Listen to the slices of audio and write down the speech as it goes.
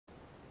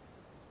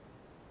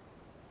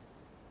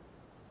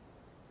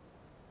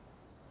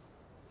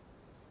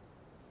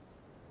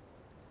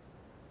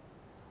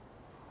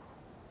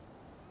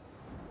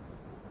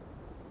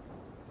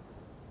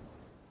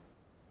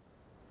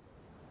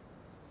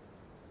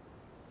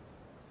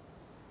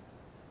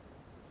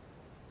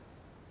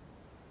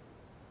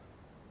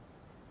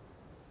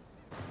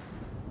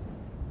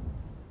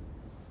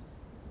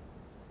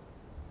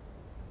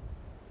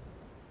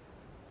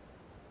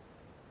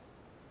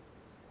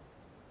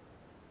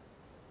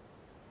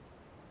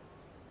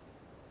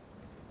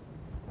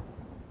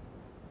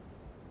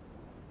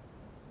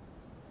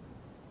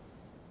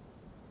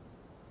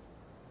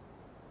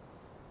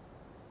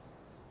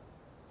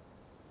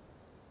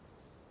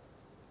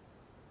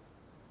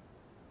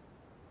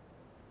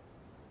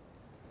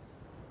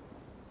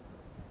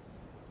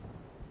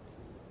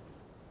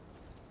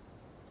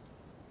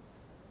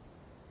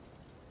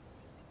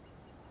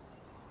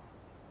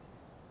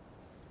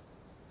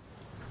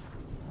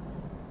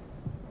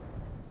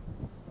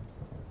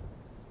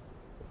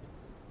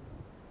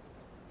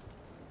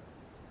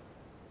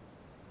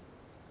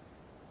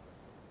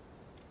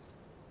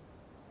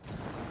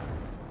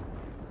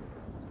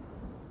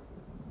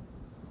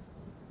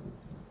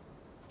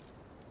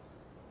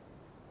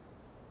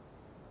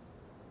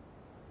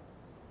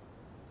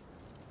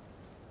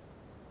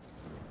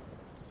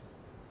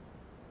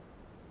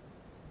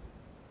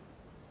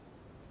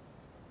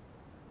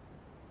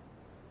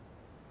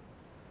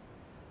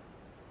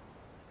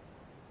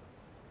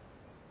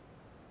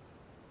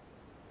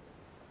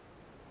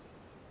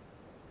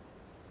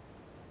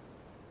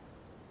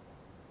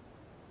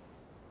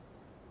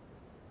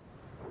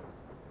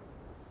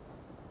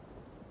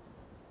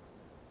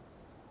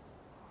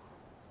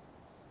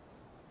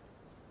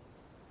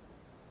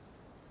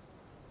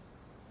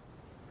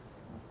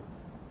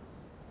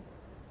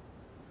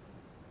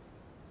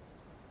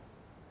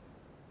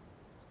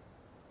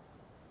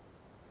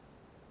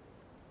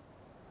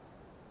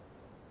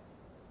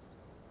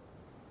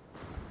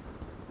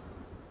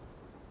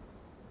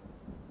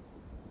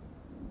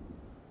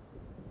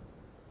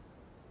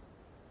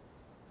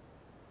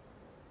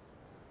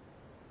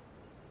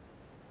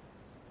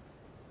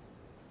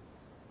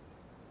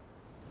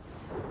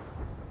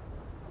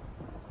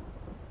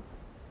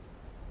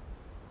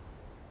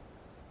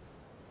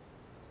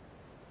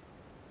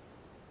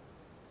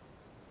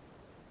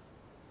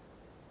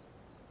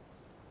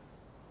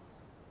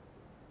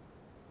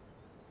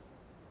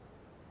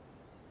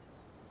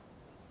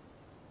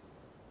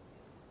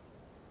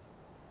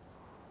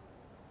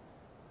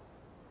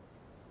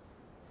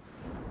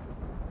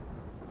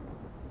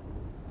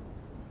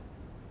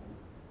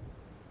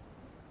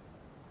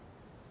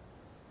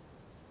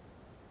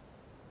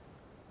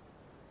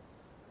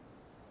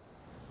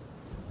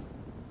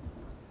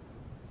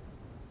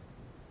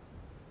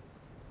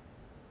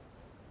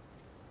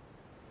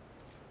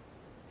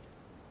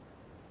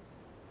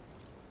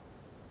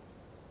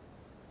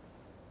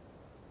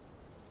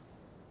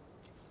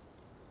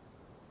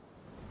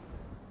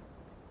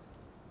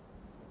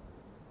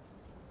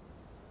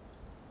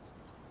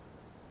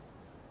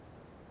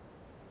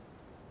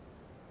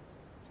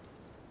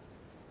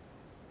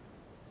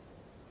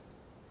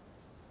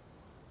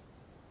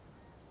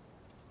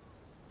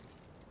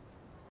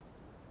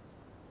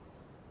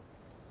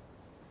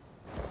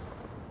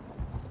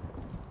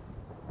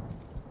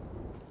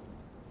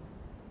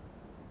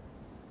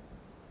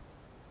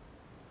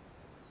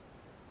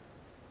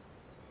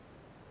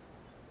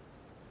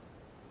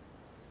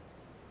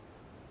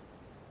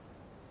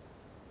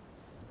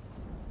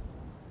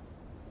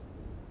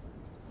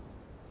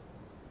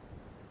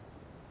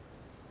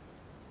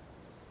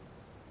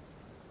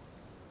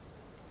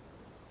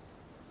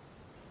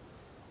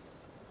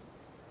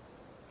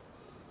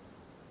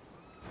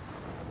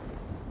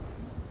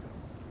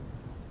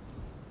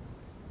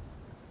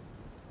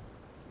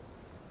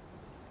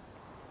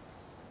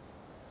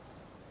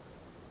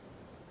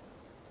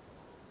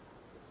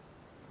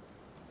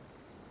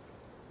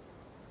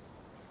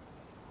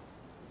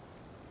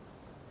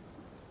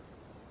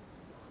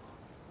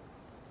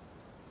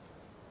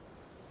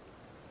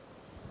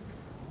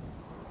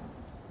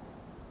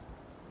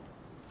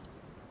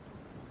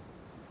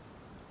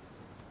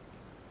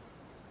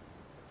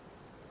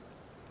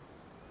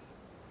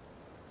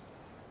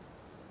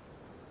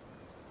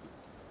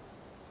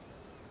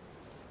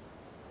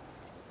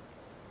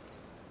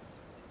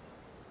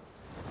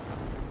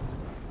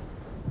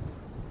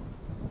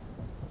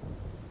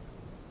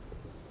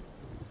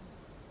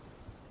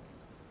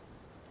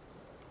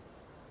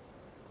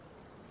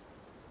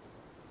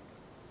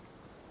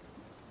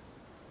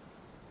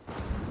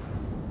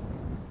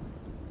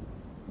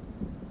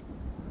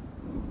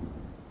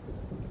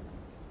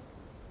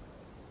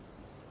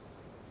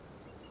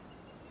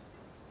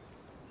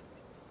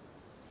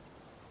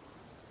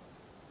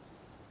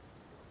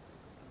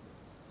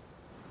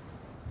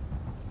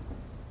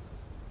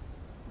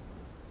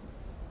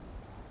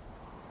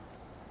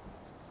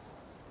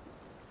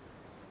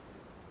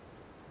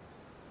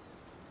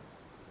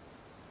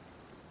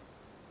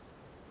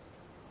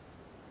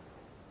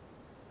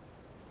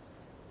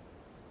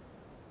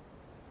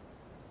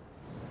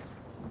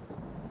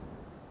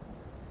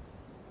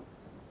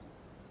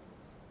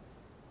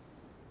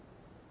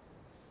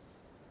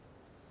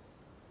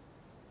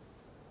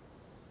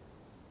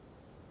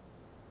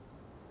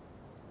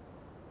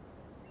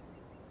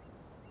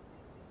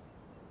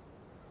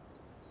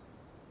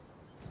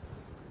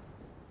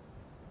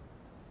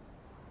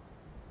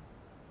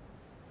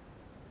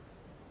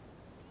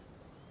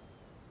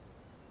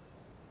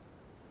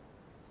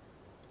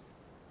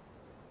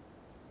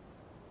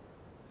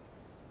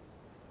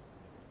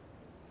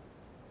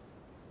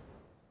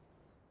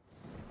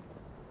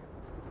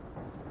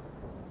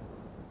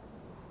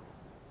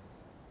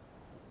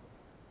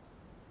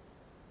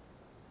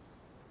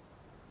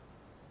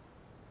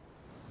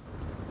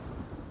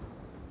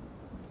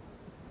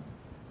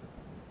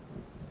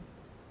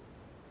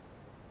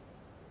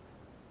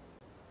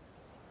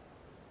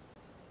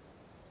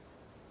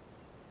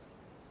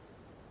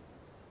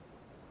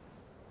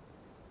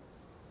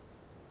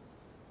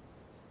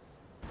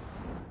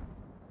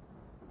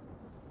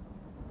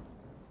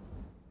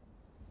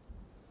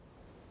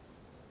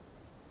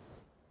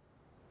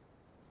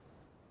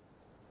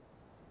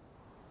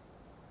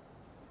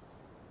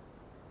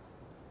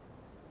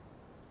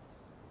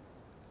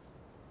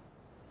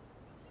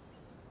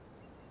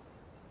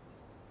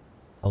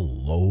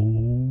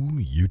Hello,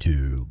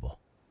 YouTube.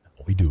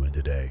 How we doing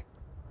today?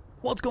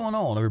 What's going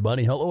on,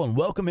 everybody? Hello, and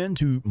welcome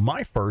into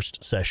my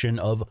first session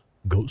of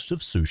Ghost of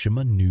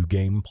Tsushima New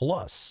Game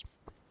Plus.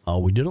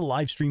 We did a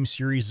live stream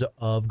series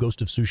of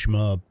Ghost of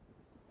Tsushima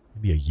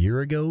maybe a year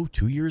ago,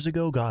 2 years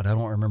ago. God, I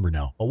don't remember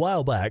now. A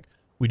while back,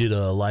 we did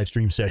a live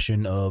stream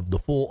session of a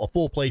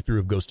full playthrough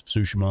of Ghost of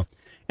Tsushima,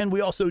 and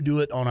we also do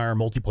it on our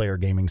multiplayer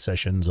gaming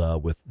sessions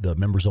with the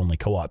members-only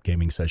co-op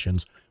gaming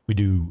sessions. We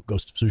do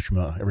Ghost of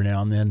Tsushima every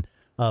now and then.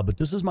 But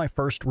this is my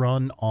first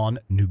run on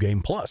New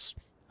Game Plus.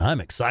 I'm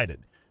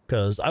excited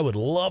because I would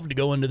love to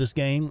go into this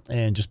game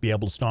and just be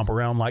able to stomp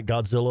around like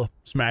Godzilla,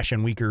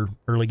 smashing weaker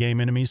early game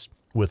enemies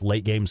with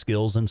late game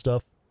skills and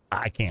stuff.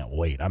 I can't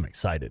wait. I'm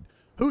excited.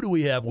 Who do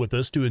we have with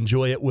us to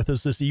enjoy it with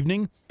us this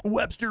evening?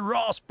 Webster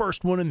Ross,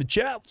 first one in the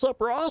chat. What's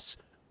up, Ross?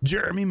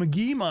 Jeremy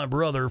McGee, my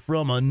brother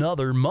from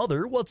another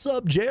mother. What's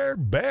up, Jer?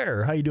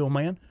 Bear, how you doing,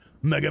 man?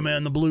 Mega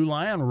Man the Blue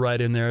Lion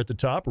right in there at the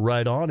top,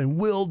 right on. And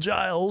Will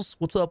Giles.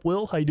 What's up,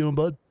 Will? How you doing,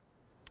 bud?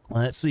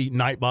 Let's see.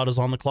 Nightbot is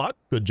on the clock.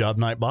 Good job,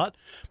 Nightbot.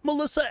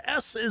 Melissa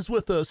S. is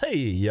with us. Hey,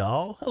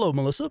 y'all. Hello,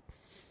 Melissa.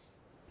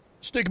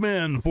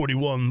 Stickman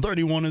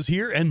 4131 is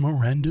here, and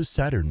Miranda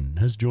Saturn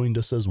has joined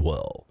us as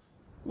well.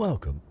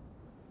 Welcome.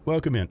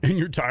 Welcome in. And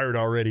you're tired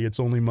already. It's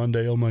only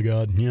Monday. Oh, my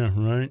God. Yeah,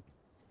 right.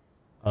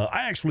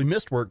 I actually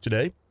missed work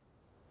today.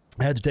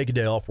 I had to take a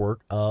day off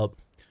work.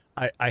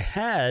 I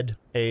had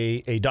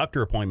a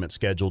doctor appointment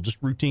scheduled, just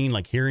routine,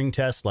 like hearing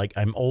tests. Like,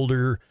 I'm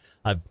older.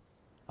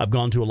 I've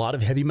gone to a lot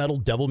of heavy metal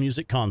devil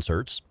music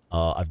concerts.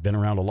 I've been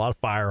around a lot of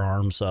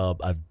firearms.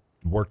 I've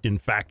worked in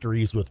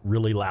factories with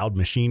really loud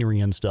machinery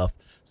and stuff.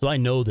 So I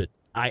know that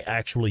I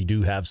actually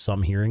do have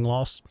some hearing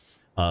loss.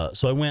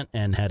 So I went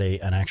and had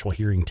an actual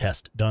hearing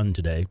test done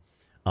today.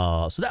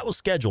 So that was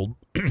scheduled.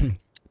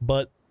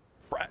 But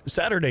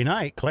Saturday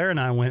night, Claire and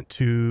I went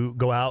to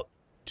go out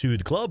to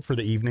the club for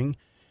the evening.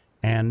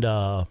 And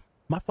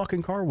my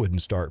fucking car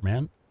wouldn't start,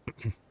 man.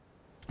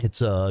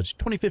 It's a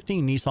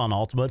 2015 Nissan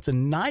Altima. It's a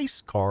nice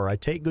car. I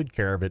take good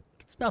care of it.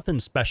 It's nothing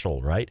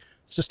special, right?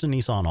 It's just a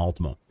Nissan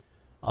Altima.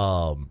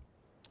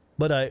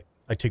 But I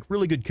take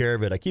really good care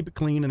of it. I keep it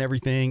clean and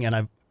everything.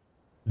 And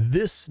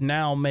this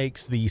now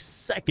makes the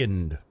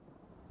second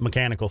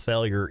mechanical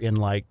failure in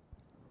like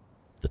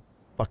the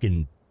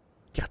fucking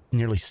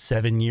nearly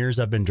 7 years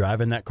I've been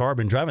driving that car. I've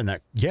been driving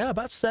that. Yeah,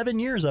 about 7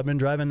 years I've been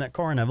driving that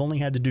car, and I've only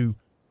had to do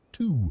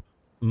 2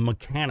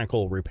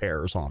 mechanical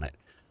repairs on it.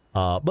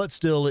 But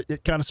still,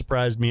 it kind of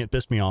surprised me. It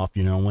pissed me off,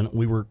 you know, when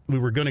we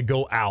were going to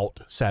go out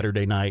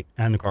Saturday night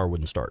and the car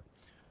wouldn't start.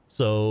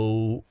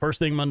 So first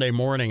thing Monday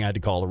morning, I had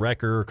to call a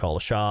wrecker, call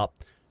a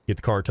shop, get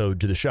the car towed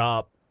to the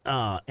shop.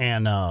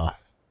 And I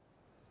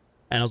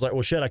was like,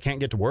 well, shit, I can't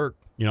get to work.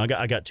 You know,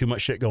 I got too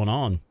much shit going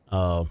on.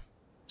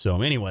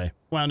 So anyway,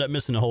 wound up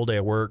missing a whole day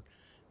of work,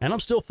 and I'm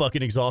still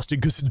fucking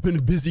exhausted because it's been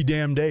a busy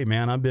damn day,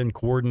 man. I've been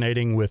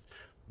coordinating with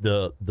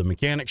the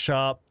mechanic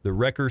shop, the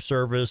wrecker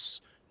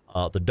service,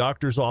 the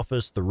doctor's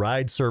office, the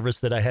ride service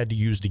that I had to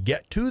use to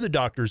get to the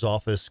doctor's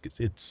office.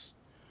 It's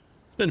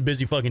been a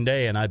busy fucking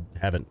day, and I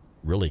haven't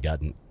really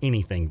gotten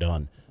anything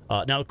done.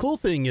 Now, the cool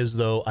thing is,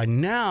 though, I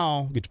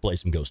now get to play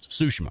some Ghost of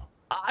Tsushima.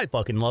 I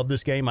fucking love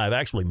this game. I've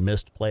actually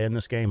missed playing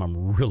this game.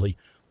 I'm really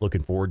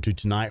looking forward to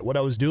tonight. What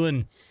I was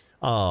doing,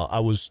 I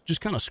was just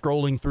kind of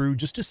scrolling through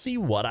just to see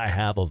what I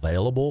have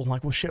available.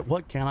 Like, well, shit,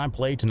 what can I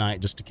play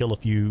tonight just to kill a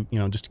few, you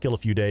know, just to kill a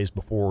few days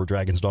before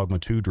Dragon's Dogma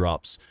 2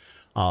 drops.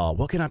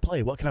 What can I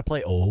play? What can I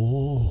play?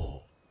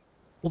 Oh,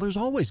 well, there's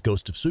always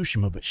Ghost of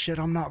Tsushima, but shit,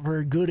 I'm not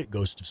very good at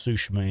Ghost of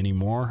Tsushima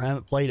anymore. I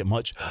haven't played it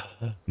much.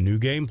 New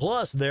Game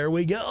Plus, there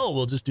we go.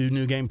 We'll just do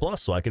New Game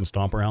Plus so I can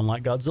stomp around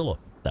like Godzilla.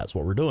 That's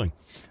what we're doing.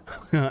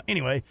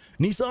 Anyway,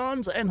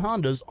 Nissans and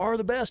Hondas are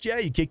the best. Yeah,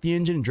 you kick the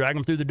engine and drag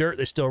them through the dirt,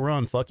 they still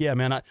run. Fuck yeah,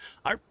 man.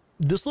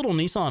 This little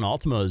Nissan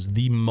Altima is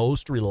the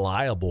most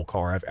reliable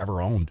car I've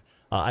ever owned.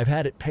 I've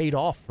had it paid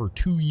off for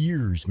 2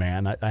 years,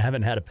 man. I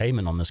haven't had a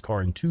payment on this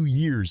car in 2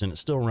 years, and it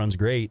still runs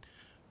great.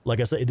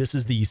 Like I say, this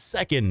is the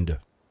second,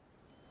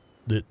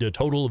 the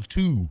total of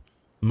 2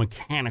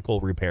 mechanical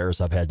repairs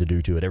I've had to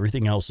do to it.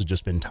 Everything else has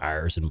just been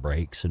tires and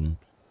brakes and,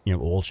 you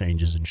know, oil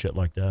changes and shit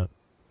like that.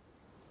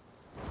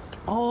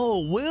 Oh,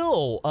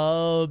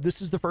 Will,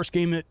 this is the first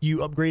game that you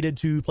upgraded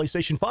to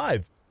PlayStation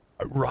 5.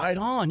 Right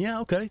on. Yeah,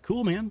 okay,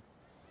 cool, man.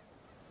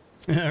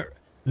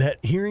 That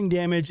hearing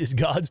damage is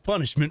God's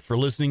punishment for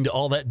listening to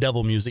all that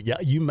devil music. Yeah,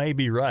 you may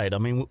be right. I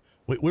mean,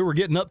 we were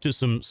getting up to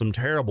some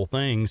terrible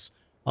things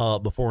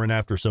before and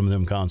after some of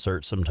them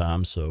concerts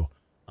sometimes. So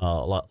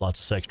lots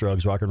of sex,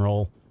 drugs, rock and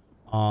roll.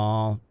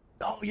 Oh,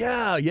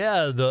 yeah,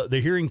 the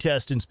hearing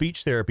test and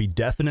speech therapy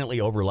definitely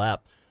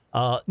overlap.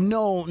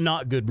 No,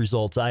 not good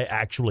results. I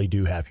actually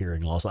do have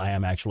hearing loss. I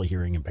am actually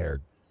hearing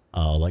impaired.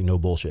 Like, no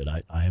bullshit.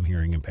 I am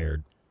hearing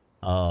impaired.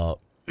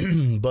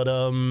 But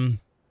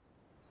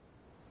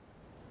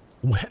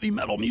heavy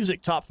metal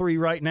music top 3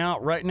 right now.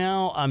 Right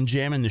now, I'm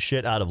jamming the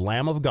shit out of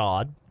Lamb of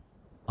God,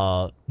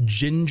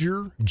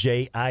 Ginger,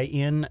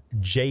 Jinjer,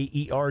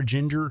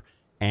 Ginger,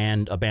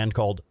 and a band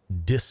called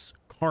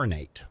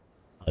Discarnate,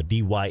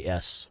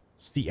 Dyscarnate.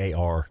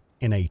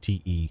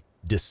 N-A-T-E,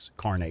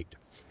 Discarnate.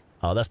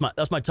 That's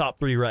my top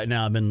 3 right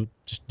now. I've been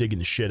just digging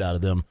the shit out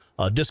of them.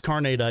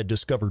 Discarnate I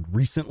discovered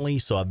recently,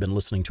 so I've been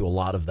listening to a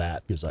lot of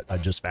that because I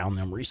just found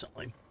them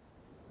recently.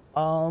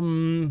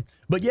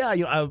 But yeah,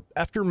 you know,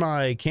 after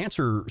my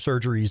cancer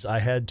surgeries, I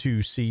had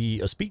to see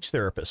a speech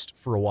therapist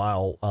for a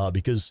while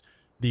because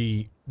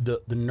the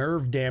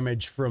nerve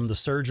damage from the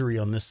surgery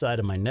on this side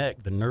of my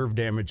neck, the nerve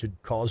damage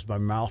had caused my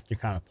mouth to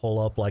kind of pull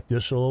up like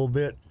this a little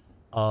bit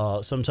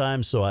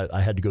sometimes. So I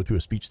had to go to a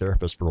speech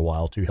therapist for a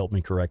while to help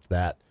me correct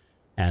that.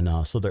 And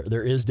so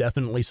there is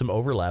definitely some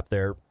overlap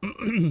there.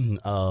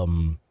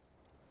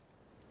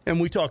 And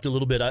we talked a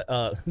little bit.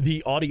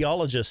 The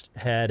audiologist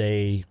had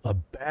a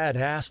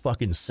badass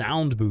fucking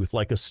sound booth,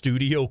 like a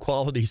studio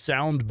quality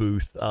sound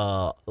booth,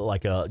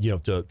 like a, you know,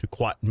 to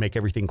make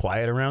everything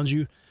quiet around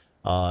you.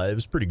 It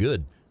was pretty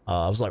good.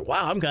 I was like,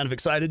 wow, I'm kind of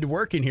excited to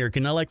work in here.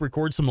 Can I like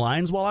record some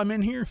lines while I'm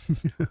in here?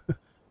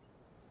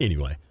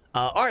 Anyway,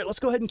 all right, let's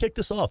go ahead and kick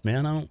this off,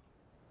 man. I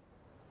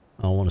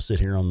don't want to sit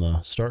here on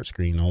the start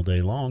screen all day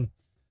long.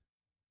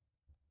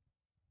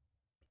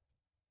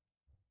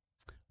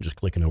 Just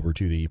clicking over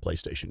to the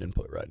PlayStation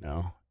input right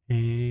now.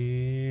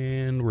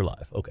 And we're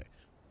live. Okay.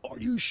 Are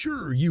you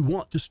sure you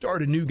want to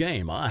start a new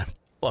game? I'm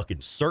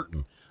fucking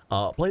certain.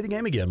 Play the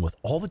game again with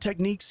all the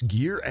techniques,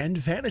 gear, and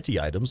vanity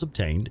items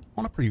obtained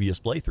on a previous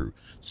playthrough.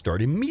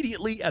 Start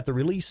immediately at the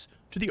release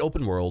to the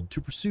open world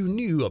to pursue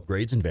new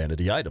upgrades and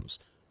vanity items.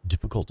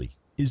 Difficulty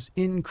is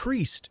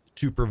increased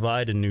to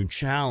provide a new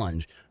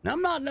challenge. Now,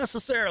 I'm not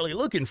necessarily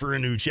looking for a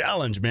new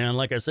challenge, man.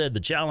 Like I said,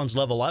 the challenge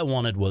level I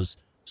wanted was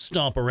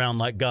stomp around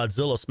like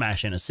Godzilla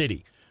smashing a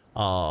city.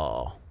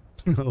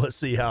 Let's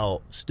see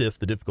how stiff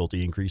the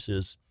difficulty increase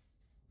is.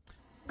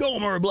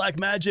 Gomer Black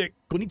Magic,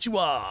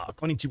 konnichiwa,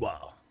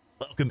 konnichiwa.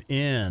 Welcome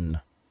in.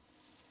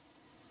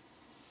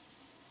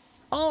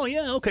 Oh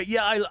yeah, okay,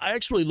 yeah. I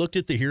actually looked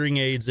at the hearing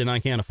aids and I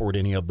can't afford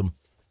any of them.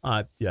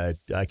 Yeah,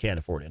 I can't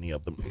afford any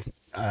of them.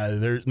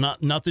 There's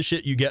not the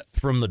shit you get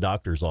from the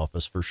doctor's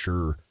office for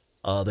sure.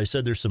 They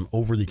said there's some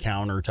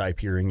over-the-counter type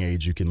hearing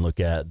aids you can look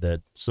at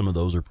that some of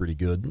those are pretty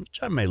good, which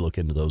I may look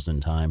into those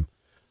in time.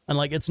 And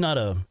like, it's not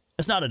a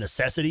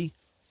necessity.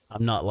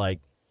 I'm not like,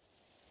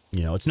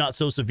 you know, it's not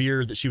so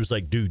severe that she was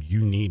like, dude,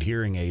 you need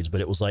hearing aids.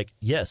 But it was like,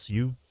 yes,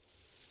 you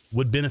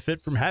would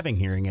benefit from having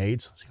hearing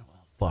aids. I was like,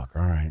 well, fuck,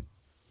 all right.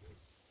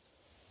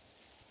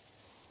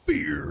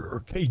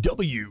 Fear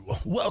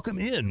KW. Welcome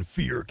in,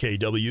 Fear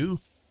KW.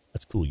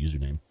 That's a cool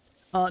username.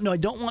 No, I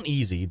don't want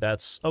easy.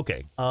 That's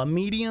okay.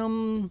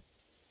 Medium.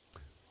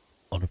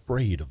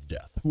 Unafraid of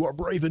death, who are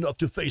brave enough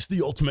to face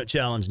the ultimate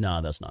challenge.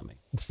 Nah, that's not me.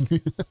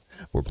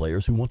 For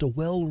players who want a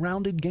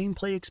well-rounded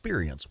gameplay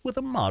experience with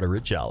a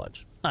moderate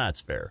challenge.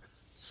 That's fair.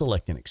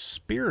 Select an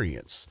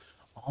experience.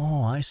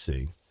 Oh, I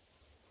see.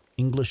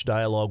 English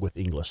dialogue with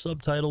English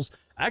subtitles.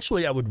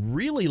 Actually, I would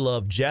really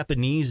love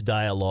Japanese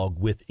dialogue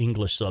with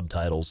English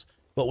subtitles,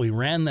 but we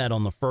ran that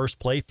on the first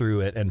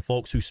playthrough, and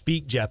folks who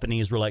speak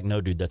Japanese were like,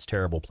 no, dude, that's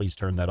terrible. Please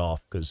turn that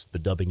off because the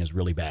dubbing is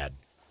really bad.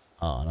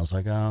 And I was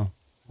like, oh,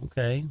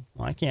 okay.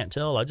 Well, I can't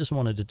tell. I just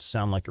wanted it to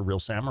sound like a real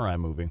samurai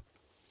movie.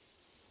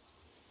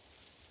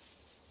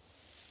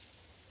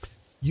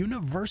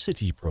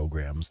 University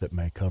programs that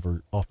may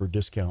offer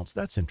discounts.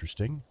 That's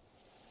interesting.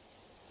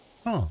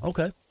 Oh,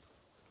 okay.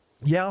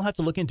 Yeah, I'll have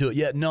to look into it.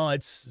 Yeah, no,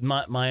 it's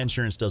my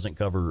insurance doesn't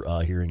cover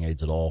hearing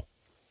aids at all.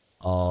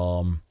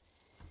 What?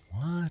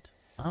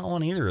 I don't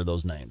want either of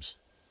those names.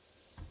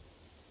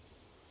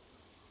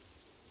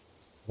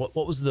 What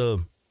was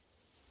the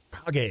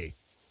Kage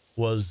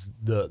was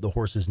the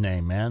horse's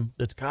name, man.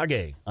 It's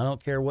Kage. I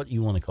don't care what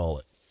you want to call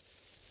it.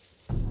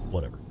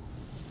 Whatever.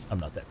 I'm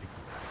not that picky.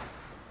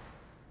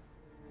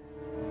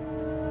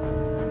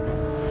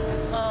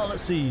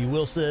 Let's see.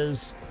 Will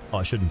says, oh,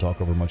 I shouldn't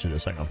talk over much of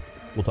this. Hang on.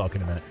 We'll talk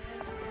in a minute.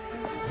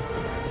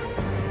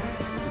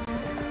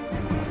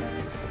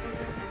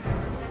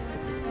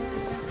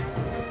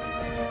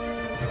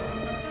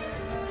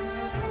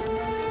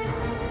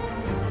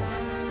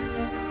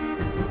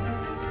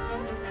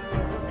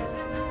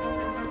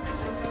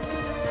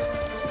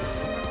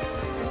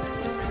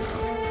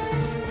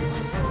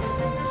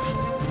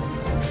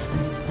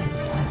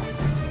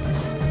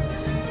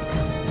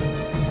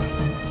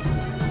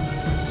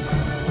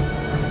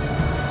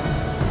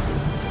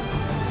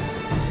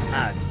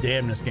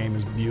 Damn, this game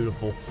is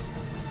beautiful.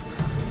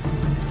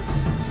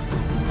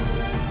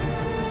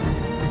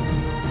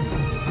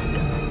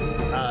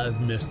 I've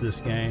missed this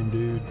game,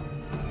 dude.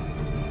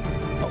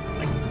 Oh,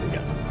 we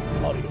got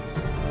audio.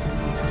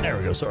 There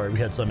we go. Sorry, we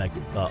had some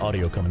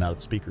audio coming out of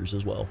the speakers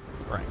as well.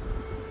 Right.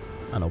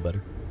 I know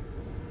better.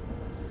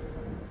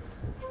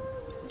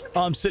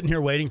 I'm sitting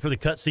here waiting for the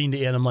cutscene to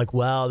end. I'm like,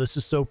 wow, this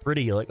is so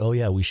pretty. You're like, oh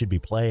yeah, we should be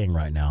playing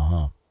right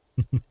now,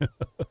 huh?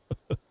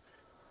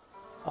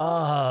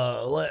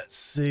 Let's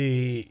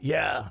see.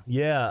 Yeah.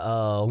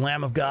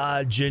 Lamb of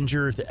God,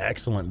 Ginger, the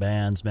excellent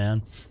bands,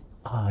 man.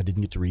 I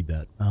didn't get to read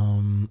that.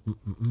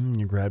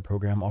 Your grad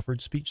program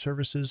offered speech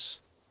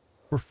services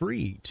for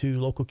free to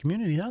local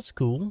community. That's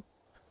cool.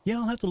 Yeah,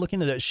 I'll have to look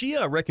into that. She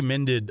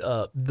recommended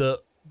the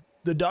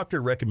the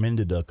doctor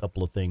recommended a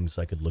couple of things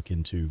I could look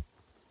into.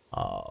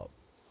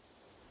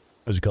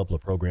 There's a couple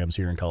of programs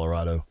here in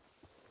Colorado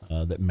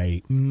that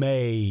may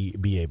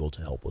be able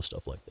to help with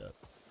stuff like that.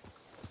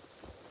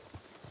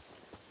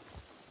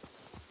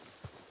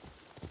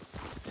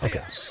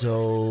 Okay,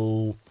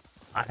 so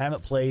I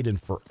haven't played in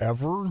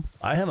forever.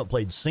 I haven't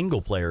played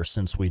single player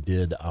since we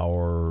did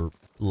our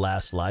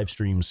last live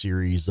stream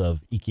series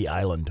of Iki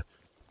Island.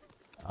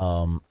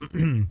 I've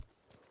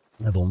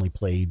only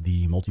played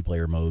the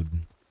multiplayer mode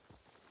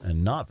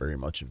and not very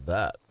much of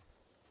that.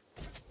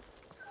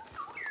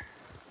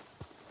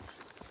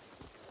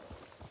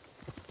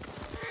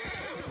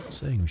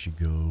 Saying we should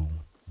go.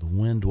 The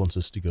wind wants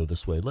us to go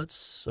this way.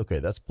 Okay,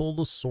 let's pull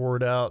the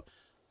sword out.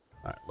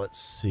 All right, let's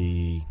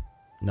see.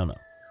 No.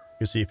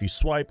 You see, if you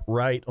swipe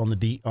right on the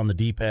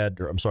D-pad,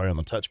 or I'm sorry, on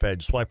the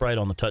touchpad, swipe right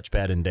on the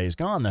touchpad in Days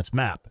Gone, that's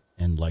map.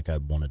 And like I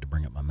wanted to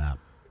bring up my map.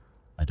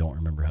 I don't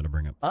remember how to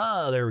bring up.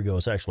 Ah, there we go.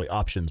 It's actually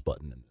options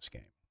button in this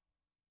game.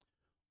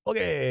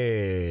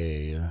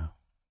 Okay.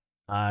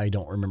 I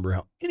don't remember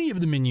how any of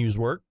the menus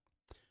work.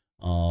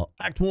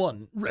 Act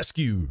 1,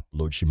 Rescue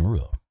Lord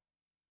Shimura.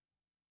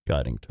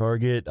 Guiding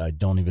target. I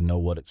don't even know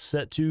what it's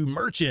set to.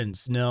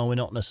 Merchants. No, we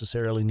don't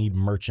necessarily need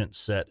merchants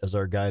set as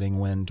our guiding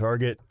wind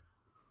target.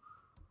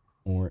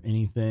 Or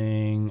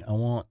anything. I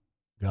want,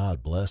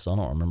 God bless, I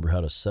don't remember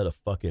how to set a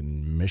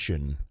fucking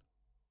mission.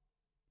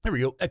 There we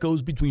go.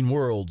 Echoes Between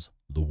Worlds.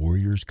 The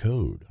Warrior's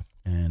Code.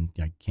 And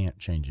I can't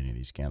change any of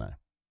these, can I?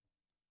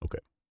 Okay.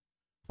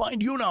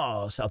 Find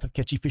Yuna, south of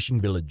Ketchy Fishing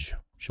Village.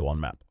 Show on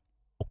map.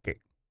 Okay.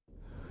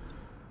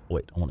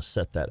 Wait, I want to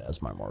set that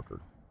as my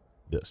marker.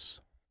 This.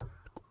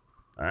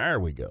 There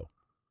we go.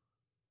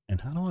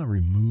 And how do I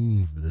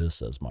remove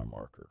this as my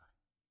marker?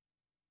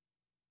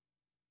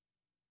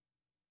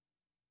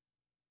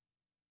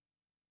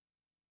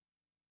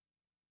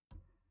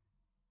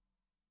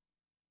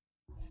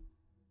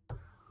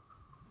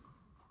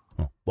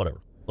 Oh,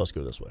 whatever. Let's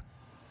go this way.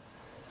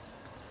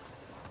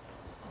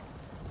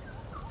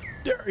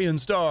 Darien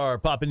Star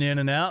popping in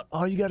and out.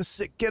 Oh, you got a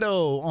sick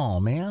kiddo. Oh,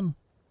 man.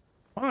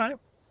 All right.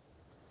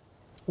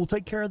 We'll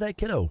take care of that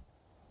kiddo.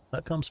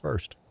 That comes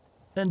first.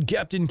 And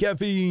Captain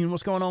Caffeine.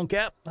 What's going on,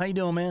 Cap? How you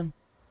doing, man?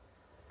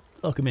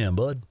 Welcome in,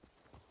 bud.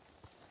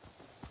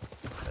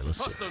 Okay,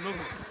 let's see.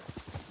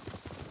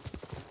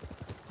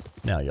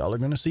 Now, y'all are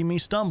going to see me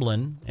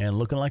stumbling and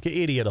looking like an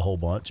idiot a whole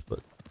bunch,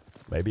 but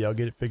maybe I'll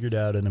get it figured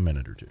out in a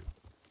minute or two.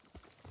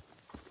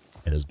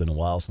 It has been a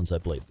while since I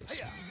played this.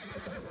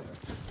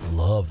 I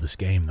love this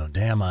game, though.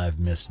 Damn, I've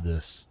missed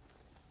this.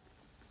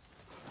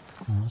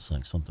 Oh, that's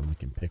like something we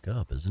can pick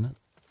up, isn't it?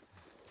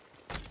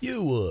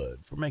 You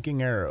would, for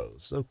making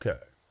arrows. Okay.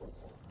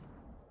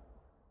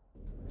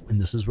 And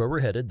this is where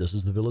we're headed. This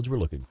is the village we're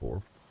looking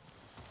for.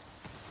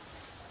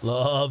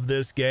 Love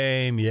this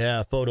game.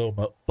 Yeah, photo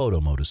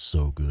mode is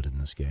so good in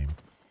this game.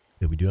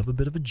 Yeah, we do have a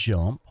bit of a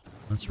jump.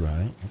 That's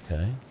right.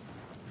 Okay.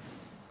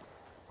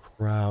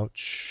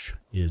 Crouch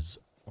is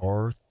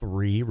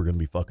R3. We're going to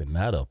be fucking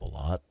that up a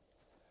lot.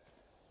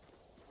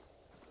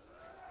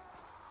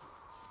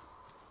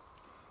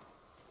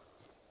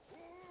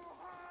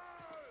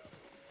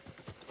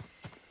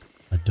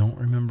 I don't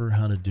remember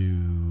how to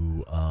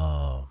do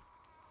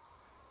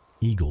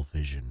eagle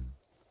vision.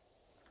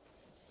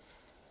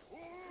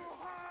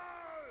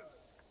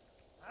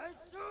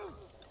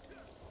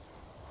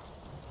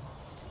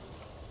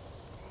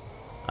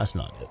 That's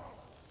not it.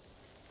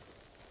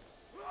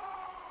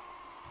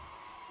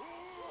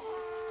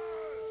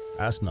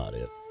 That's not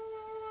it.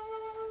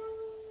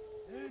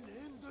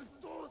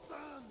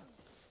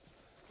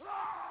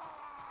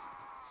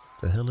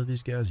 The hell are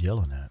these guys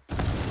yelling at?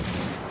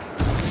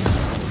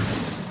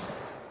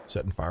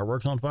 Setting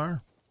fireworks on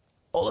fire?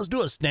 Oh, let's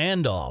do a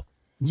standoff.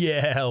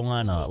 Yeah,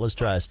 why not? Let's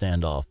try a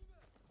standoff.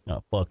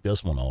 Gonna fuck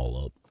this one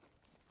all up.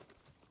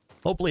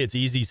 Hopefully it's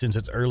easy since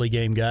it's early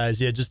game, guys.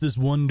 Yeah, just this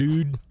one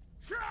dude.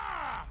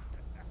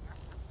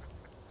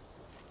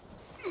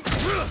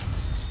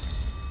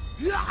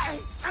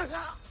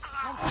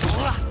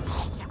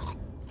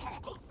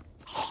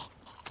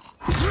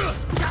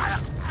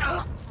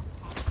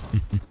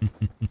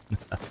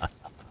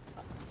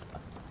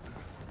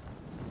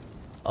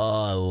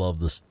 Oh, I love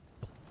this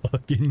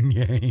fucking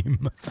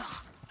game.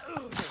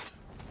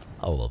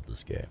 I love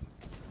this game.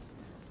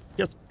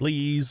 Yes,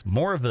 please.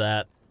 More of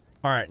that.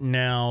 All right,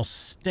 now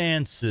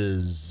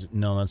stances.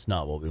 No, that's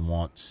not what we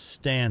want.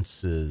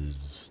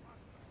 Stances.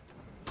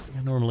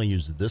 I normally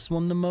use this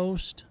one the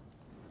most.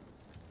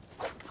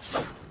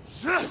 Is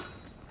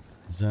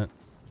that?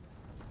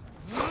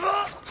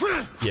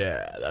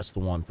 Yeah, that's the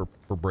one for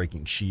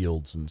breaking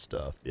shields and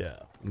stuff. Yeah,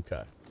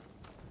 okay.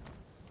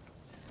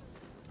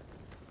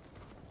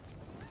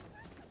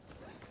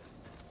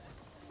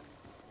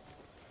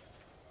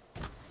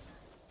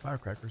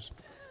 Firecrackers.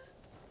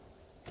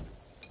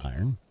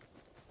 Iron.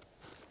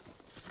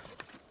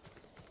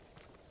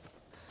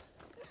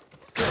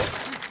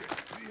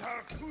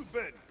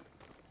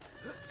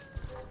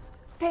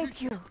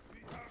 Thank you.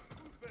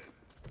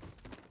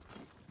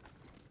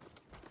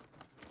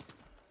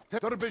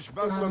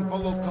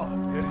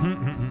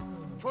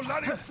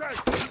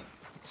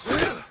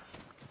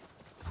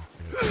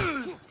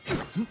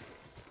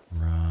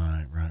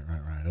 Right.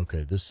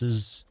 Okay, this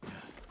is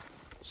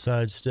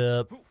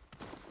sidestep.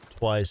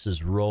 Twice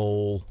is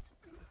roll.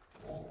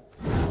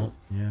 Oh,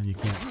 yeah, you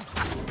can't.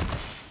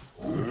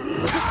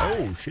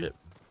 Oh, shit.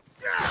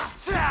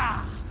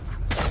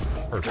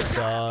 Perfect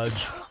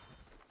dodge.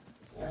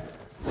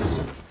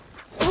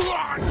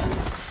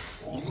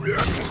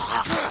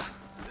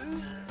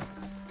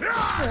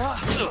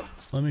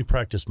 Let me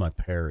practice my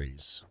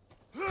parries.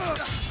 There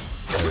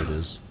it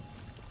is.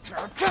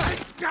 Okay.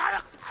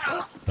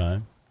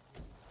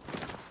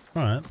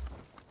 Alright.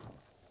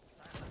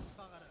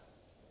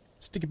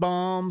 Sticky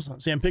bombs.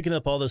 See, I'm picking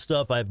up all this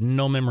stuff. I have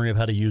no memory of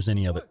how to use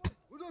any of it.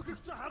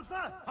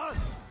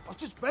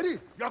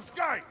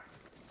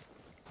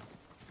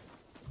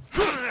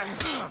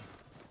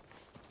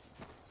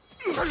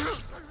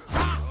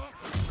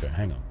 Okay,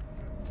 hang on.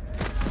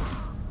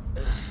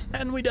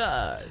 And we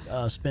died.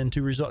 Spend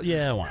 2 results.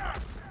 Yeah, why not?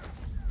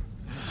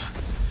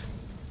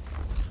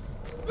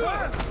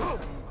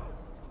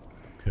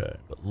 Okay,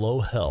 but low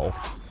health.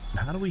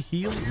 How do we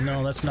heal?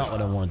 No, that's not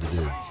what I wanted to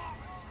do. I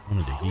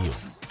wanted to heal.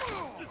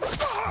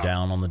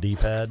 Down on the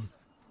D-pad.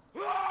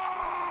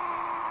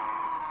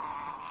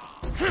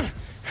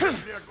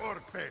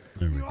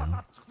 There we go.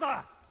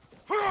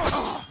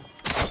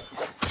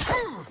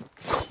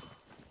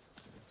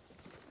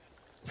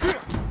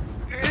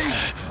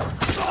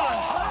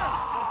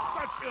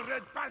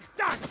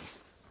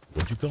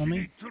 What'd you call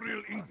me?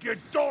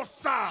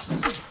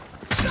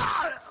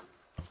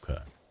 Okay.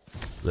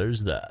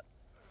 There's that.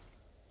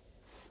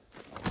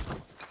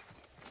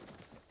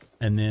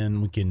 And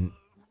then we can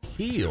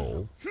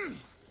heal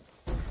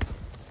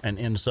and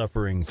end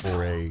suffering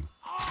for a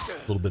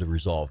little bit of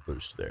resolve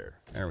boost there.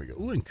 There we go.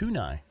 Ooh, and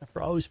kunai. I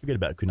always forget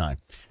about kunai.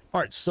 All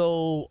right,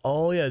 so,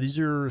 oh yeah, these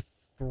are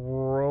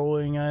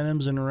throwing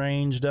items and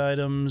ranged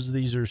items.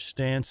 These are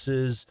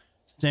stances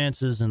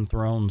and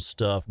thrown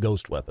stuff.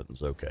 Ghost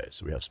weapons. Okay,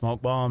 so we have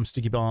smoke bombs,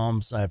 sticky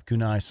bombs. I have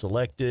kunai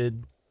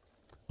selected.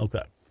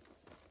 Okay.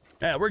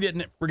 Yeah, we're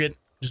getting it. We're getting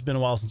it. Just been a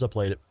while since I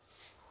played it.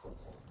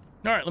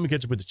 All right, let me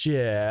catch up with the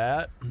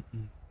chat.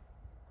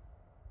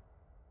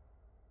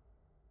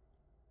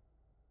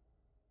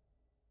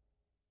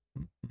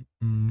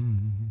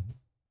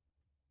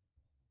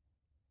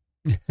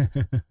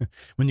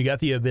 When you got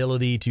the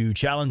ability to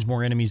challenge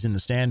more enemies in the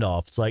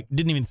standoff, it's like,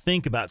 didn't even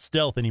think about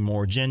stealth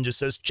anymore. Jen just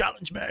says,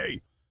 challenge me,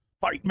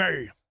 fight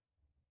me.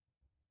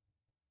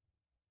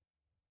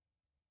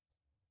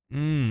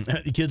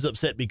 The kid's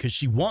upset because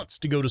she wants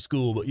to go to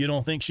school, but you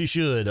don't think she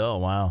should. Oh,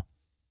 wow.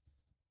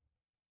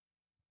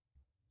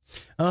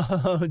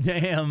 Oh,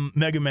 damn,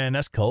 Mega Man,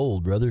 that's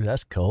cold, brother.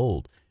 That's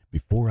cold.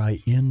 Before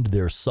I end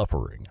their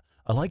suffering,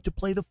 I like to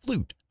play the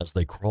flute as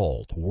they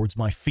crawl towards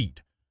my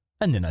feet,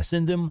 and then I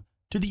send them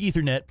to the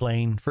Ethernet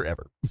plane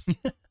forever.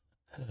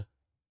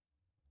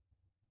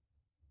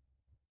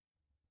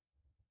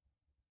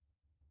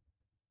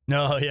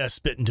 No, yeah,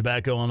 spitting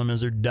tobacco on them as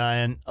they're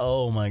dying.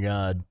 Oh, my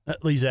God.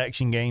 These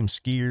action games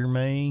scare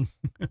me.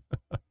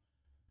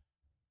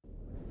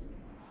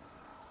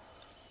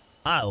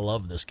 I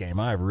love this game.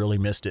 I've really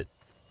missed it.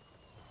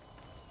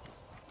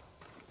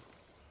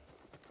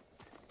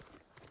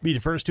 Be the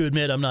first to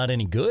admit I'm not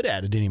any good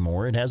at it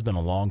anymore. It has been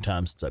a long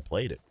time since I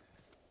played it.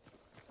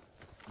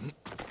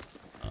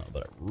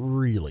 But I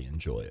really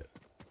enjoy it.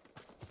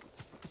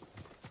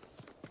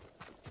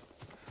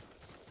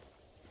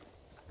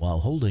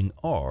 While holding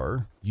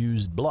R,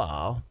 use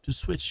blah to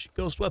switch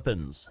ghost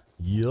weapons.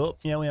 Yup.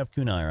 Yeah, we have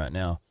kunai right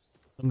now.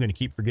 I'm going to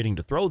keep forgetting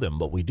to throw them,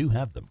 but we do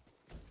have them.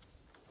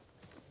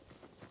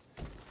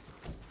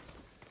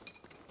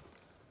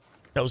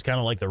 That was kind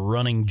of like the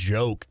running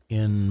joke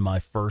in my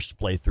first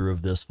playthrough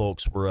of this.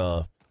 Folks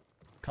were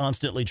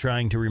constantly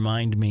trying to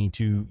remind me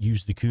to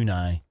use the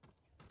kunai.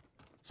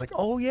 It's like,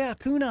 oh yeah,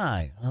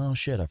 kunai. Oh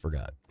shit, I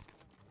forgot.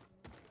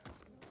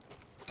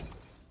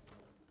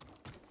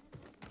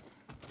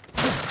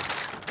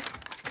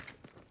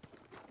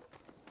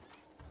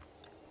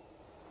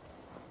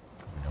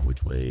 Now,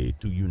 which way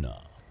do you know?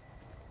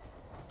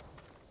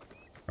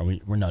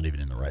 We're not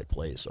even in the right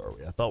place, are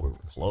we? I thought we were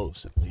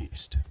close, at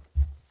least.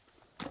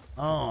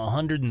 Oh,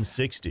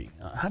 160.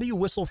 How do you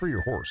whistle for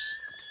your horse?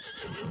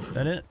 Is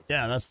that it?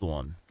 Yeah, that's the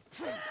one.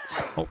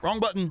 Oh, wrong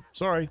button.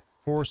 Sorry,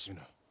 horse.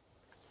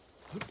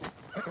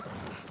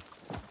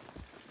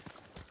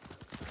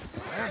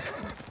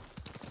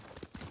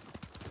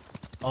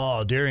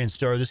 Oh, Darien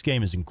Star, this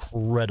game is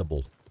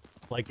incredible.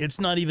 Like, it's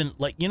not even,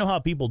 like, you know how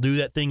people do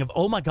that thing of,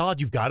 oh my God,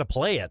 you've got to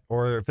play it.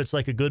 Or if it's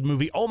like a good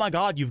movie, oh my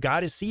God, you've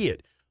got to see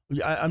it.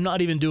 I'm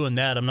not even doing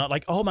that. I'm not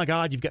like, oh my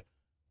God, you've got...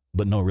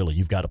 But no, really,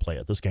 you've got to play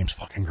it. This game's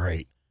fucking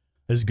great.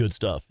 This is good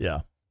stuff, yeah.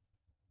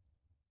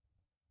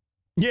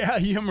 Yeah,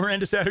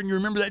 Miranda Saturn, you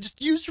remember that?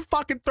 Just use your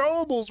fucking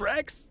throwables,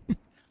 Rex.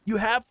 You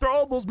have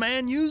throwables,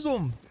 man. Use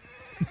them.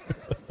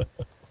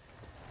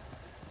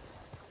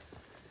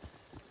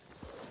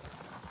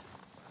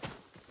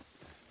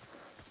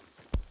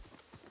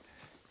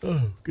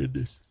 Oh,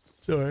 goodness.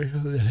 Sorry,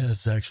 it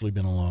has actually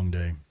been a long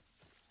day.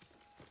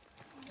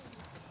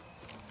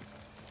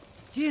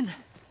 Jin,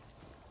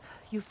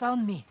 you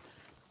found me.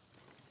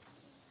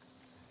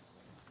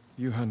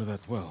 You handled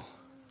that well.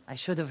 I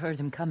should have heard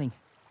him coming.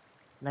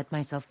 Let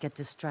myself get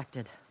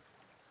distracted.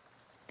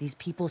 These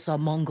people saw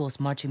Mongols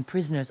marching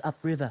prisoners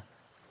upriver.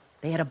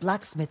 They had a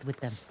blacksmith with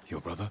them.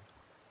 Your brother?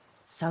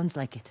 Sounds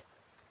like it.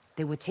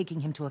 They were taking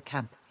him to a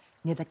camp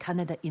near the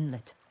Canada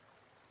Inlet.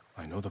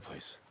 I know the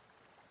place.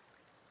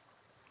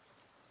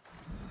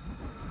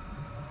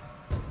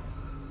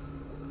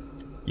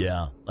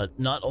 Yeah,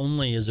 not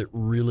only is it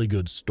really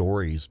good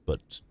stories, but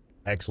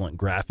excellent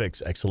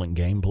graphics, excellent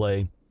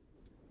gameplay.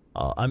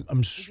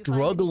 I'm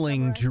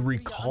struggling to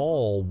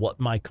recall what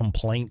my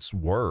complaints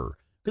were.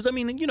 Because, I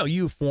mean, you know,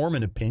 you form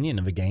an opinion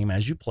of a game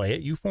as you play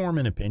it. You form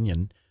an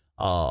opinion.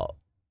 But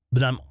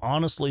I'm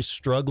honestly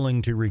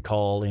struggling to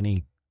recall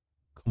any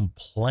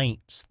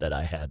complaints that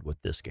I had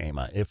with this game.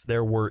 If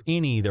there were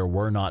any, there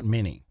were not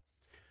many.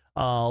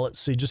 Let's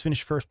see, just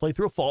finished first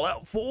playthrough of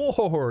Fallout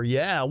 4.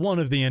 Yeah, one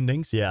of the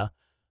endings, yeah.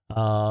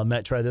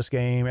 Matt, try this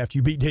game after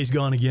you beat Days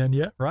Gone again.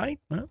 Yeah, right?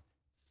 Well,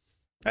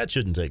 that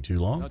shouldn't take too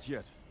long. Not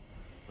yet,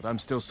 but I'm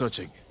still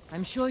searching.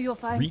 I'm sure you'll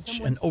find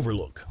Reach and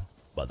Overlook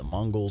by the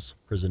Mongols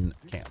prison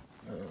camp.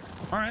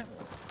 All right.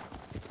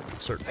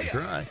 Certainly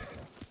try.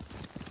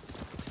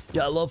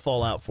 Yeah, I love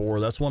Fallout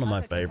 4. That's one of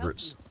my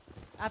favorites.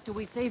 After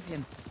we save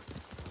him.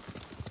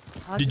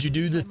 Did you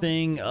do the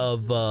thing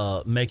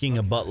of making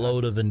a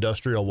buttload of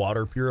industrial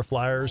water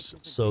purifiers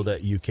so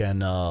that you can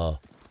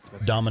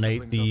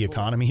dominate the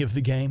economy of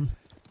the game?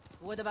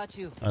 What about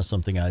you? That's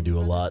something I do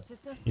a lot.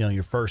 You know,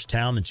 your first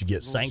town that you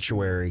get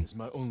Sanctuary,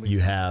 you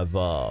have,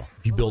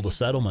 if you build a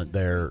settlement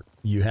there,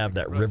 you have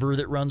that river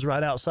that runs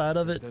right outside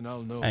of it,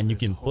 and you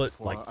can put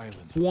like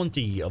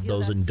 20 of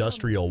those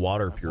industrial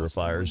water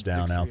purifiers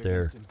down out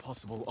there.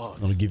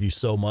 It'll give you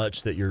so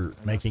much that you're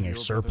making a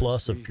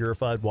surplus of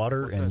purified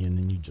water, and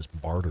then you just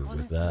barter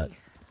with that.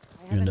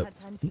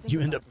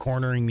 You end up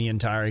cornering the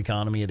entire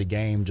economy of the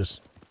game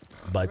just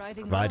by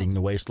providing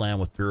the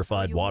wasteland with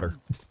purified water.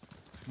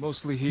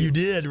 Mostly here. You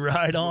did,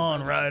 right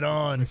on, right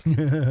on.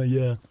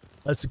 Yeah,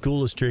 that's the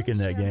coolest trick in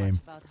that game.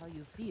 About how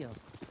you feel,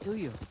 do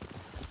you?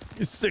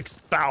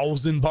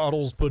 6,000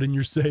 bottles put in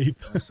your safe.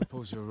 I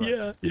suppose you're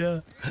right.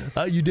 Yeah.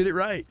 You did it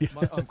right.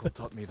 My uncle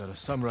taught me that a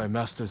samurai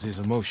masters his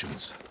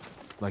emotions,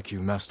 like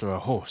you master a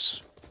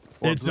horse.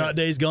 It's not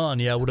Days Gone.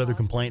 Yeah, what other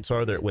complaints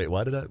are there? Wait,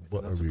 why did I?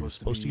 What, are we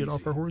supposed to get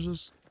off our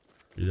horses?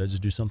 Did I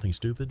just do something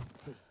stupid?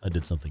 I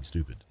did something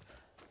stupid.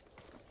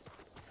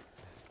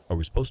 Are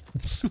we supposed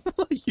to?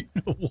 You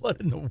know, what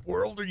in the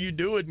world are you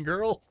doing,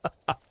 girl?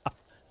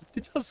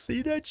 Did y'all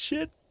see that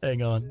shit?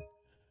 Hang on. Let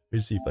me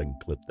see if I can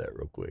clip that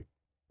real quick.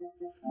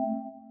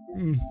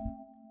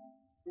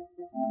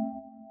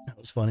 That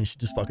was funny. She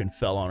just fucking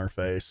fell on her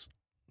face.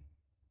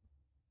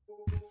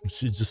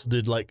 She just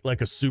did like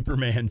a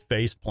Superman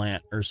face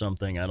plant or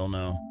something. I don't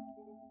know.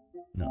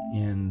 No,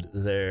 end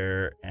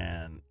there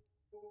and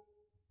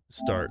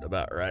start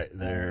about right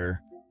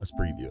there. Let's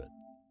preview it.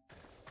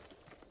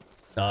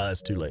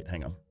 That's too late.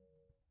 Hang on.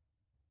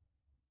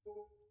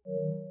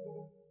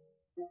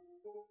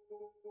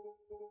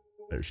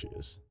 There she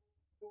is.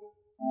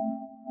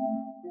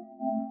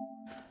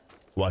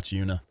 Watch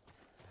Yuna.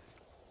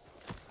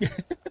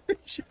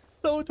 She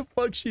don't know what the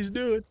fuck she's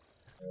doing.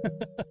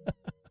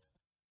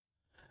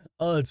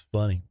 Oh, it's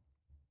funny.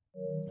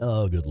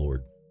 Oh, good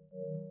lord.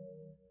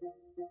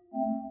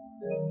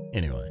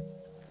 Anyway.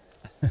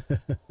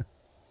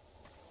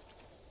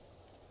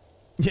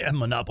 Yeah,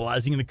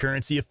 monopolizing the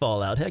currency of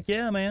Fallout. Heck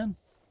yeah, man.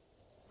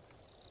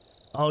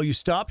 Oh, you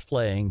stopped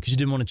playing because you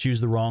didn't want to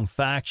choose the wrong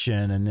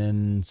faction and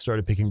then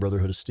started picking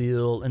Brotherhood of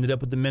Steel. Ended up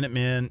with the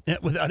Minutemen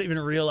without even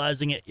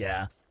realizing it.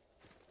 Yeah.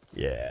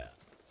 Yeah.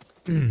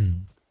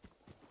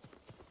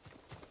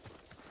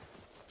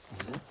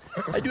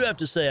 I do have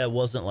to say I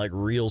wasn't like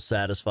real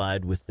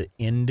satisfied with the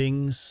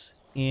endings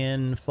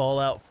in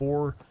Fallout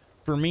 4.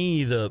 For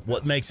me,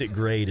 what makes it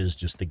great is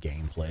just the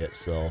gameplay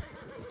itself.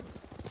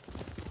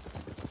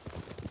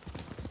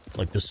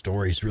 Like, the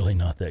story's really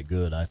not that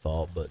good, I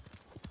thought, but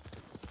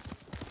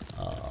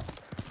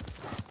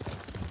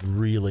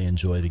really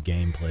enjoy the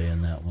gameplay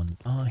in that one.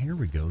 Oh, here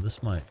we go.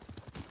 This might...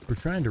 We're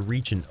trying to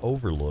reach an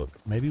overlook.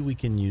 Maybe we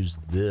can use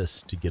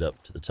this to get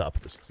up to the top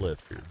of this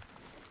cliff here.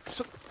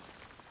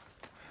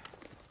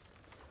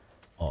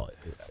 Oh,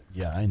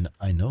 yeah,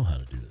 I know how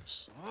to do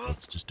this.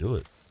 Let's just do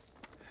it.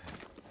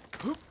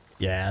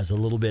 Yeah, it's a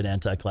little bit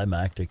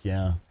anticlimactic,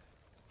 yeah.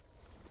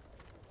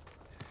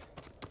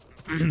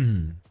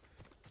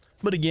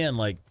 But again,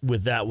 like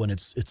with that one,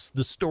 it's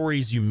the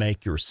stories you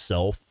make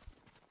yourself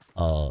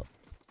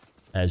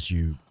as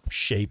you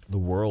shape the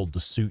world to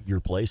suit your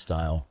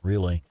playstyle,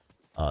 really.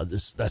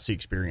 That's the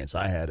experience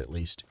I had, at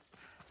least.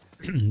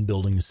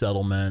 Building the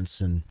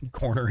settlements and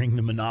cornering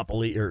the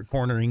monopoly, or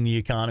cornering the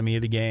economy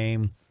of the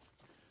game.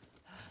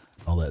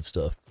 All that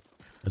stuff.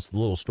 It's the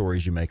little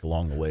stories you make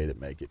along the way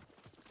that make it.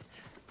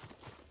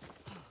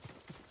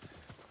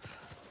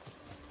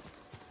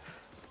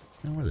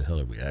 Now, where the hell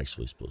are we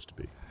actually supposed to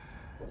be?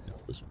 No,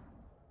 this one.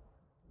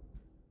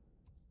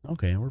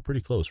 Okay, we're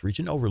pretty close.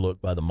 Reaching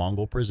overlook by the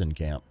Mongol prison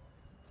camp.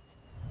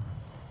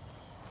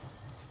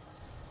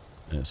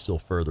 And it's still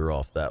further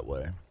off that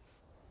way.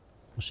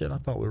 Well, shit, I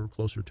thought we were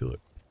closer to it.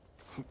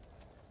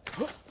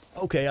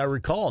 Okay, I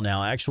recall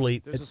now,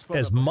 actually,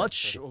 as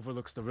much... that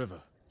overlooks the river.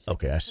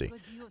 Okay, I see.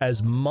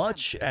 As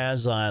much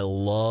as I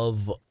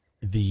love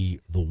the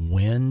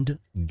wind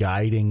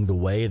guiding the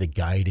way, the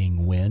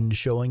guiding wind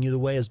showing you the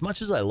way, as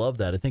much as I love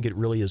that, I think it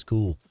really is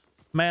cool.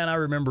 Man, I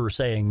remember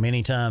saying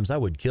many times I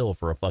would kill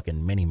for a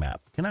fucking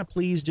mini-map. Can I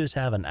please just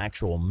have an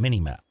actual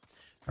mini-map?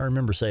 I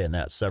remember saying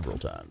that several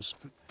times.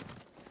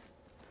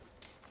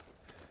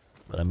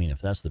 But I mean,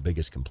 if that's the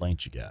biggest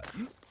complaint you got,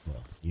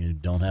 well, you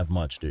don't have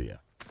much, do you?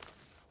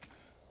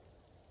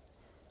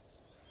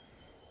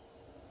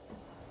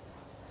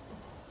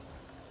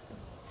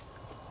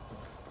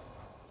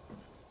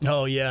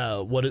 Oh, yeah.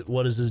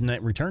 What is his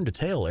name? Return to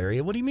tail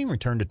area? What do you mean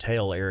return to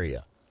tail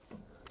area?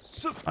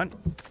 I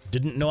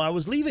didn't know I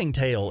was leaving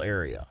tail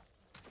area.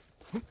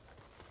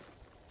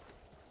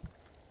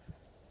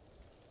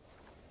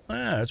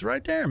 Ah, it's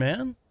right there,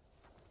 man.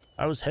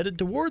 I was headed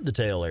toward the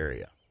tail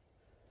area.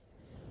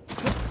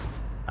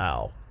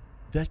 Ow.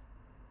 That...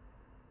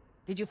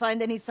 Did you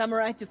find any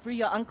samurai to free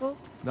your uncle?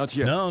 Not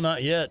yet. No,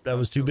 not yet. I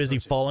was too busy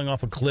falling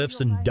off of cliffs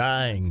and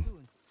dying.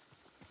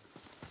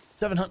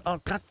 700...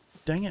 Oh, god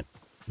dang it.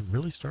 You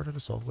really started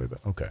us all the way back?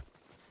 Okay.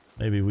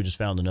 Maybe we just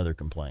found another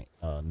complaint.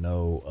 I've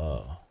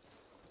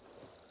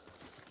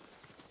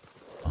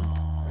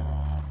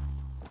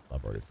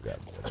already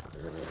forgotten.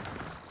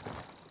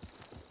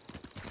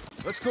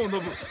 Let's go,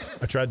 Nobu.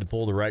 I tried to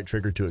pull the right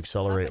trigger to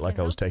accelerate like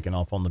I was taking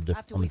off on the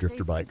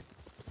drifter bike.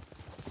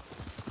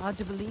 Hard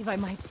to believe I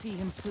might see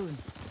him soon.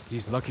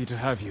 He's lucky to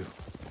have you.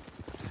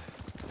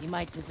 He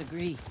might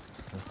disagree.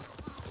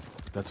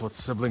 That's what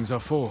siblings are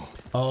for.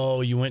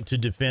 Oh, you went to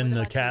defend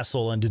the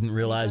castle and didn't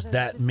realize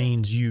that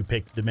means you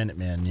picked the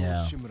Minutemen.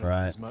 Yeah,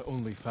 right. Is my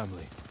only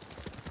family.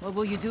 What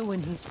will you do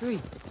when he's free?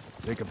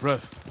 Take a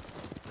breath.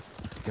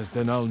 Because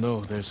then I'll know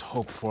there's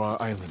hope for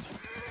our island.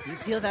 You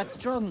feel that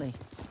strongly?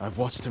 I've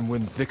watched him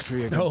win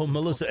victory against... Oh,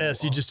 Melissa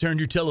S., you just turned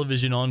your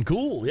television on.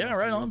 Cool. Yeah,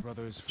 right on.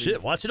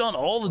 Shit, watch it on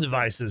all the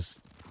devices.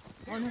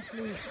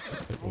 Honestly,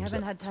 I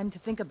haven't had time to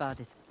think about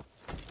it.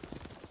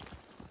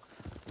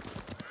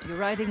 You're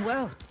riding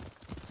well.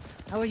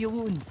 How are your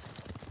wounds?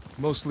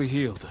 Mostly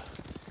healed.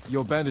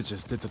 Your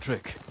bandages did the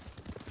trick.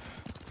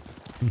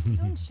 You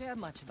don't share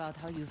much about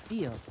how you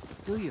feel,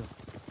 do you?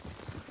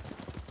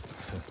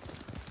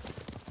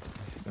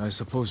 I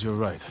suppose you're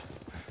right.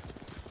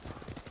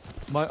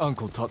 My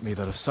uncle taught me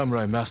that a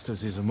samurai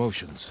masters his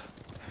emotions,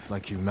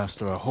 like you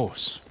master a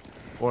horse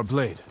or a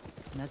blade.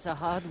 That's a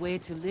hard way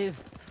to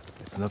live.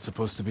 It's not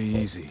supposed to be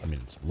easy. I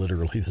mean, it's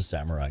literally the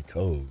samurai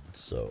code,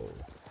 so...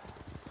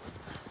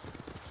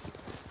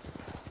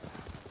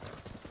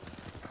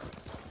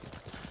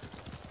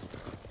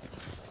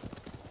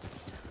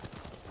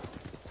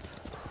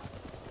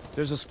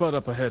 There's a spot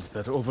up ahead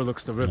that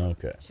overlooks the river.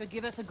 Okay. Should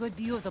give us a good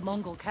view of the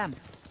Mongol camp.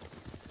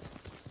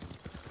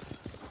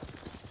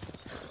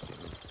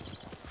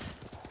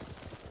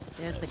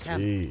 There's the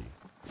camp. See.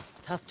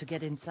 Tough to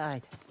get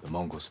inside. The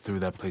Mongols threw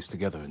that place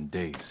together in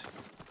days.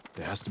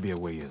 There has to be a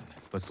way in.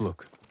 Let's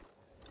look.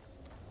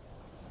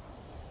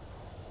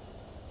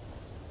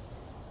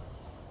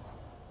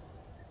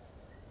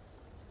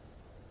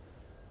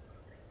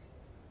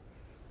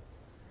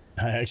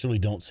 I actually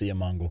don't see a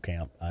Mongol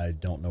camp. I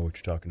don't know what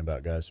you're talking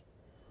about, guys.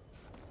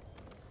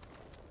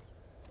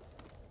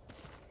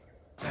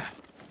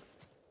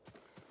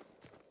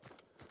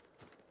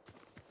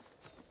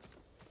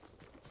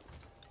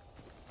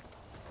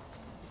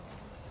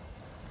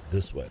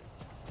 This way.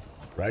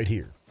 Right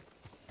here.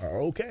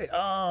 Okay.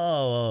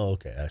 Oh,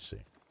 okay. I see.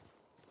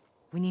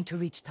 We need to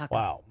reach Taka.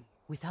 Wow.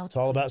 Without It's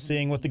all about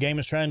seeing what the game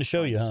is trying to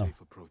show you, huh?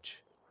 Safe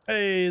approach.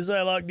 Hey,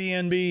 Zylock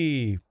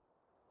DNB.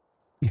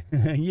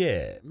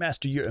 Yeah,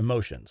 master your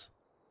emotions.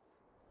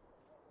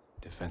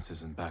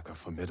 Defenses in back are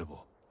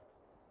formidable.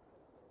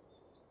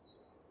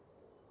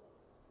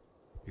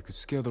 You could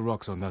scale the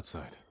rocks on that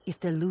side. If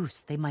they're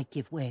loose, they might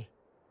give way.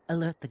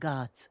 Alert the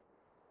guards.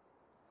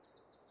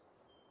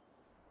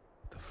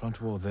 The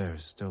front wall there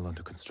is still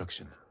under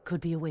construction.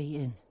 Could be a way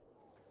in.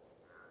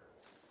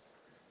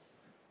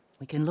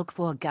 We can look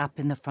for a gap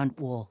in the front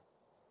wall.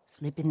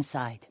 Slip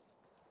inside.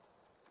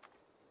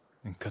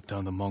 And cut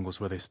down the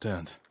Mongols where they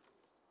stand.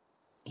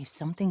 If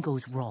something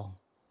goes wrong,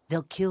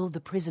 they'll kill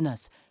the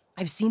prisoners.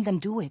 I've seen them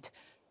do it.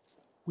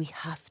 We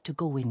have to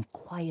go in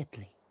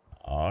quietly.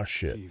 Aw,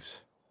 shit.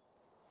 Thieves.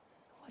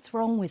 What's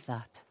wrong with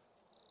that?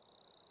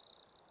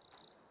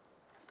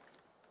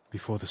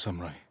 Before the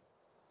samurai,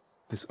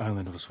 this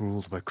island was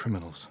ruled by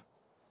criminals.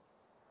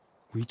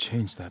 We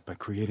changed that by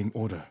creating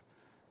order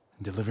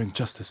and delivering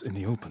justice in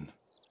the open.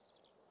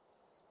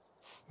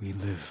 We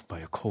live by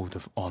a code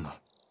of honor.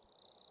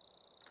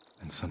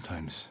 And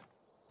sometimes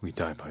we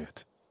die by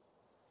it.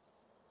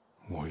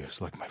 Warriors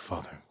like my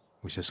father,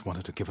 who just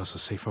wanted to give us a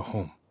safer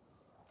home.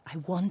 I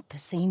want the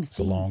same It's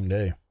a thing. long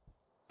day.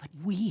 But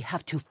we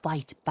have to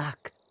fight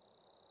back.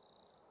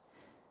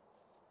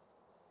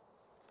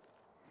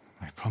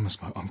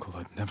 promised my uncle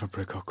I'd never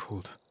break our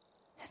code.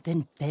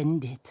 Then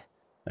bend it.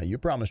 Now, you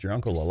promised your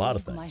uncle a lot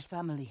of Save my things.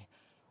 family.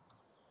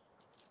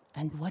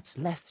 And what's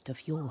left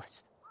of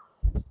yours.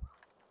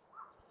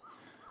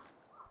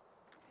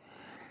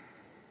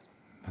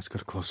 Let's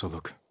get a closer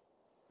look.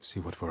 See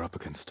what we're up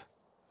against.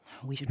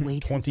 We should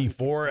wait.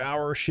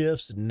 24-hour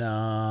shifts?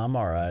 Nah, I'm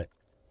all right.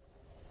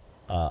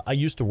 I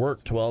used to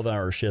work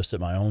 12-hour shifts at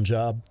my own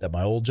job, at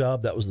my old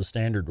job. That was the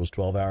standard, was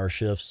 12-hour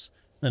shifts.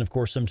 Then, of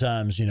course,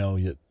 sometimes, you know,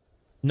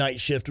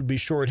 night shift would be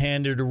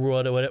shorthanded or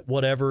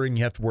whatever, and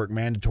you have to work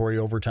mandatory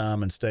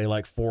overtime and stay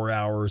like 4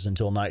 hours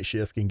until night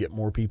shift can get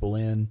more people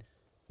in.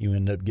 You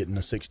end up getting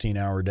a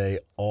 16-hour day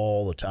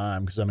all the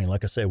time. Because, I mean,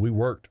 like I said, we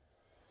worked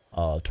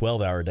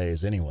 12-hour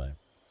days anyway.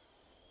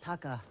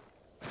 Taka,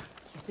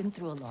 he's been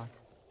through a lot,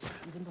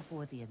 even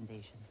before the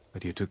invasion.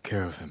 But you took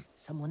care of him.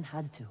 Someone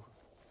had to.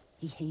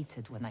 He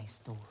hated when I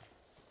stole,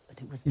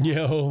 but it was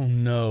Yo,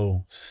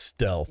 no.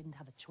 Stealth. didn't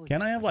have a choice.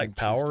 Can I have, like,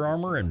 power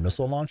armor and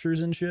missile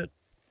launchers and shit?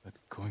 But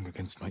going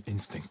against my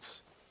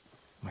instincts,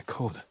 my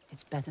code.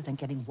 It's better than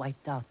getting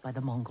wiped out by the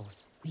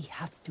Mongols. We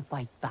have to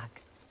fight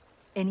back,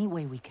 any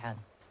way we can.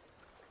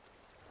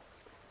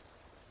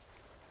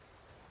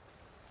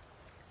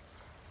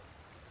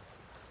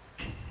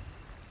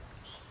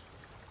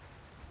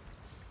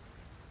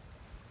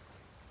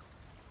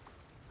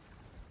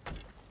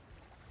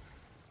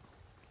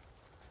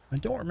 I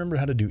don't remember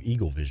how to do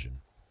eagle vision.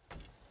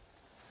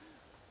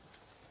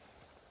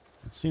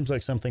 It seems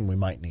like something we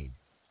might need.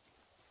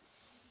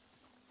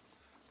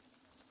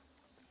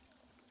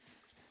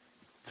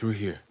 Through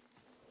here.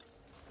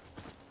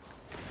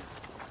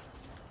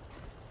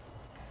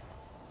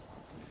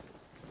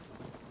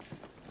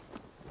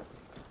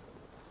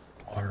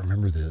 Oh, I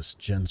remember this.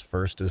 Jen's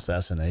first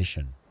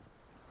assassination.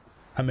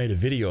 I made a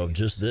video of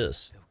just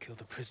this. They'll kill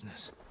the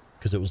prisoners.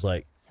 Because it was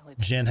like,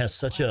 Jen has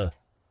such a,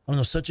 I don't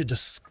know, such a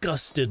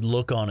disgusted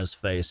look on his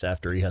face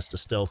after he has to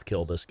stealth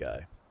kill this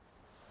guy.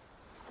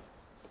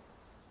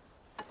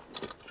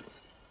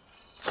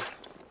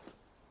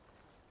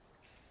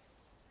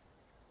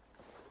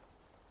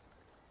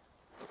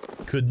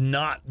 Could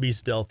not be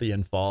stealthy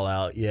in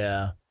Fallout,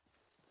 yeah.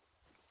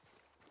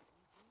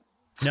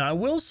 Now, I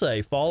will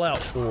say Fallout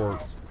 4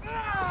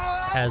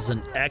 has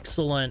an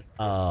excellent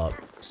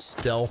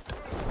stealth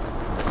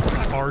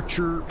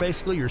archer,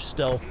 basically your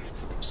stealth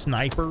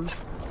sniper.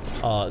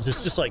 It's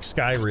just like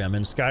Skyrim.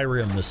 In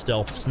Skyrim, the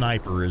stealth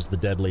sniper is the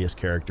deadliest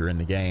character in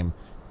the game.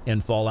 In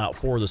Fallout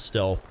 4, the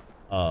stealth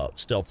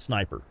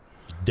sniper,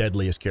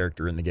 deadliest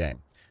character in the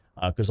game.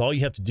 Because all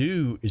you have to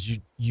do is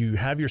you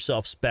have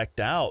yourself spec'd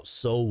out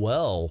so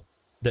well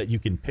that you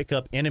can pick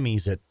up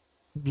enemies at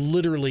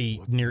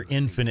literally near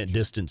infinite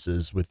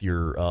distances with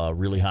your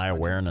really high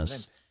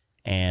awareness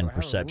and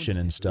perception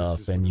and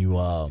stuff. And you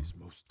all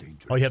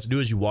you have to do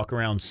is you walk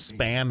around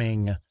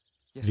spamming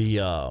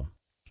the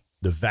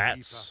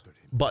VATS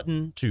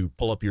button to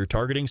pull up your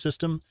targeting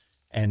system.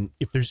 And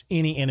if there's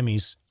any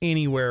enemies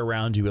anywhere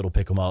around you, it'll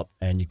pick them up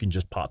and you can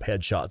just pop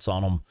headshots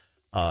on them.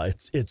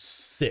 It's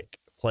sick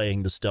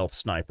playing the stealth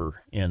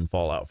sniper in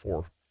Fallout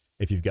 4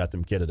 if you've got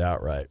them kitted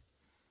out right.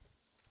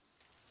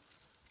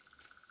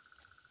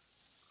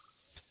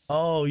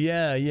 Oh,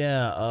 yeah.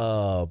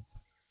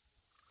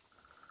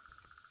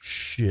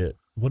 Shit.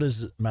 What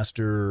is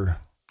Master...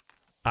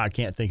 I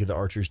can't think of the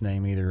archer's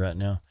name either right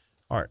now.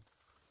 All right.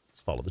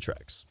 Let's follow the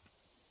tracks.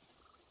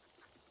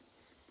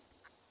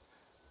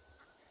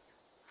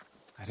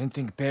 I didn't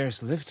think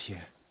bears lived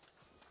here.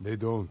 They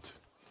don't.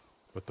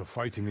 But the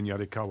fighting in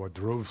Yarikawa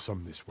drove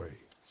some this way.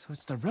 So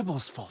it's the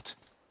rebels' fault.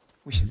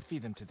 We should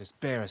feed them to this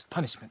bear as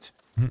punishment.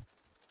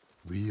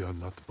 We are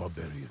not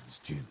barbarians,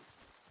 Jin.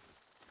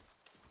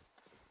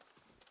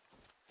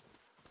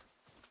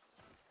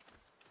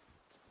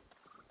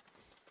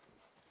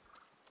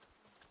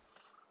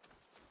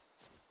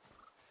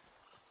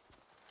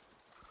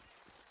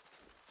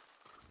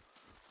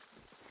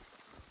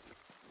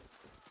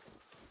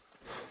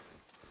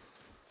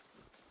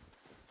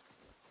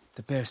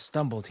 The bear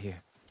stumbled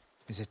here.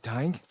 Is it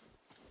dying?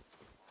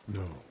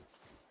 No,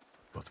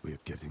 but we're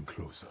getting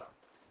closer.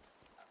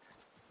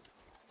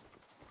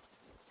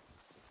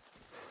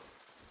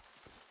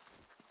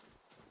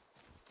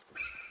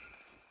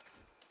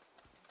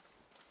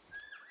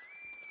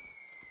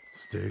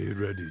 Stay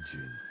ready,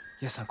 Jin.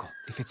 Yes, Uncle.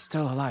 If it's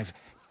still alive,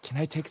 can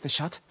I take the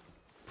shot?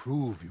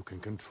 Prove you can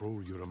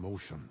control your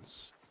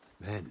emotions.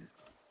 Then,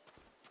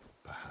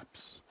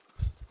 perhaps.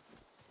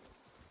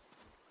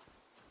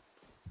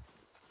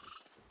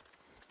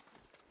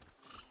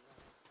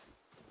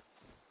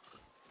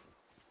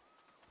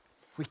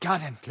 We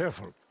got him.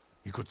 Careful.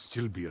 He could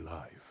still be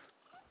alive.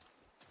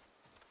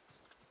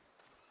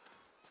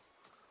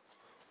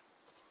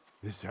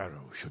 This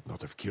arrow should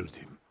not have killed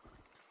him.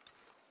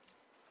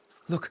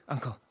 Look,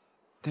 Uncle.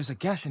 There's a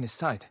gash in his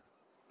side.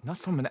 Not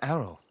from an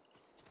arrow.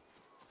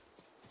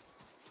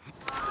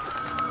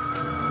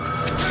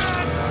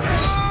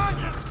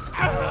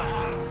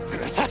 An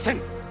assassin!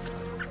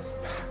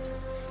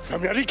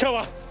 From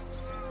Yarikawa!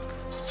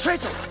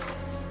 Traitor!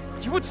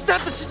 You would stab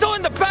the Chido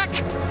in the back!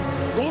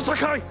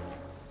 Osakai!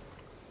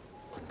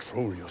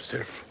 control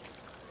yourself.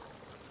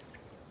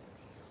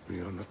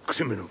 We are not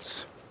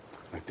criminals,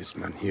 like this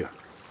man here.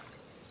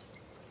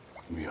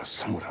 We are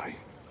samurai.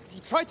 He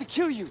tried to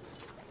kill you!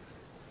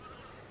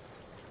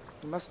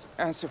 He must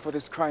answer for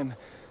this crime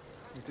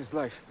with his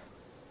life.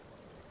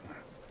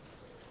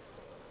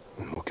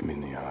 And look him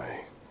in the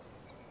eye.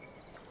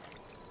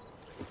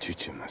 And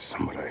teach him that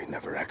samurai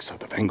never acts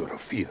out of anger or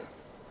fear.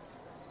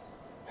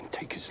 And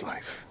take his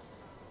life.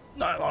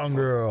 Nylon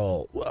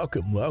Girl,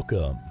 welcome,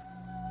 welcome.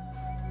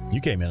 You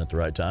came in at the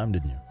right time,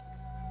 didn't you?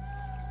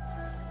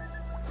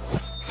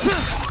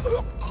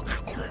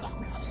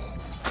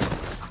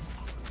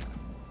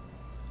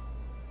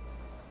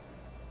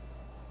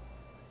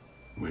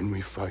 When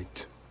we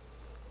fight,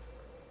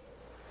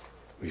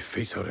 we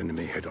face our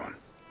enemy head on.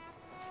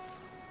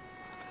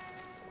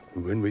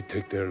 And when we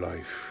take their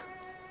life,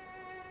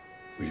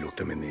 we look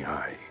them in the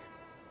eye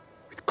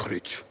with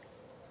courage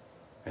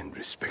and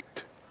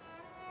respect.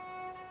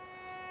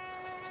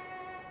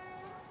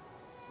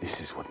 This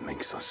is what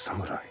makes us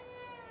samurai.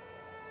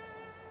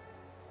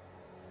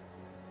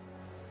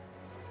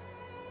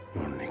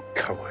 Only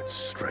cowards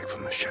strike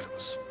from the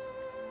shadows.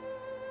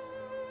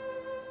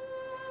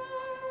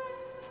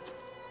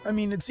 I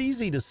mean, it's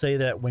easy to say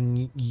that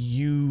when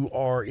you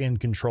are in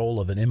control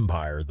of an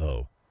empire,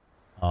 though.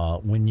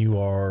 When you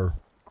are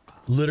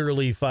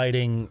literally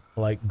fighting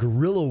like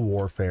guerrilla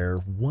warfare,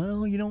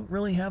 well, you don't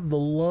really have the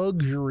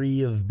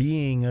luxury of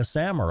being a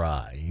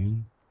samurai.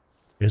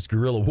 It's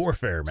guerrilla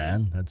warfare,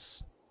 man.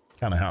 That's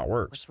kind of how it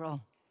works. What's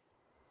wrong?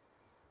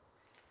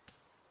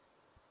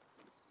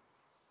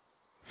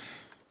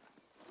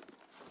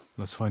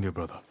 Let's find your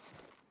brother.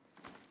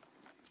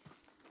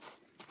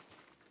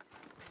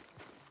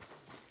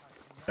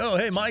 Oh,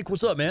 hey, Mike,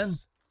 what's up, man?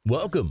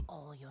 Welcome.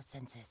 All your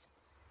senses.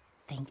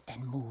 Think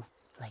and move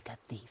like a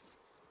thief.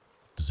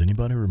 Does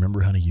anybody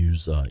remember how to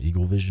use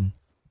Eagle Vision?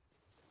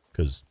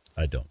 Because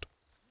I don't.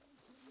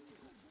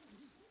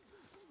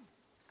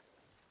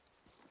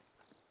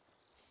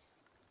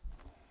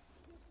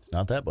 It's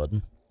not that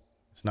button.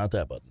 It's not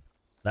that button.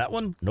 That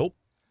one? Nope.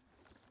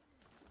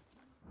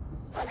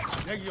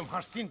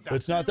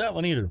 It's not that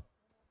one either.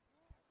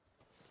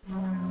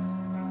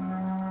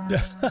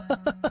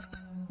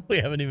 We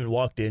haven't even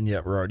walked in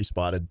yet. We're already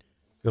spotted.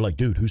 They're like,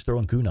 dude, who's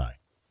throwing kunai?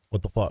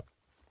 What the fuck?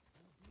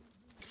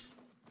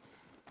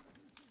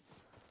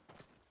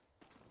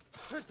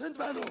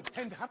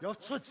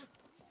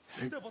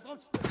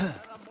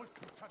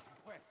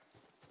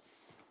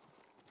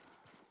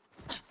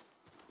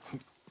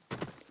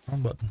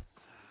 Wrong button.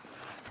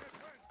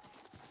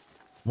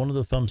 One of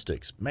the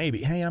thumbsticks.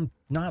 Maybe. Hey, I'm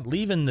not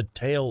leaving the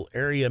tail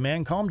area,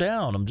 man. Calm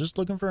down. I'm just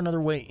looking for another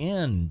way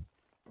in.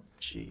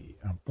 Gee,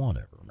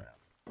 whatever, man.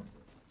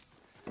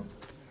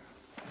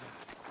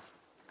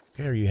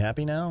 Okay, are you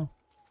happy now?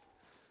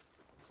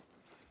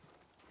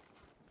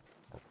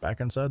 We're back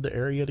inside the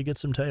area to get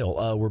some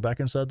tail. We're back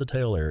inside the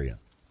tail area.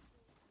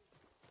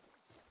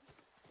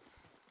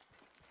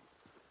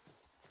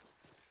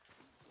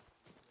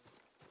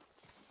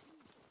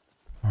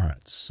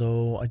 Alright,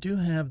 so I do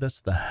have, that's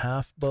the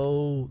half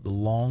bow, the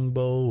long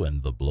bow,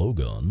 and the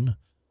blowgun.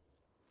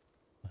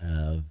 I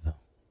have,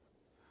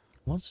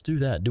 let's do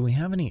that. Do we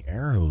have any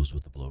arrows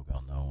with the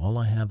blowgun, though? All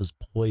I have is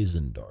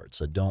poison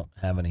darts. I don't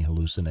have any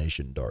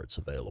hallucination darts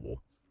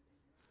available.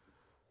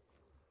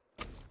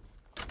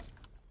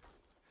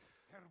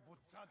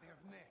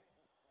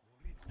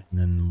 And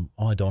then,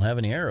 oh, I don't have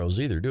any arrows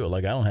either, do I?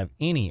 Like, I don't have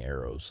any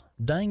arrows.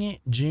 Dang it,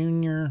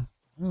 Junior.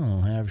 I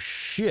don't have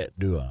shit,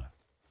 do I?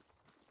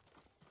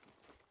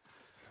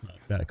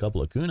 I've got a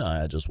couple of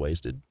kunai I just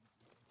wasted.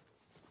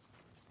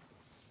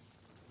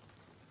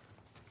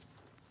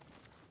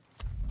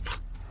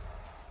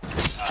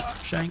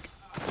 Shank.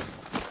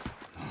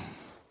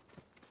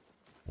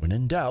 When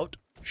in doubt,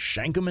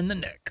 shank him in the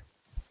neck.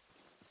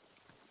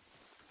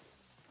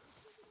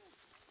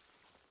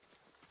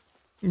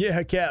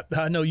 Yeah, Cap,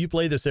 I know you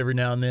play this every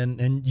now and then,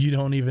 and you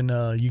don't even,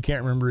 you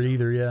can't remember it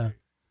either, yeah.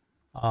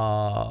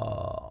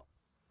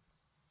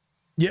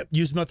 Yep,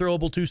 used my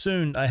throwable too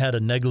soon. I had a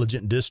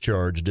negligent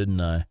discharge, didn't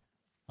I?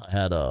 I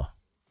had a...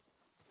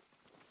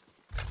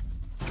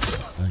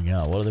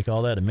 yeah, what do they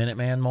call that? A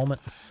Minuteman moment?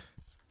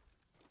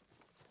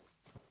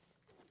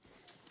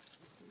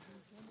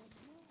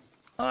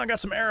 Oh, I got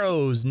some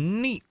arrows.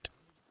 Neat.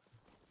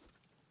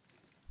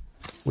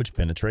 Which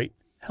penetrate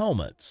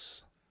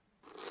helmets.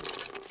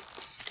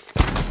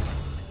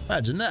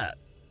 Imagine that.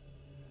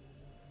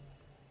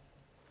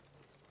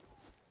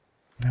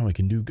 Now we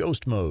can do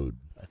ghost mode,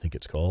 I think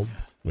it's called,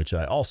 which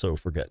I also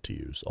forget to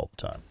use all the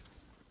time.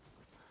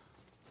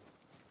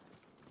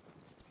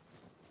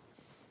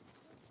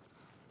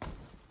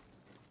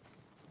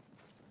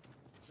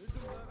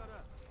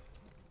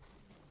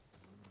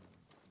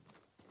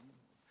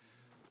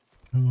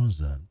 Who was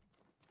that?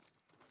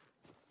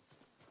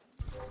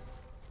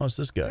 Oh, it's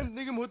this guy.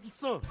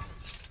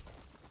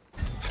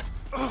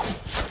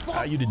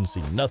 Ah, you didn't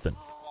see nothing.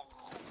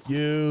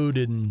 You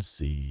didn't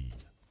see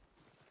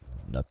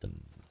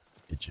nothing,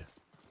 did you?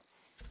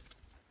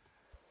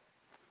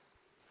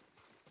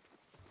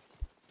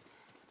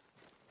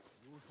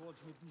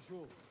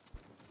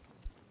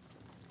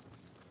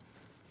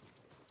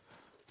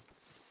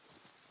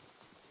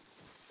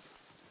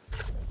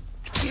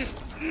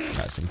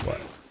 Nice and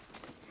quiet.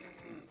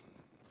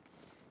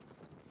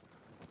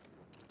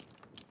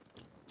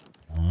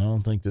 I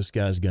don't think this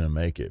guy's gonna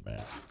make it,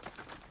 man.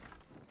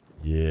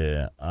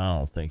 Yeah, I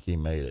don't think he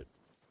made it.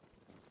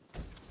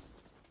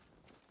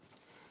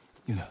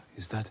 Yuna,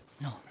 is that?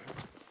 No,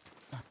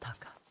 not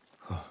Taka.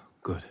 Oh,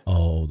 good.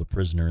 Oh, the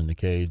prisoner in the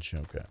cage.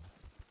 Okay.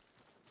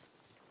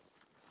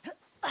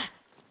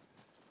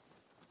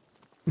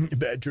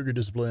 Bad trigger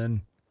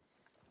discipline.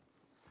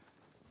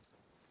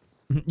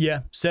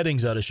 Yeah,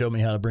 settings ought to show me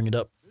how to bring it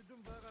up.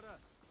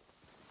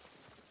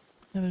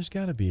 Yeah, there's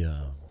got to be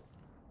a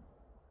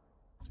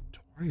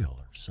tutorial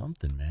or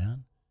something,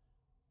 man.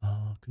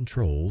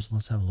 Controls.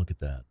 Let's have a look at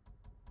that.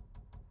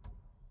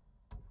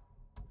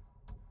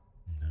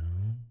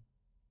 No.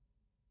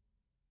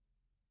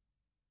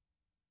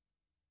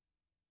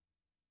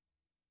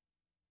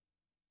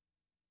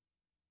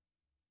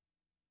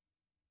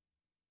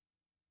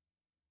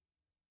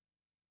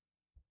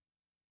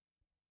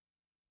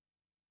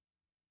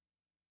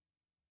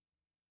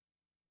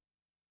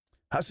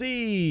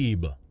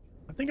 Hasib!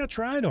 I think I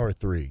tried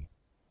R3.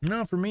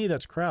 No, for me,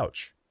 that's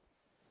crouch.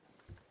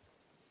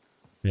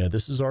 Yeah,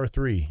 this is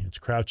R3. It's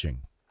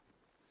crouching.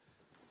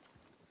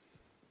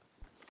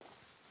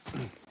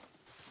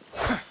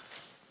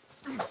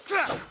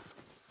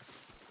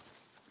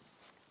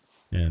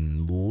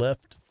 And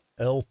left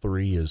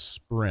L3 is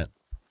sprint.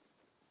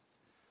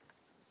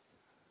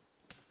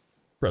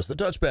 Press the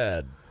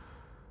touchpad.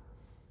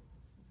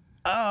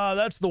 Ah,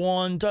 that's the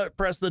one.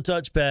 Press the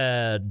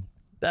touchpad.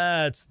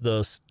 That's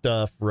the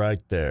stuff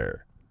right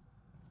there.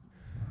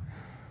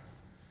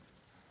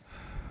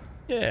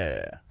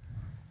 Yeah.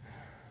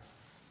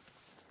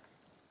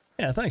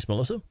 Yeah, thanks,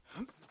 Melissa.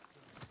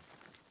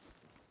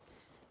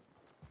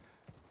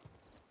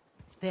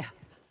 There,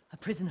 a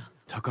prisoner.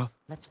 Taka?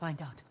 Let's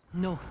find out.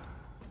 No,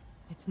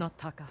 it's not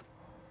Taka.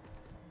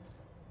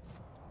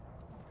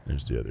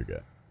 There's the other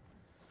guy.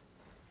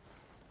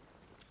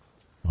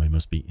 Oh, he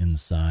must be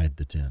inside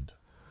the tent.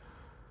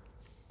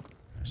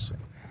 I see.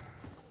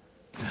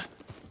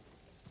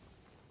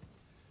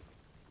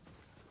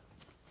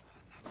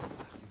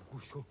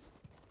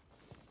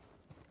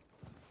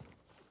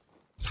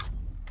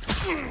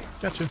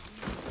 Gotcha.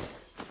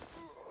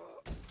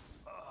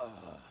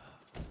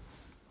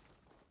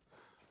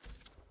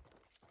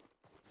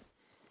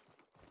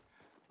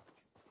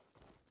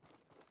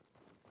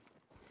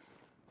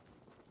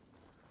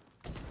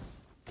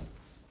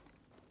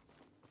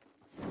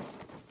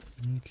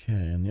 Okay,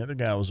 and the other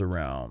guy was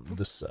around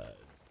this side.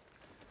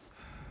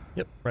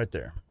 Yep, right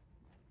there.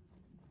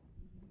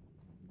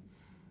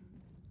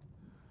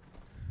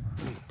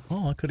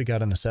 Oh, I could have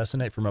got an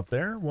assassinate from up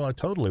there. Well, I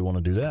totally want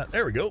to do that.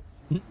 There we go.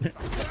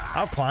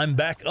 I'll climb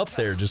back up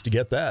there just to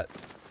get that.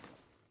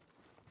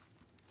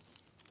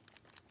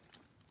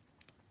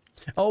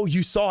 Oh,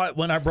 you saw it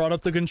when I brought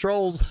up the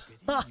controls.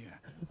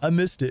 I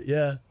missed it,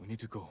 yeah. We need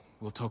to go.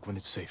 We'll talk when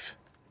it's safe.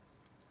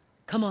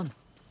 Come on.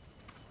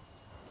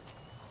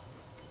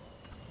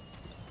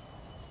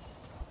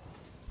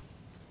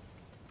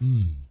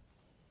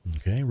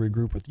 Okay,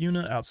 regroup with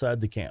Yuna outside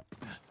the camp.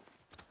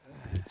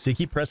 See,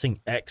 keep pressing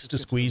X to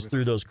squeeze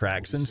through those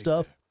cracks and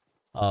stuff,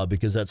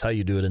 because that's how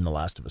you do it in The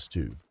Last of Us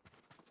 2.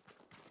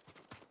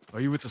 Are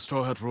you with the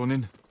Straw Hat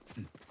Ronin?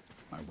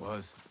 I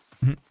was.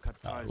 Cut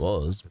I ties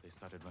was. but they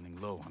started running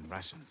low on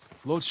rations.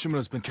 Lord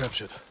Shimura's been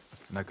captured,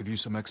 and I could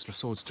use some extra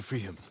swords to free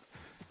him.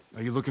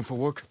 Are you looking for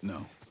work?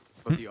 No,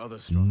 but the other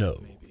Straw No.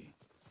 Hats maybe.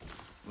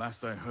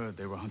 Last I heard,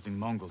 they were hunting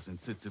Mongols in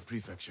Tsutsu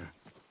Prefecture,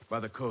 by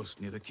the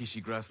coast near the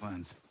Kishi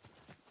grasslands.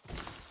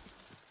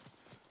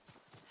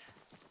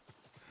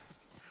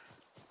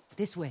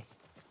 This way.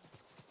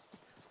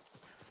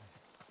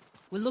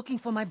 We're looking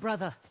for my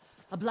brother,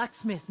 a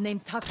blacksmith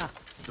named Taka.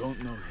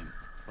 Don't know him,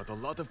 but a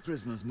lot of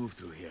prisoners move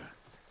through here.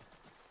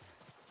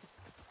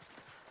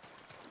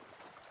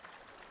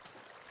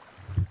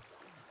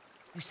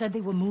 You said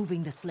they were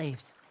moving the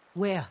slaves.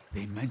 Where?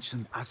 They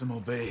mentioned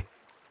Azamo Bay.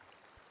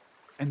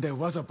 And there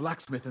was a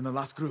blacksmith in the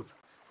last group.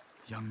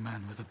 Young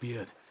man with a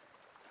beard.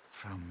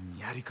 From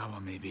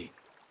Yarikawa, maybe.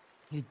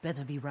 You'd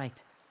better be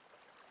right.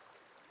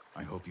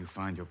 I hope you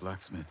find your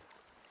blacksmith.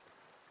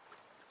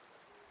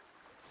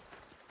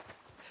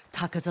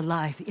 Taka's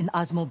alive in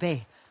Azamo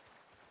Bay.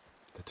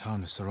 The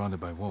town is surrounded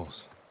by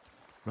walls.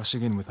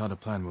 Rushing in without a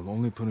plan will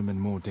only put him in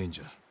more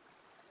danger.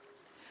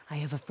 I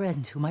have a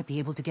friend who might be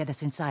able to get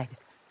us inside.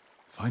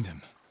 Find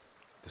him.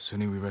 The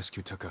sooner we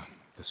rescue Taka,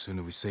 the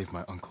sooner we save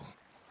my uncle.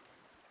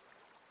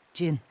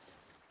 Jin.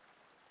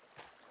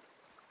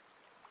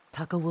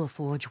 Taka will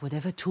forge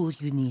whatever tool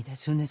you need as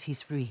soon as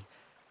he's free.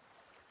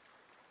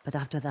 But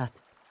after that,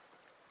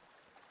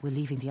 we're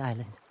leaving the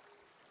island.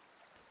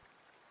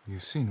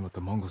 You've seen what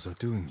the Mongols are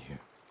doing here.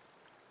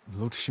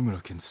 Lord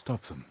Shimura can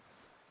stop them.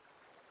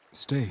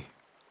 Stay.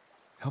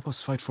 Help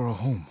us fight for a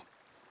home.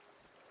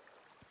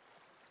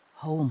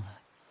 Home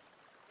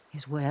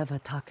is wherever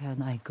Taka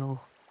and I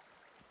go.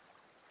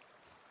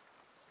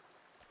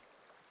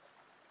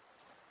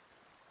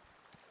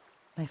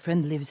 My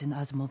friend lives in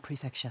Azamo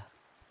Prefecture,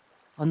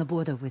 on the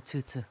border with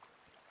TLOU2.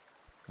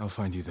 I'll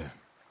find you there.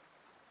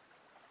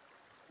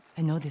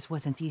 I know this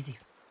wasn't easy.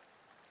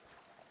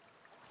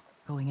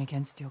 Going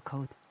against your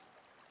code.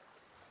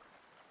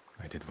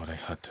 I did what I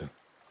had to.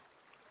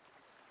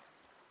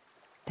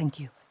 Thank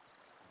you.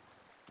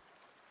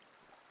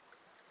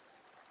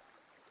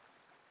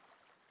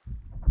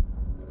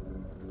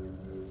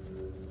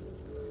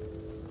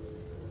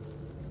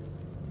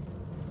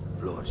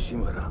 Lord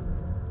Shimura,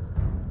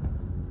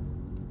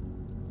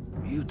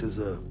 you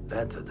deserve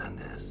better than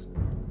this.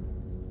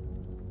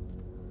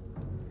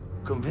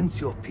 Convince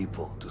your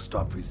people to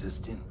stop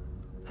resisting,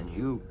 and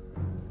you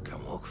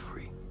can walk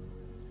free.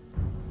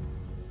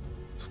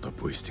 Stop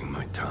wasting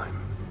my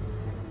time.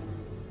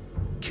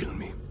 Kill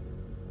me.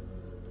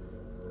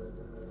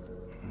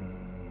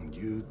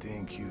 You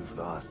think you've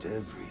lost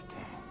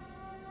everything.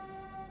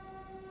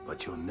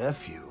 But your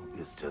nephew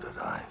is still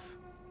alive.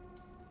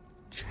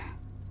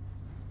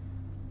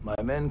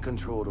 My men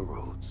control the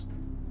roads.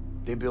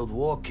 They build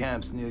war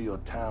camps near your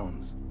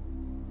towns.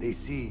 They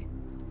see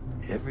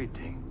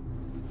everything,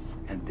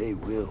 and they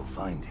will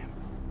find him.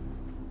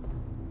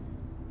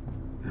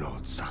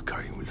 Lord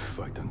Sakai will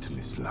fight until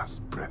his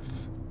last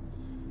breath.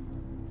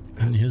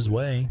 In his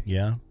way,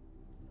 yeah.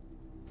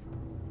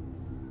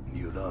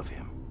 You love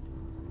him.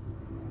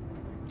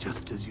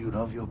 Just as you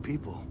love your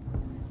people.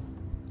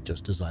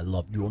 Just as I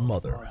loved your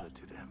mother. Father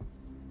to them.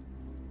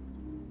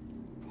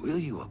 Will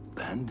you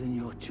abandon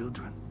your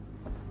children?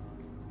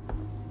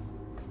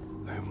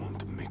 I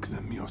won't make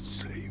them your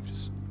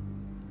slaves.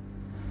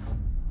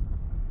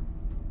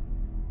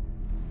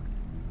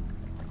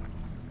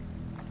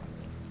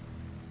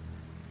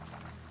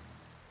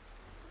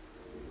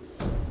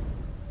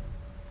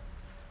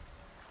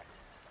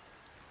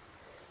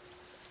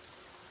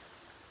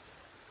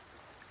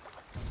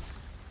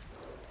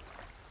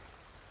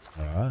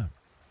 All right.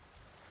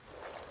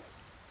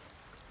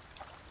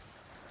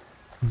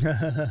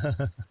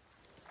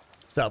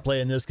 Stop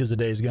playing this because the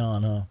day's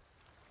gone, huh?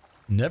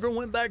 Never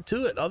went back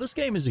to it. Oh, this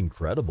game is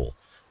incredible.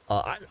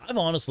 I've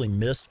honestly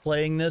missed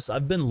playing this.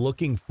 I've been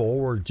looking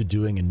forward to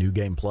doing a New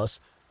Game Plus.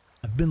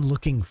 I've been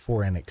looking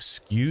for an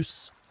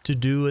excuse to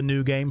do a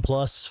New Game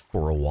Plus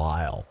for a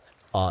while.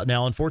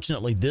 Now,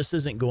 unfortunately, this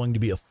isn't going to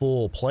be a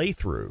full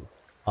playthrough.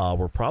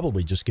 We're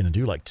probably just going to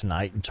do like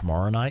tonight and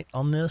tomorrow night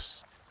on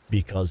this,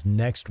 because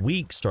next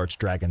week starts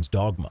Dragon's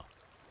Dogma.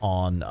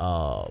 On,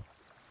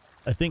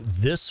 I think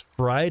this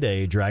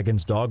Friday,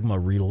 Dragon's Dogma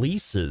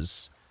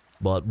releases,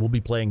 but we'll be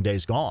playing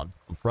Days Gone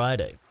on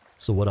Friday.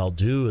 So what I'll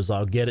do is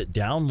I'll get it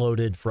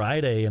downloaded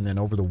Friday, and then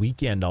over the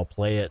weekend I'll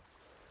play it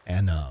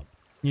and,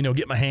 you know,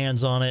 get my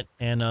hands on it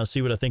and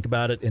see what I think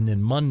about it. And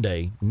then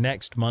Monday,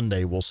 next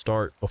Monday, we'll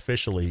start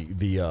officially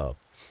the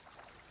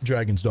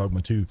Dragon's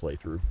Dogma 2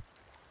 playthrough.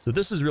 So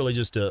this is really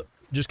just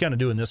kind of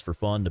doing this for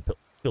fun to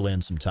fill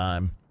in some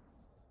time.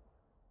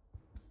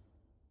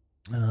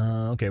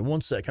 Okay, one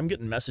sec. I'm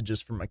getting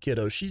messages from my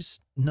kiddo. She's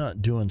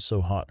not doing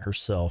so hot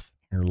herself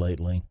here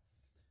lately.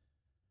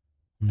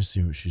 Let me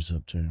see what she's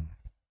up to.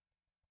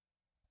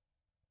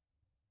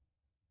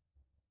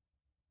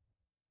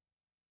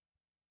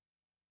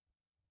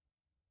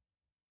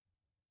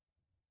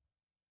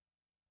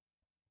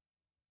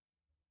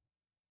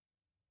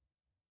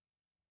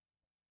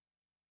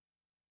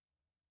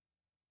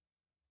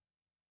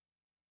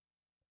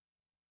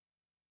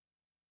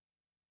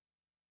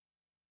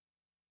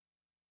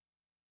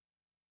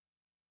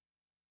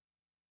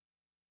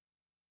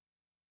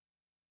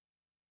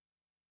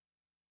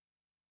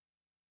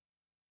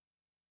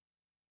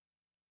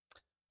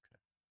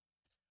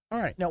 All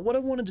right, now what I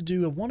wanted to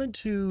do, I wanted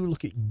to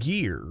look at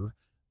gear.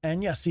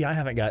 And yeah, see, I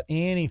haven't got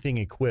anything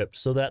equipped,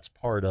 so that's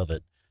part of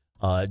it.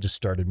 It just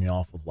started me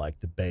off with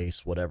like the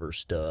base, whatever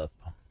stuff.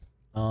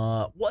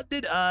 What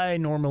did I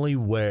normally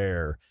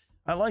wear?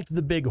 I liked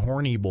the big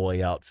horny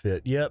boy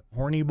outfit. Yep,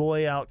 horny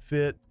boy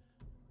outfit.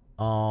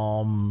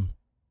 I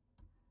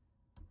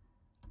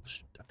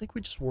think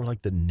we just wore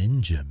like the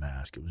ninja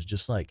mask. It was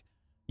just like,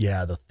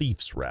 yeah, the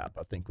thief's wrap,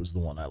 I think was the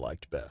one I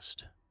liked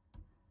best.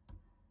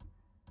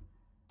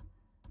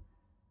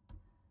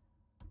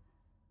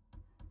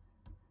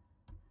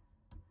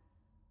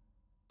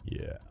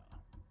 Yeah.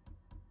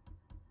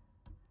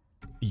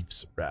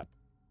 Thief's wrap.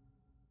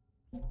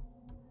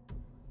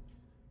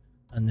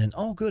 And then,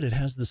 oh good, it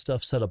has the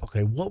stuff set up.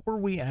 Okay, what were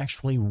we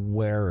actually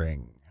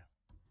wearing?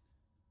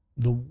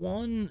 The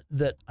one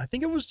that, I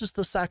think it was just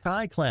the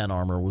Sakai clan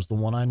armor was the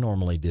one I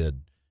normally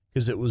did.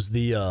 Because it was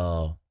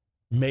the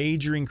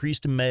major increase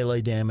to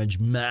melee damage,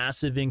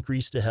 massive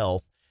increase to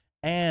health,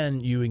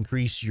 and you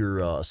increase your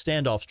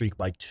standoff streak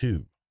by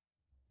 2.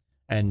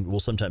 And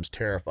will sometimes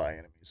terrify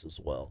enemies as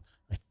well.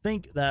 I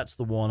think that's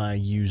the one I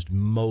used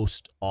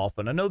most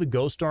often. I know the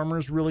ghost armor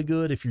is really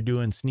good if you're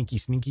doing sneaky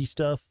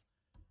stuff.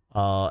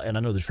 And I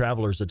know the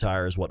traveler's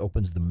attire is what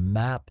opens the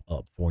map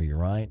up for you,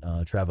 right?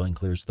 Traveling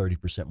clears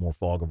 30% more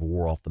fog of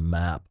war off the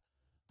map.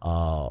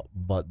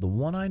 But the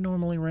one I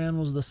normally ran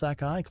was the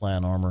Sakai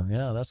clan armor.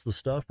 Yeah, that's the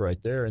stuff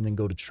right there. And then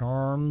go to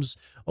charms.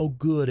 Oh,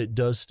 good. It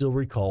does still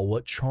recall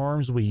what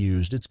charms we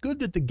used. It's good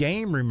that the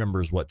game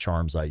remembers what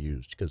charms I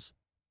used, because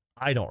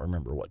I don't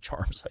remember what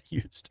charms I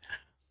used.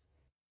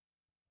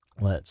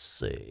 Let's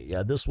see.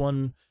 Yeah, this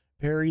one,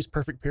 parries,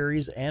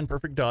 and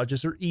perfect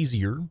dodges are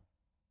easier.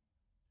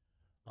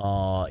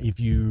 If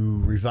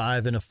you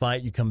revive in a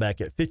fight, you come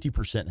back at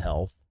 50%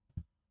 health.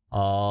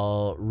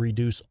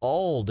 Reduce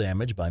all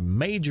damage by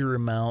major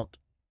amount.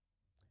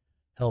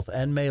 Health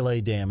and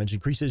melee damage.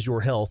 Increases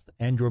your health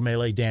and your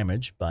melee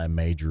damage by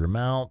major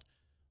amount.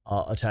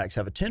 Attacks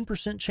have a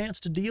 10% chance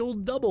to deal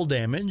double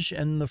damage,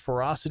 and the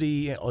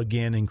ferocity,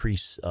 again,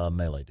 increase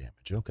melee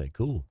damage. Okay,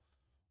 cool.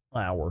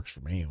 Well, that works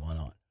for me. Why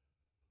not?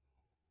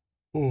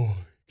 Oh,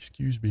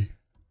 excuse me.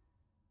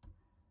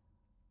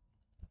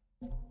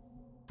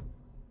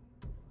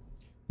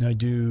 Now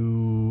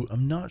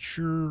I'm not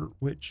sure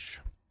which,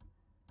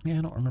 yeah,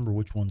 I don't remember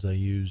which ones I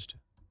used.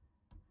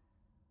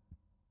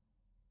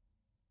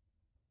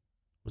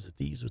 Was it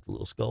these with the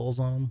little skulls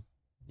on them?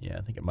 Yeah,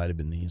 I think it might have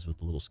been these with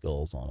the little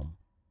skulls on them.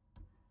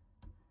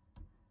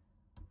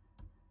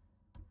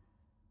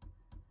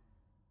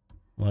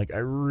 Like, I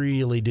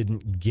really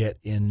didn't get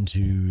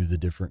into the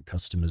different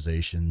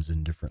customizations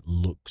and different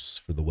looks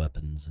for the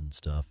weapons and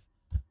stuff.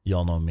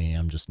 Y'all know me,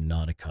 I'm just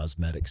not a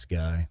cosmetics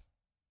guy.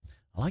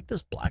 I like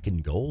this black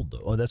and gold,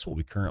 though. Oh, that's what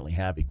we currently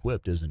have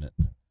equipped, isn't it?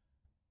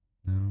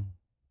 No.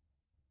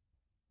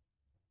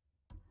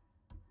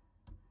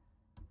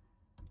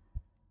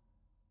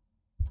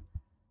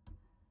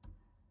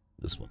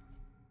 This one.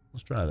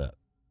 Let's try that.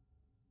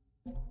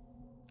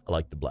 I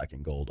like the black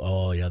and gold.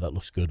 Oh, yeah, that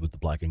looks good with the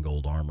black and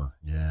gold armor.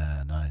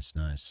 Yeah, nice,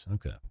 nice.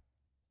 Okay.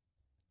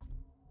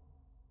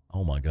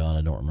 Oh, my God,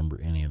 I don't remember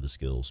any of the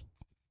skills.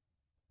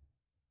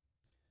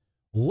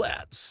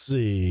 Let's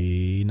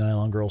see.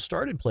 Nylon Girl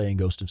started playing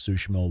Ghost of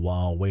Tsushima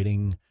while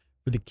waiting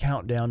for the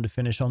countdown to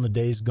finish on the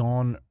Days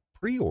Gone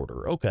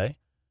pre-order. Okay.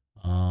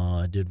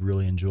 I did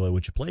really enjoy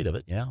what you played of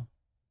it, yeah.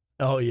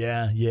 Oh,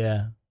 yeah,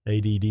 yeah.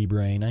 ADD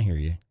brain, I hear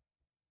you.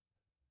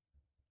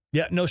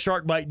 Yeah, no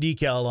shark bite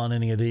decal on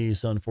any of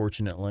these,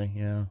 unfortunately.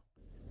 Yeah.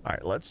 All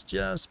right, let's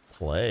just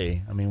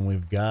play. I mean,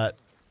 we've got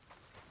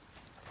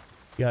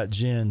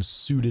Jen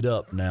suited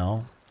up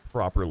now,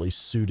 properly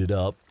suited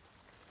up.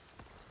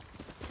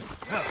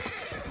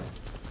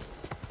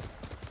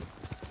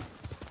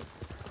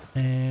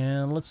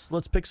 And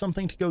let's pick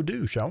something to go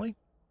do, shall we?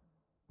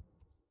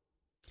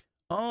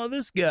 Oh,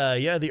 this guy,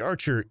 yeah, the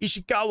archer,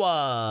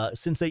 Ishikawa,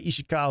 Sensei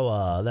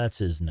Ishikawa, that's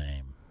his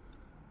name.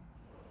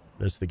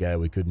 That's the guy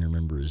we couldn't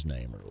remember his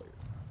name earlier.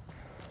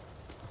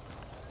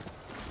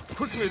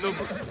 Quickly,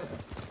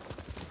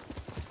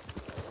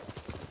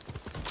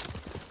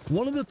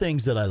 One of the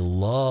things that I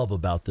love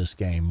about this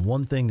game,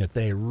 one thing that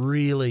they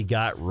really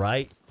got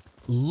right,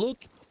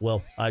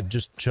 well, I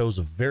just chose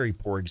a very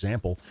poor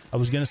example. I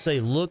was going to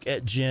say, look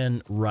at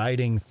Jin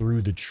riding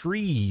through the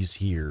trees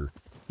here.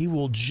 He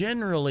will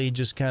generally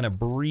just kind of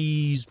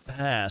breeze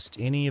past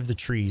any of the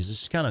trees. It's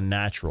just kind of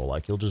natural,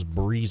 like he'll just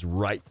breeze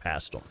right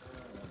past them.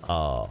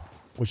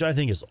 Which I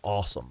think is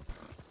awesome.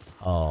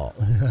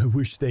 I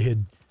wish they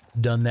had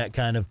done that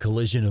kind of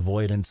collision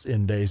avoidance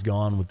in Days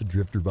Gone with the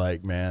drifter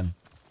bike, man.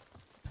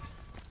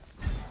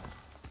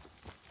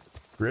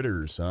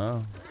 Critters, huh?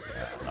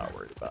 Yeah, I'm not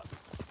worried about it.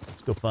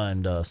 Let's go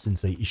find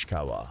Sensei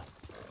Ishikawa.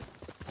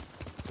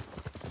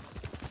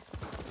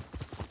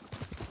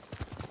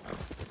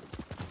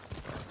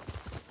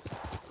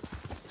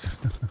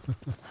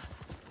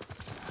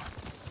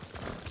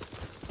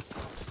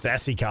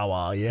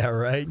 Sasikawa, yeah,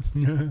 right?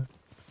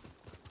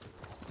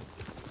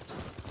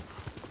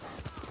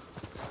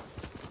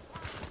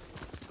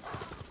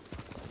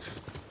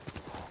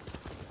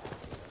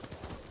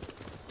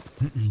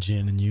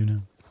 Jin and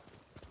Yuna.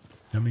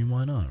 I mean,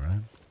 why not, right?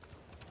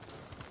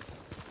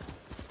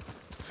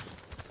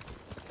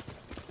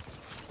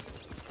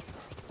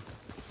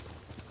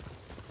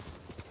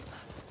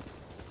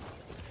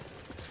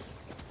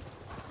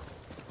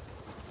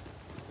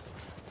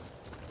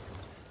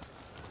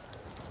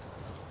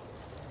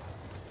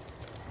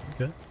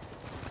 Okay.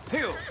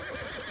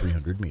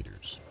 300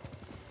 meters.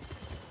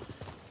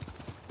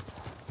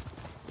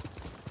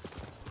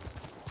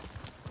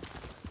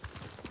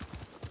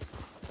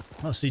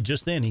 Oh, see,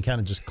 just then he kind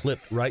of just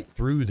clipped right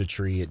through the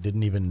tree. It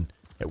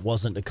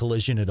wasn't a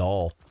collision at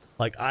all.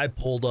 Like, I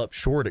pulled up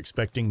short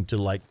expecting to,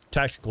 like,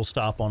 tactical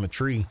stop on a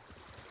tree.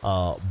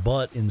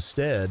 But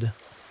instead,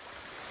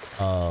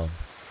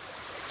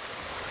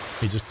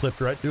 he just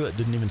clipped right through it,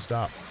 didn't even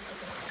stop.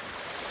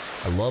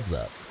 I love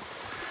that.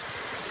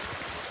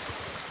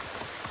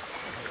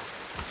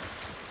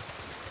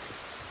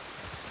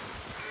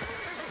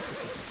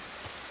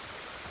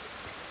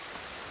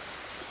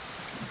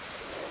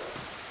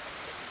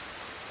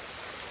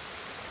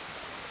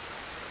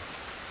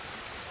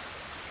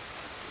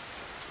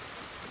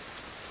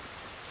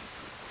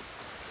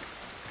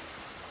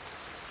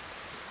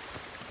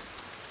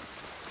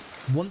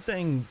 One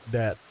thing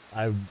that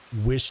I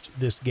wished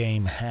this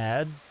game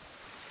had,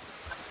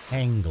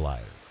 hang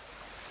glider.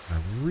 I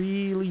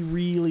really,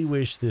 really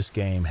wish this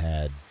game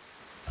had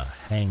a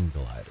hang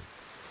glider.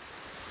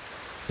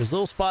 Because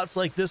little spots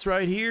like this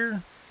right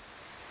here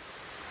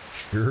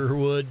sure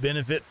would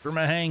benefit from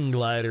a hang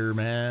glider,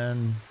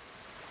 man.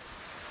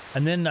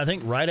 And then I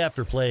think right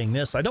after playing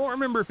this, I don't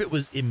remember if it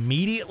was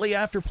immediately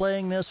after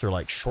playing this or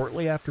like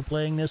shortly after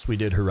playing this, we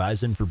did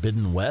Horizon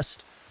Forbidden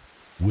West,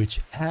 which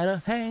had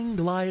a hang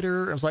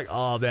glider. I was like,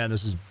 oh man,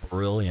 this is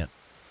brilliant.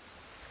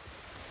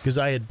 Because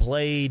I had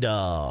played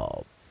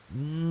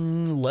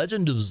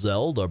Legend of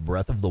Zelda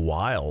Breath of the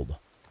Wild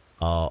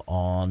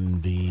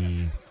on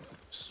the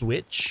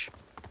Switch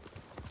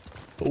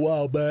a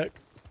while back.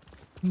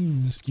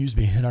 Excuse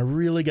me. And I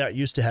really got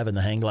used to having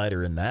the hang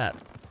glider in that.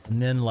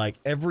 And then like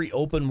every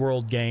open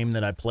world game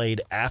that I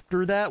played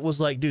after that was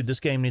like, dude, this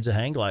game needs a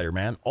hang glider,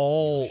 man.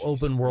 All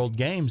open world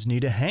games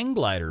need a hang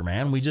glider,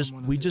 man. We just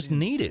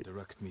need it.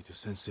 Direct me to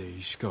Sensei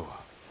Ishikawa.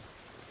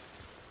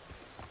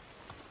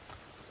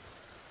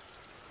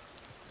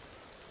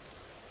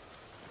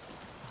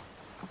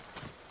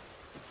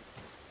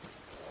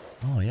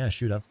 Oh yeah,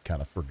 shoot, I've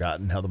kind of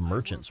forgotten how the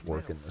merchants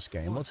work in this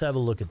game. Let's have a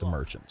look at the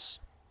merchants.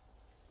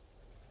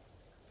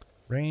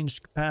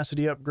 Ranged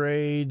capacity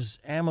upgrades,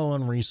 ammo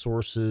and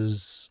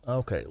resources.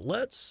 Okay,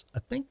 I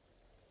think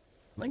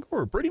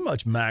we're pretty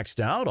much maxed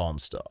out on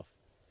stuff.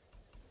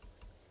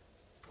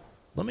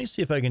 Let me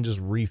see if I can just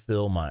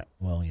refill my,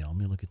 well, yeah, let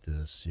me look at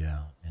this, yeah,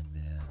 and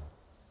then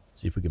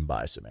see if we can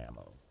buy some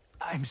ammo.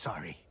 I'm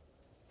sorry.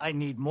 I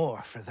need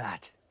more for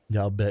that.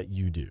 Yeah, I'll bet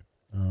you do.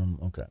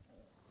 Okay.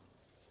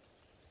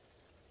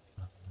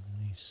 Let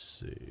me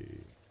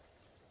see.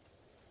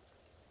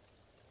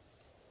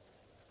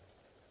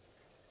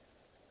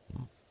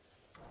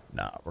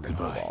 Nah, we're gonna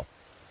hold off.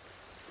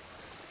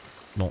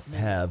 Don't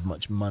have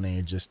much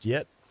money just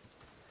yet.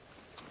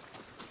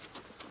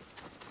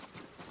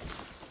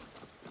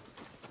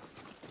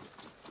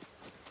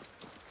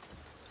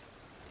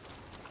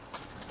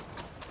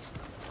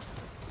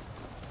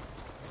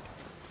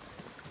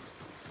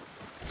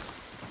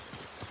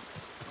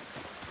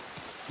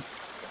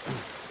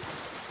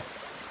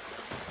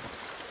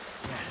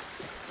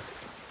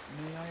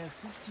 May I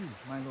assist you,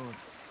 my lord?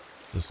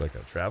 Just like a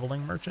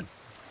traveling merchant?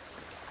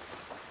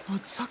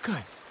 Lord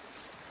Sakai,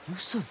 you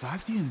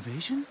survived the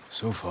invasion?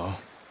 So far.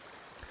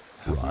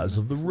 Rise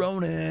of the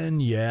Ronin.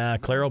 Yeah,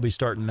 Claire will be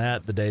starting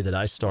that the day that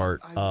I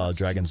start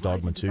Dragon's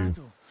Dogma 2.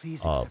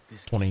 Please accept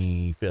this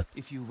 25th. gift.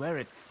 If you wear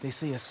it, they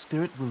say a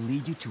spirit will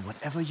lead you to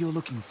whatever you're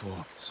looking for.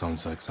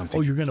 Sounds like something.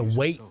 Oh, you're going to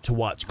wait to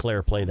watch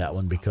Claire play that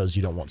one because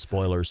you don't want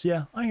spoilers.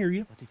 Yeah, I hear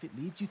you. But if it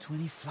leads you to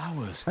any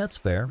flowers, That's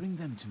fair. bring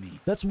them to me.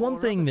 That's one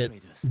Or thing other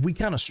that traders. we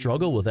kind of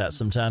struggle with that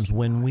sometimes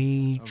when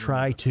we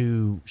try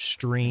to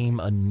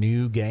stream a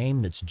new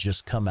game that's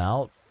just come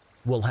out.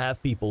 We'll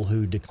have people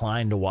who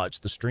decline to watch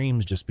the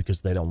streams just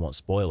because they don't want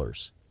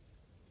spoilers.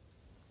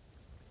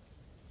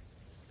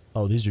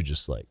 Oh, these are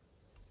just like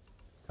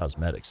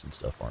cosmetics and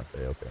stuff, aren't they?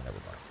 Okay, never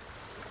mind.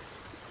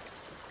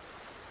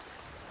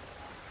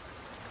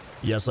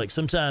 Yes, like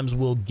sometimes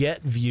we'll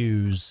get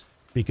views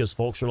because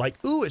folks are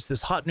like, ooh, it's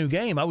this hot new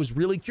game. I was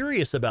really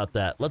curious about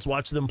that. Let's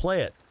watch them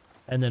play it.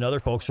 And then other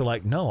folks are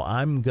like, no,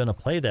 I'm going to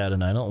play that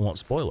and I don't want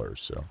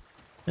spoilers. So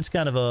it's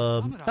kind of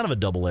a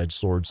double-edged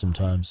sword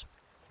sometimes.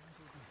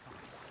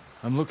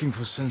 I'm looking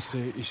for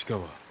Sensei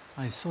Ishikawa.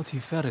 I thought he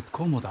fell at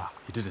Komoda.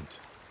 He didn't.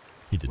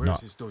 He did Where's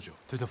not. his dojo?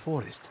 To the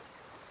forest.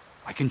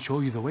 I can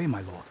show you the way,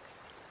 my lord.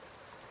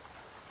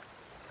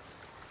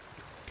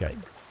 Okay.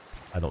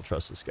 I don't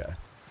trust this guy.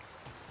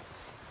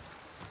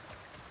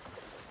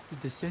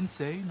 Did the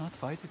sensei not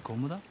fight at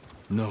Komoda?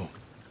 No.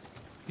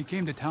 He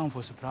came to town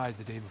for surprise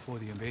the day before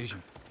the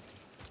invasion.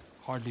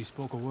 Hardly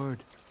spoke a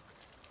word,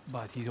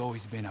 but he'd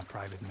always been a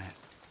private man.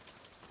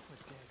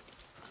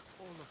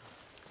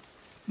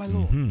 My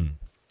lord. And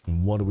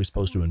what are we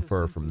supposed to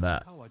infer from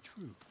that?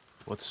 True.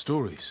 What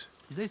stories?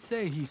 They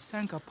say he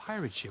sank a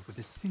pirate ship with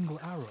a single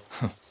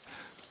arrow.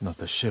 Not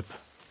the ship,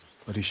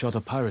 but he shot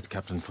a pirate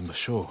captain from the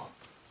shore.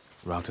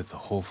 Routed the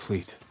whole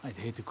fleet. I'd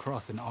hate to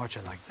cross an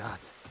archer like that.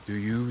 Do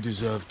you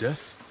deserve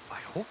death? I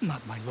hope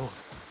not, my lord.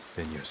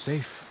 Then you're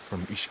safe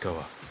from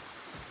Ishikawa.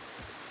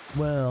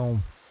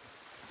 Well,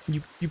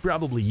 you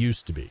probably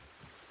used to be.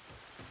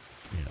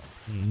 You know,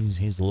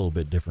 he's a little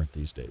bit different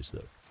these days,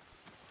 though.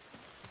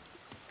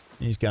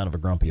 He's kind of a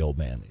grumpy old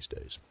man these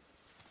days.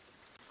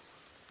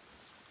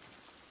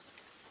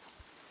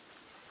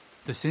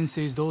 The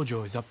sensei's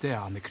dojo is up there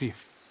on the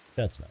cliff.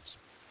 That's nice.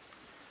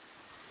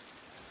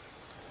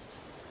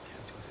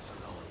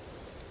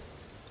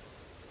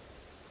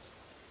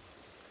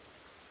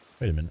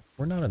 Wait a minute.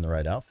 We're not in the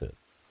right outfit.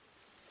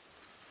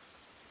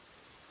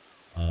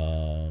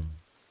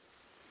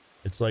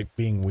 It's like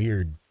being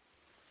weird.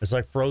 It's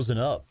like frozen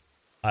up.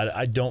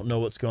 I don't know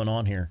what's going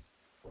on here.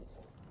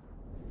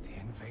 The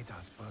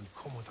invaders burned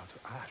Komoda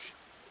to ash.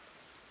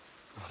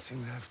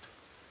 Nothing left.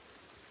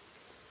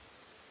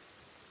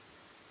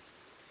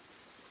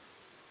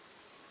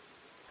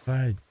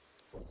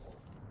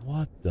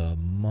 What the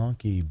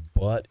monkey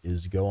butt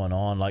is going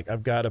on? Like,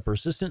 I've got a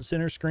persistent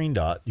center screen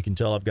dot. You can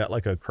tell I've got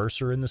like a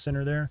cursor in the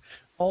center there.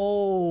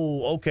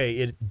 Oh,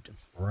 okay.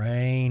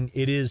 Brain,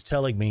 it is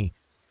telling me,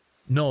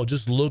 no,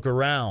 just look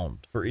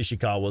around for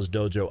Ishikawa's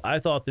dojo. I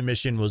thought the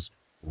mission was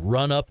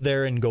run up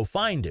there and go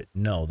find it.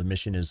 No, the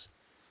mission is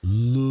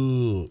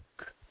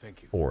look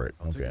for it.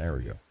 Okay, there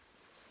we go.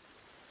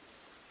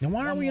 Now,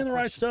 why aren't we in the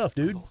right stuff,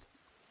 dude?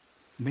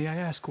 May I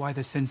ask why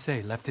the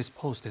sensei left his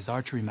post as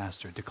archery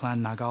master to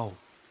Clan Nagao?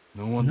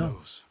 No one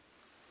knows.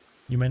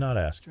 You may not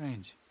ask.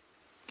 Strange.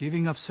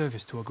 Giving up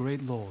service to a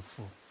great lord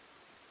for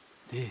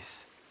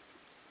this.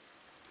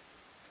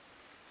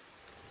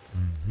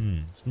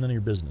 It's none of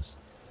your business.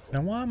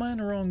 Now, why am I in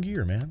the wrong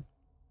gear, man?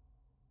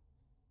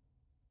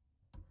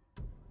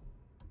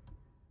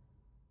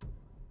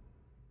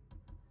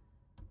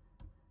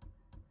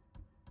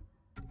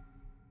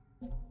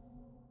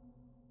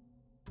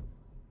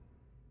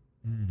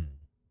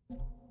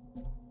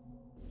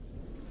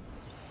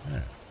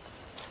 Yeah.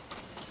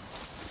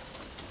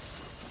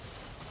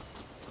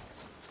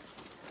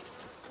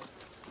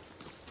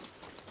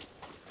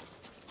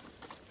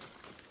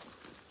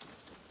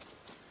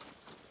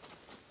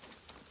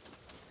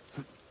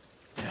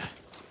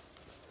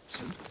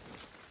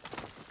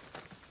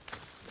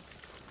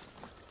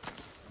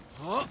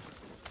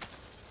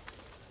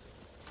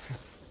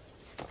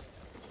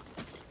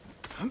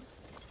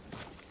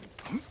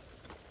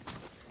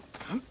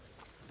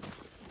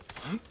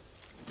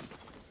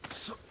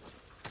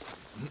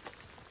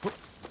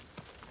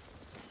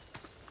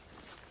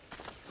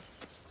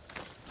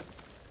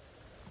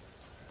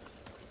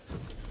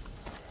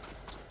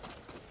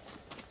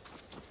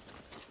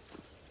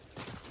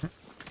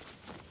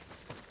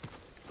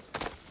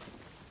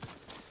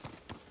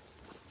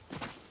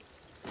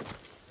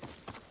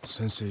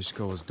 Sensei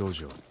Ishikawa's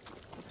dojo.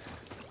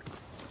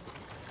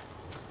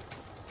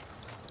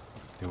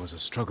 There was a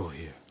struggle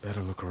here.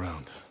 Better look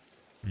around.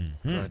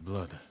 Dried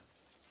blood.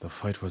 The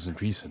fight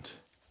wasn't recent.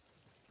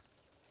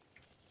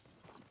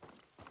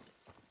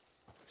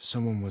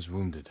 Someone was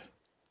wounded.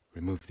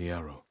 Remove the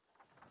arrow.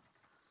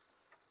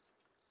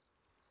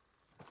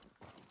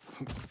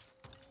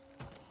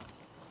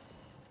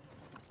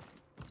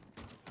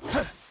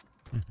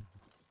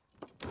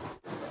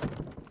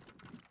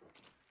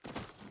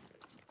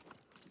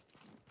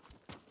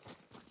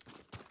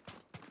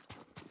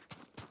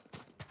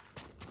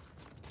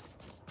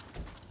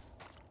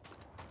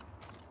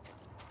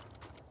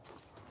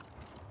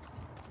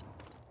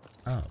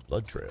 Ah,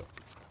 blood trail.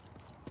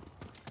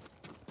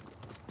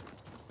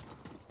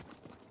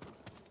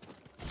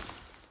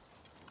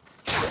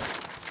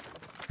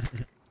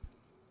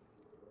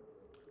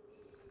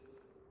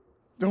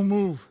 Don't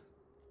move.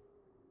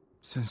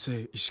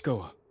 Sensei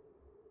Ishikawa.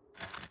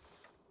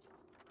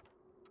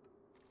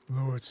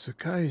 Lord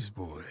Sakai's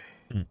boy.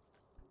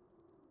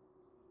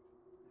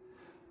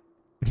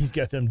 He's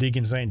got them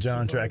Deacon St.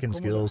 John tracking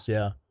skills,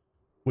 yeah.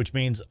 Which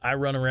means I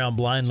run around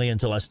blindly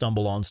until I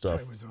stumble on stuff.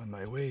 I was on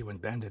my way when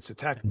bandits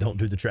attacked and don't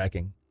do the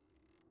tracking.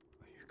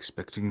 Are you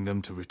expecting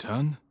them to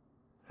return?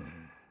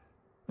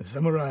 A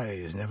samurai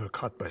is never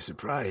caught by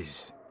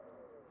surprise.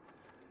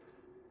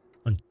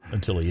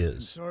 Until he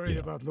is. Sorry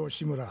about Lord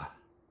Shimura.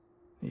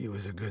 He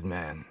was a good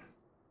man.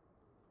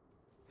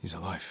 He's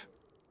alive.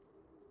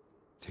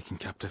 Taken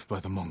captive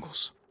by the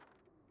Mongols.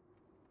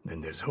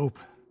 Then there's hope.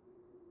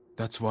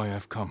 That's why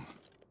I've come.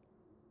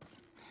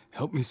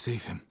 Help me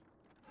save him.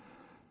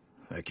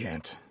 I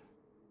can't.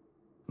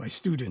 My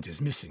student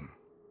is missing.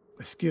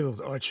 A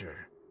skilled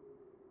archer.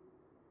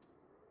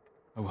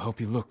 I will help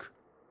you look.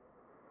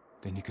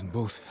 Then you can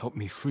both help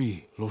me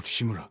free Lord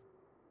Shimura.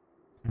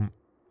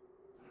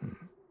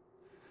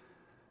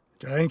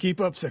 Try and keep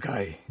up,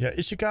 Sakai. Yeah,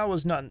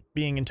 Ishikawa's not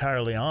being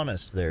entirely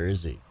honest there,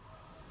 is he?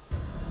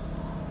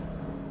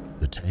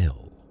 The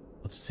tale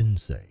of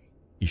Sensei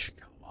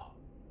Ishikawa.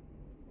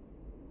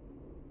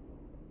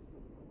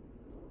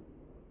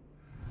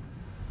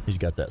 He's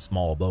got that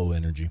small bow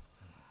energy.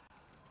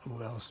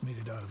 Who else made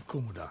it out of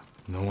Komoda?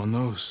 No one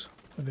knows.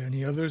 Are there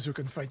any others who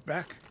can fight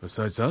back?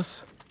 Besides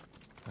us?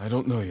 I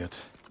don't know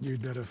yet.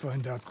 You'd better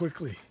find out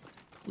quickly.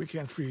 We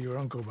can't free your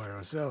uncle by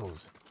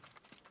ourselves.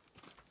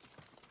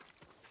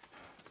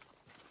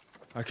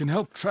 I can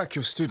help track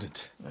your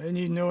student. I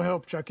need no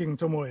help tracking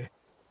Tomoe.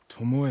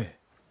 Tomoe?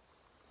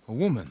 A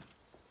woman?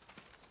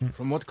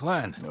 From what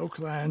clan? No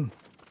clan.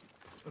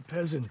 A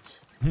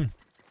peasant.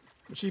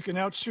 But she can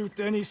outshoot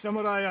any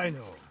samurai I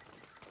know.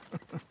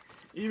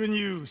 Even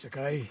you,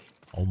 Sakai.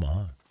 Oh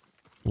my.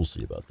 We'll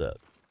see about that.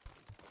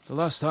 The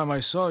last time I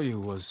saw you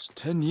was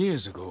 10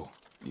 years ago.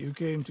 You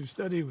came to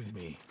study with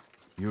me.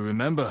 You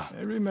remember?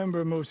 I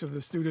remember most of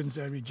the students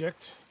I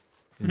reject.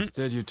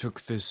 Instead, you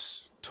took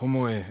this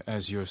Tomoe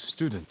as your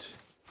student.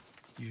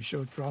 You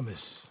showed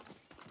promise.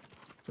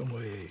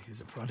 Tomoe is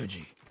a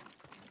prodigy.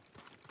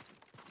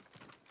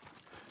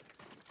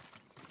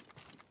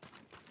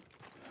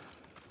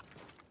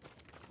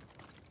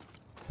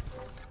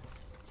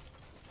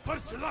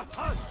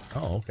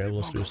 Oh, okay.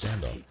 Well, let's do a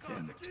standoff.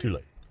 It's too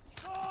late.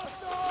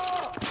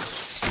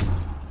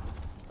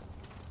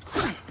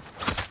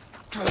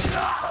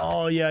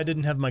 Oh, yeah, I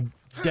didn't have my...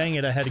 Dang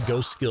it, I had a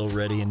ghost skill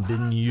ready and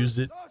didn't use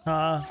it.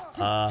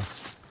 Gotta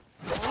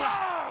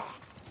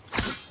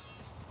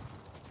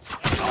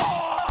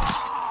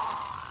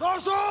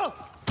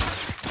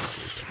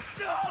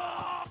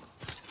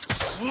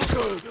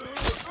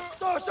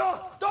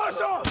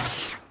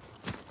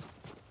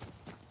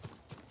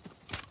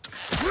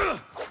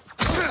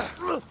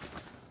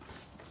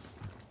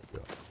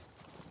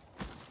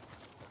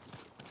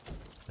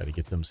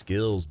get them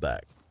skills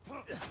back.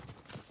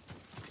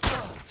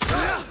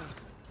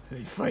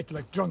 They fight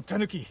like drunk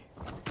tanuki.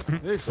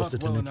 They What's fought a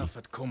well tanuki? enough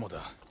at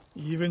Komoda.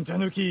 Even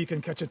tanuki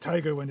can catch a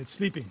tiger when it's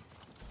sleeping.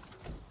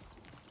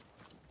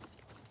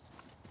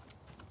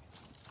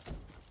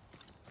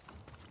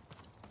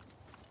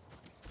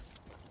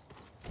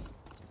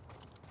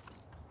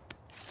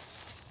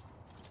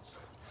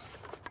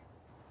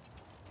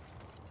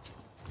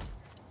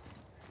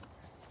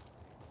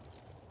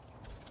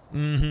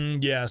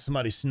 Yeah,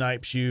 somebody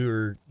snipes you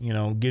or, you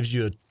know, gives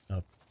you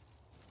a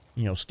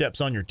you know,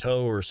 steps on your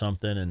toe or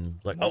something and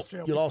like, oh,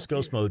 you lost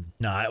ghost mode.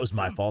 Nah, it was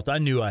my fault. I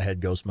knew I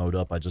had ghost mode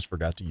up. I just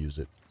forgot to use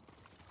it.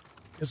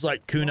 It's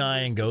like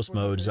kunai and ghost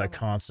modes. I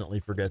constantly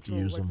forget to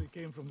use them.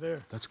 Came from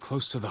there. That's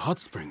close to the hot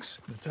springs.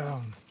 The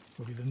town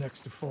will be the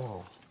next to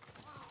fall.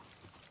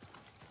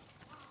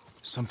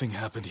 Something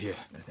happened here.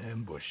 An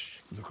ambush.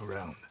 Look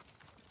around.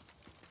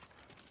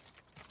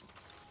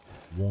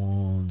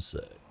 One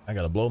sec. I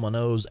gotta blow my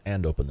nose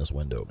and open this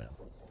window, man.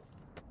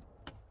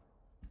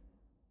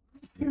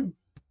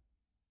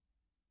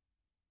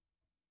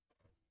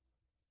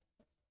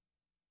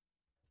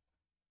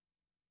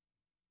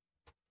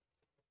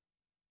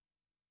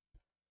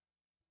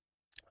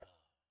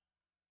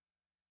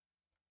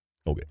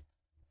 Okay,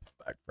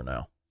 back for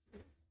now.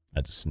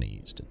 I just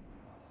sneezed.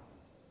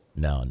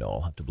 Now I know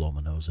I'll have to blow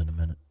my nose in a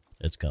minute.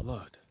 It's coming.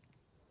 Blood,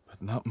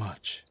 but not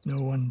much.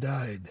 No one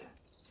died.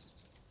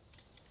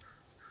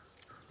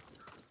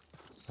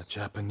 A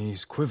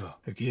Japanese quiver.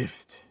 A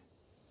gift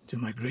to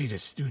my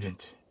greatest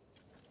student.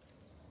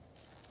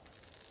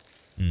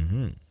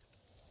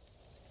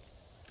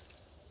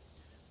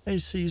 Hey,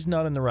 see, he's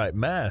not in the right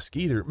mask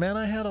either. Man,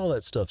 I had all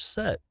that stuff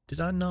set. Did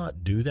I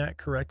not do that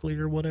correctly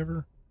or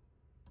whatever?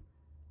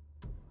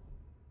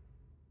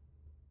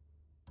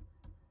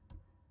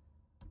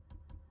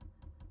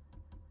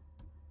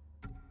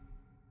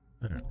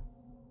 There.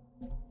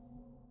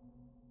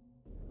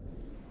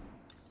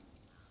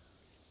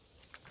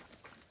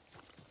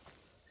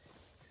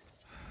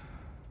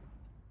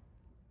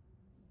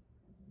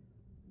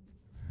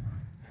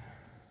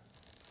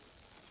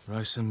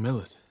 Rice and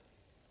millet.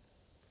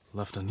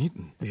 Left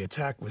uneaten. The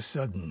attack was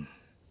sudden.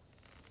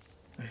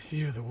 I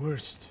fear the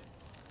worst.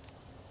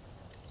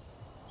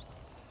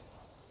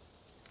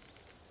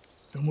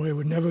 Tomoe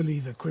would never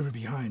leave that quiver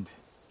behind.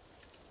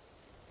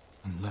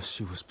 Unless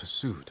she was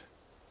pursued.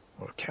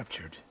 Or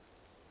captured.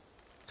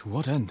 To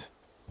what end?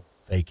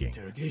 Faking.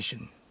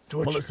 Interrogation.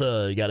 Torture. Well,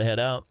 let's, you gotta head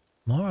out.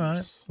 All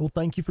right. Well,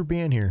 thank you for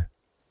being here.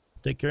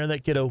 Take care of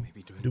that kiddo.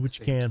 Do what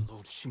you can.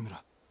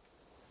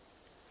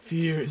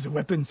 Fear is a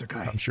weapon,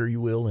 Sakai. I'm sure you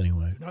will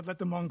anyway. Do not let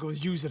the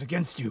Mongols use it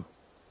against you.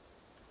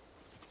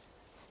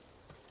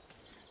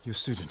 Your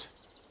student.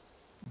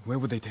 Where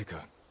would they take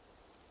her?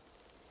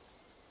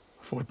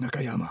 Fort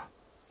Nakayama.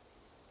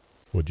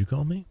 What'd you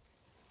call me?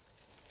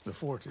 The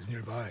fort is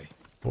nearby.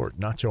 Fort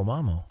Nacho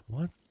Mama.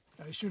 What?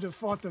 I should have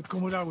fought at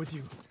Komoda with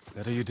you.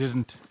 Better you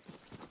didn't.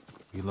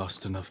 We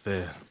lost enough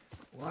there.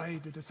 Why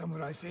did the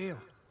samurai fail?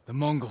 The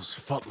Mongols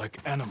fought like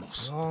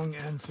animals. Wrong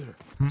answer.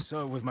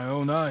 Saw it with my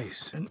own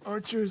eyes. An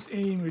archer's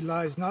aim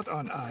relies not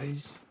on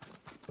eyes,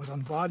 but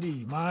on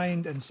body,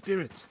 mind, and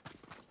spirit.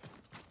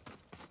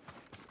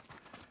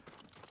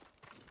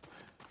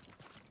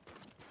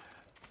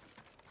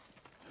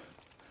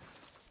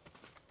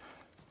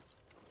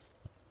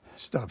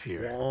 Stop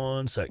here.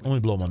 1 sec. Let me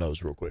blow my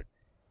nose real quick.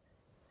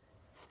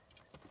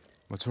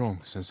 What's wrong,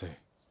 Sensei?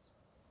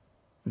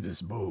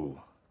 This bow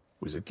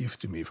was a gift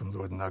to me from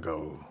Lord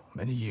Nagao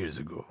many years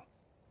ago.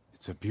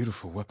 It's a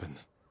beautiful weapon.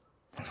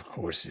 Of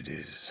course it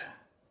is.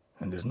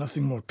 And there's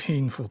nothing more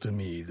painful to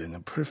me than a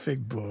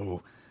perfect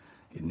bow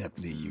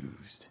ineptly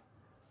used.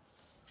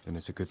 Then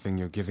it's a good thing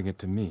you're giving it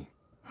to me.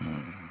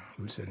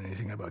 Who said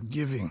anything about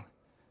giving?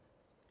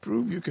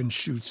 Prove you can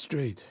shoot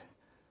straight.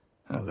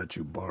 I'll let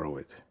you borrow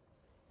it.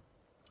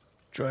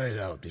 Try it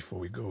out before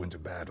we go into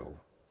battle.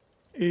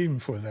 Aim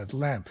for that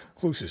lamp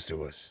closest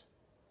to us.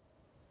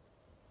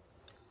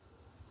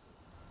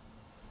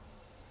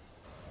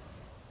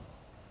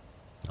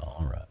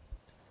 All right.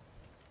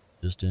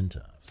 Just in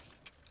time.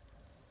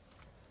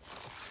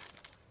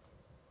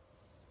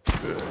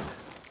 Good.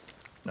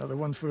 Now the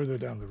one further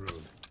down the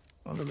road.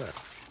 On the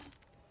left.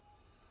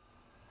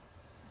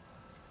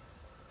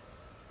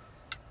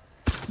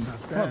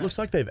 Not bad. Well, it looks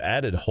like they've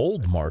added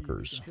hold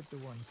markers. Hit the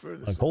one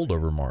furthest Like away.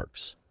 holdover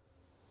marks.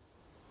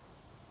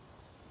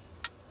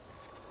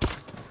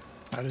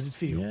 How does it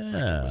feel?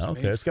 Yeah,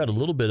 okay. It's got a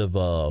little bit of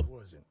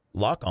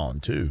lock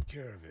on too. Take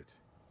care of it.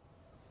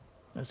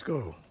 Let's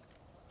go.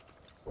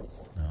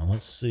 Now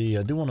let's see.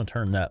 I do want to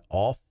turn that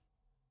off.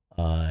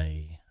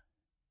 I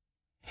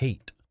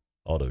hate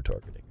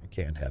auto-targeting. I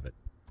can't have it.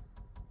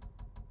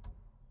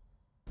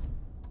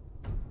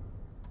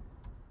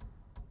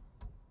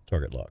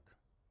 Target lock.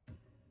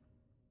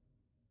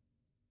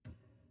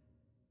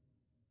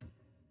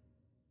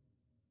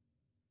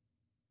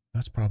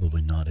 That's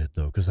probably not it,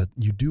 though, because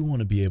you do want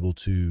to be able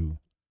to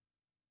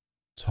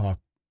talk.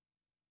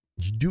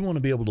 You do want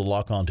to be able to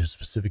lock onto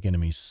specific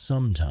enemies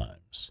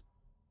sometimes.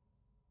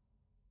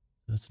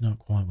 That's not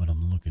quite what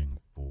I'm looking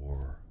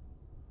for.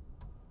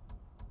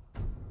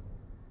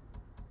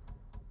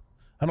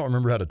 I don't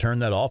remember how to turn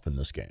that off in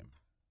this game.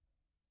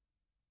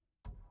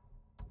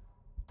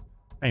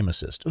 Aim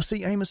assist. Oh,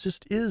 see, aim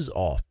assist is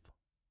off.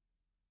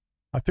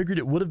 I figured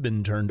it would have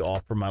been turned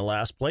off for my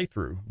last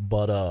playthrough,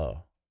 but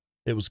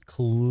it was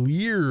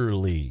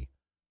clearly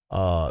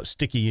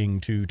stickying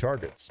to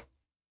targets.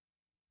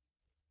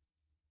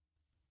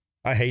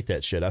 I hate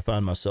that shit. I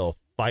find myself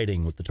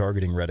fighting with the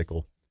targeting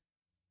reticle.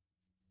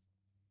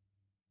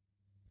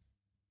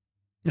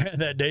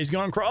 That Days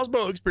Gone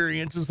crossbow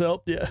experience has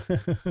helped, yeah.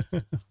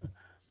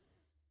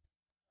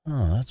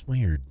 Oh, that's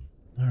weird.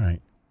 All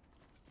right.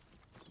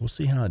 We'll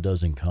see how it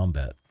does in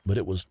combat. But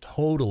it was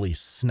totally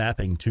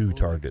snapping two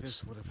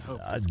targets.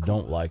 I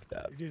don't like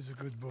that. It is a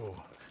good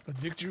bow, but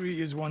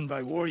victory is won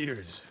by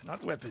warriors,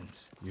 not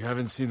weapons. You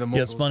haven't seen the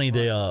Yeah, it's funny,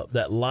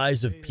 that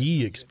Lies of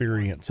P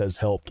experience has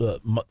helped.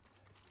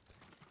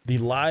 The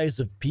Lies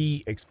of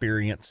P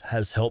experience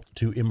has helped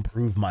to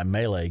improve my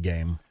melee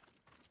game.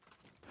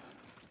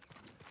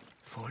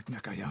 Fort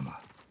Nakayama.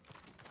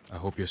 I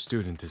hope your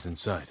student is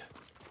inside.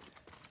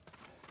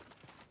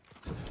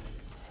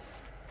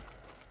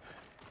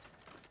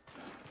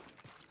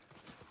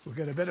 We'll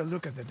get a better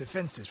look at the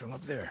defenses from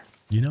up there.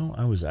 You know,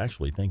 I was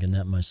actually thinking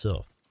that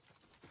myself.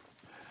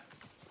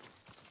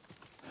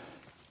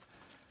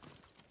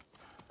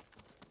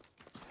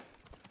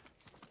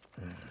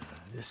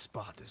 This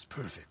spot is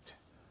perfect.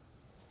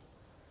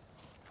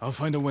 I'll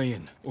find a way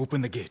in.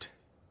 Open the gate.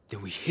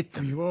 Then we hit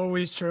them. You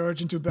always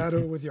charge into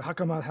battle with your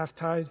hakama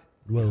half-tied?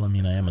 Well, I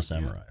mean, I am a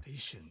samurai.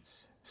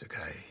 Patience,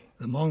 Sakai.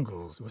 The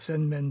Mongols will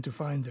send men to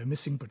find their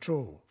missing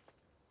patrol.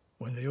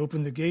 When they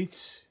open the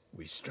gates,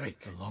 we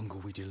strike. The longer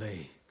we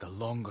delay, the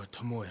longer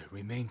Tomoe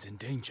remains in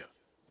danger.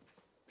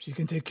 She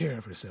can take care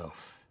of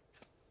herself.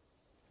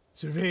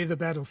 Survey the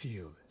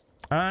battlefield.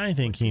 I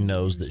think he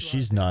knows that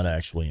she's not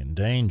actually in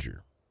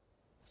danger.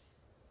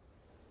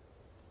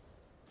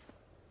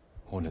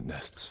 Hornet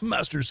nests.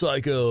 Master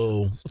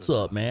Psycho, what's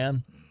up,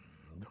 man?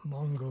 The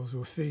Mongols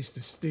will face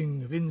the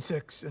sting of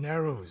insects and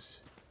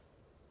arrows.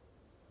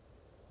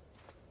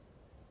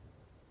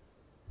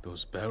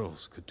 Those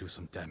barrels could do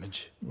some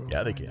damage.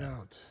 Yeah, they can.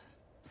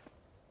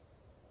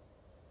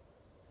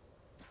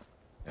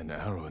 An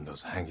arrow in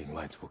those hanging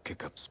lights will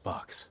kick up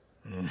sparks.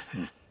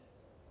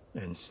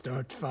 And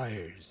start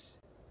fires.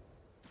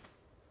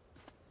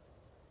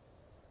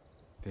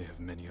 They have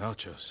many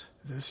archers.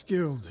 They're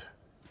skilled,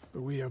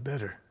 but we are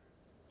better.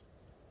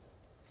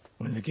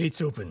 When the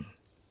gates open,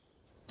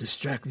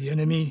 distract the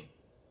enemy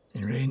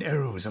and rain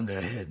arrows on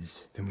their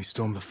heads. Then we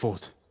storm the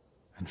fort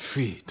and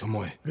free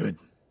Tomoe. Good.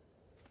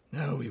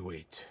 Now we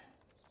wait.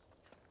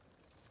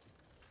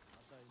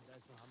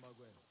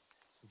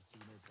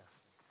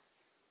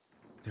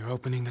 They're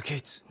opening the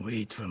gates.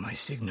 Wait for my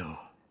signal.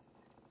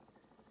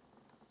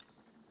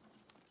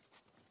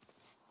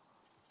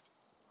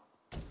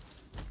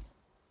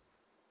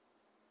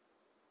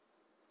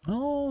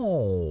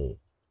 Oh,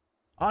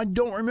 I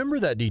don't remember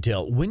that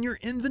detail. When your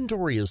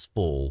inventory is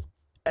full,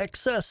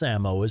 excess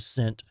ammo is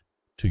sent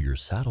to your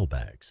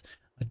saddlebags.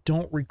 I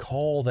don't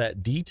recall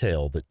that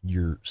detail that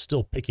you're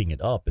still picking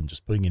it up and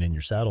just putting it in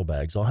your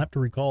saddlebags. I'll have to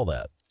recall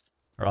that.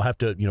 Or I'll have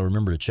to,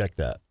 remember to check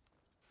that.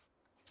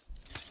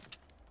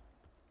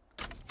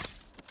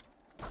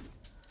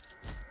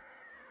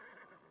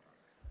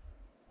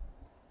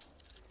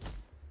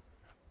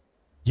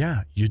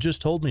 Yeah, you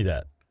just told me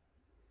that.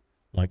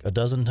 Like a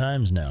dozen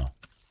times now.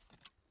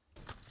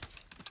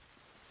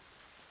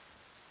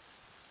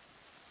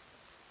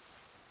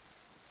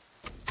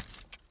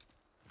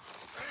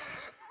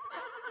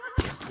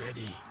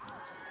 Ready.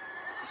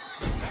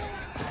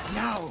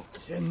 Now,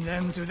 send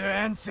them to their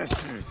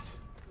ancestors.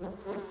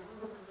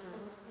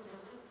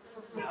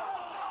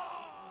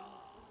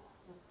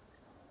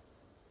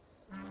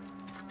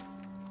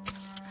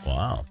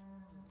 Wow.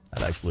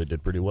 That actually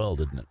did pretty well,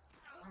 didn't it?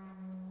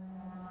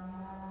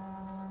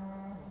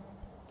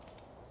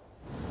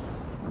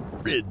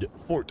 Rid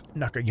Fort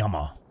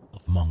Nakayama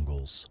of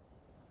Mongols.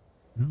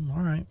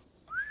 All right.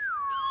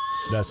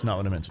 That's not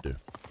what I meant to do.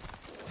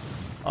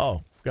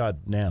 Oh, god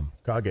damn.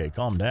 Kage,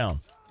 calm down.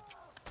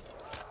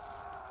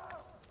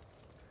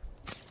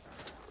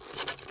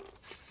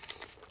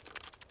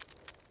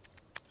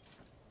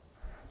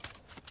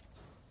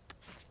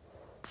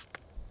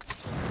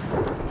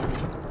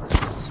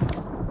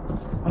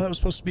 Oh, that was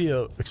supposed to be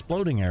a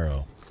exploding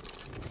arrow.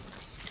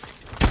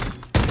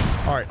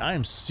 All right, I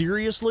am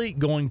seriously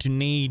going to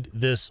need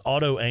this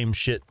auto-aim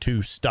shit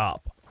to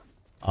stop.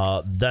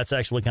 That's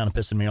actually kind of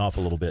pissing me off a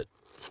little bit,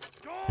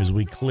 because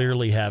we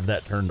clearly have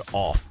that turned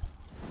off.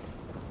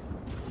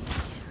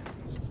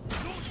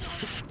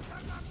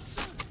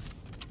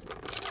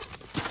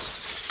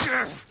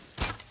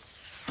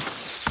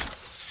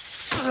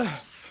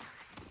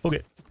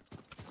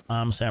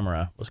 I'm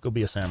samurai. Let's go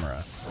be a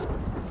samurai.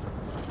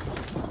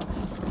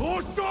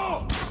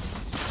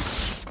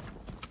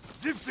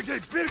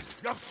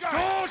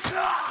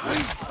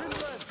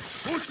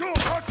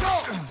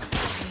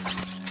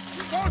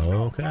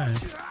 Okay.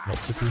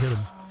 Let's see if we hit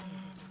him.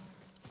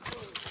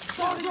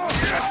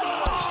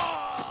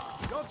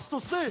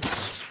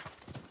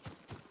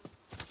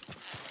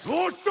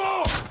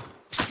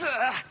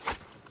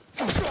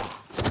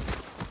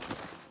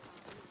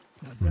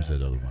 Where's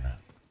that other one at?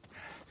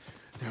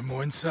 There are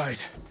more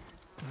inside.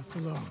 Not for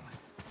long.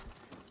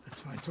 Let's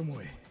find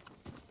Tomoe.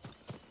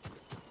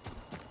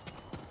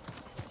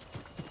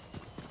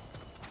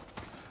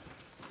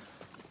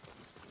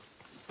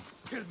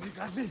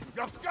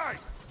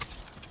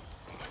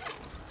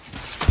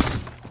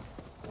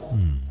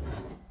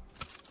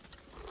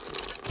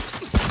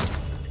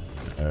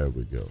 There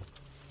we go.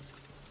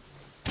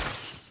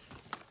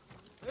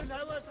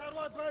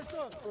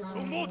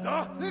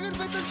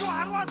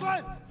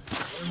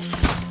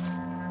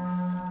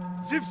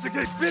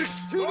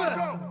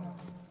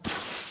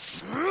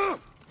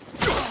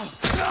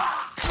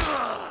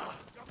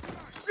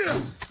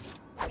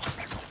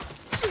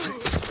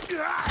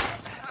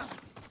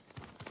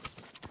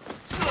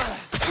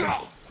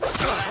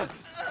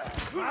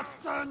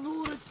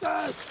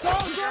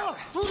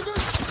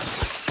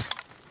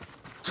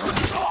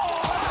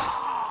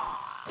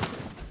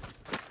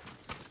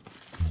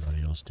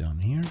 Anybody else down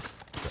here?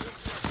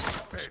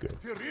 That's good.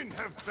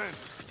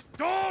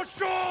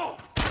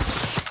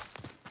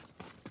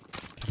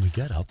 Can we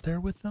get up there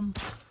with them?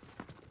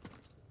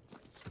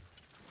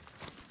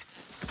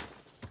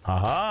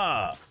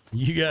 Aha!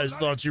 You guys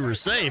thought you were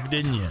safe,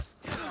 didn't you?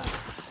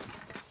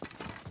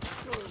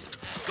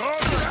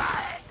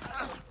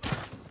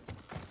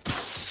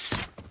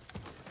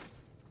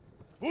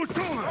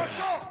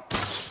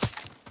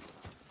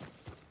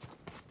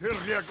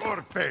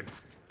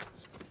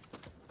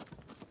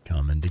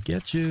 Coming to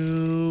get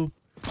you.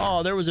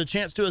 Oh, there was a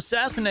chance to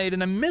assassinate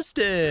and I missed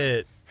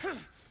it.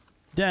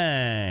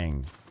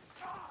 Dang.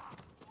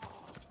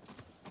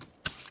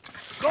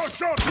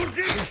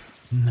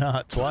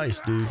 Not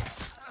twice, dude.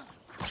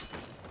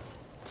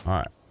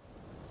 Alright.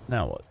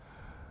 Now what?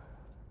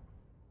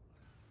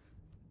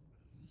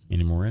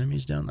 Any more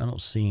enemies down? I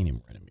don't see any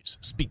more enemies.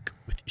 Speak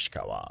with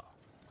Ishikawa.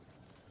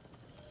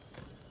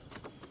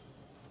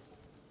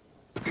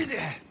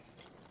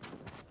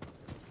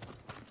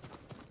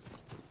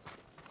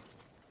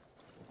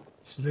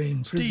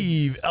 Slain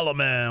Steve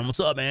Ellerman, what's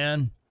up,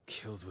 man?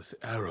 Killed with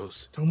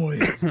arrows.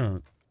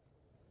 Tomoe.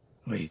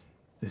 Wait,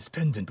 this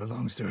pendant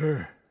belongs to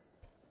her.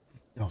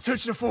 Oh.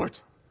 Search the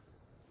fort.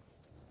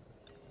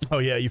 Oh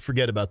yeah, you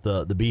forget about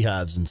the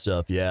beehives and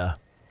stuff. Yeah,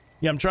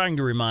 yeah. I'm trying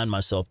to remind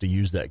myself to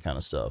use that kind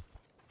of stuff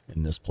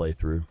in this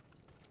playthrough.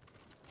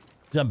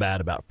 'Cause I'm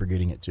bad about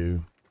forgetting it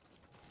too.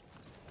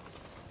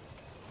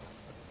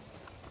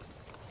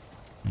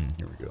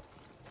 Here we go.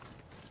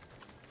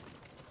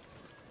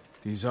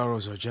 These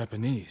arrows are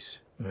Japanese.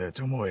 They're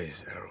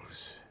Tomoe's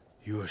arrows.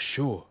 You are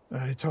sure?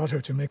 I taught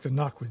her to make the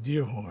knock with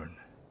deer horn.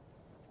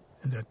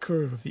 And that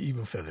curve of the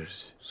eagle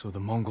feathers. So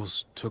the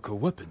Mongols took her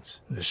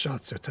weapons? The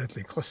shots are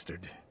tightly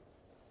clustered.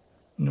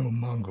 No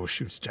Mongol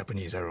shoots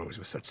Japanese arrows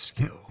with such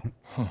skill.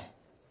 Huh.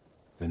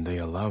 Then they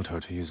allowed her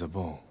to use a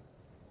bow.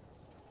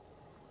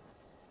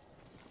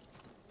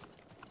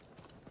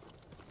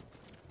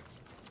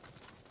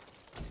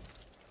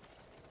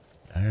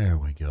 There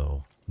we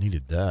go.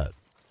 Needed that.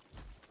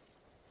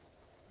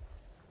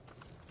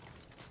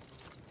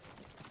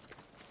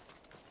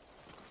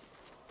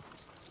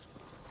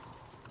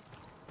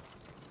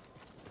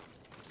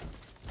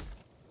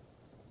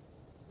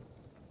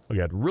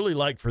 Okay, I'd really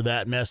like for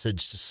that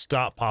message to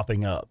stop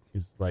popping up.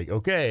 It's like,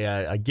 okay,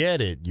 I get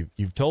it.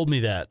 You've told me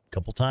that a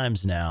couple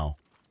times now.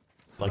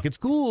 Like, it's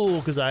cool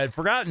because I had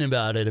forgotten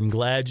about it. I'm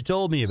glad you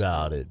told me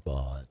about it,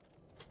 but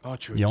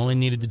you only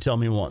needed to tell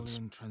me once.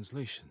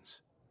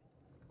 Translations.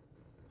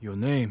 Your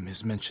name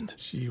is mentioned.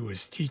 She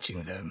was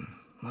teaching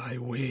them my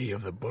way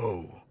of the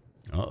bow.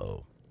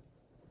 Uh-oh.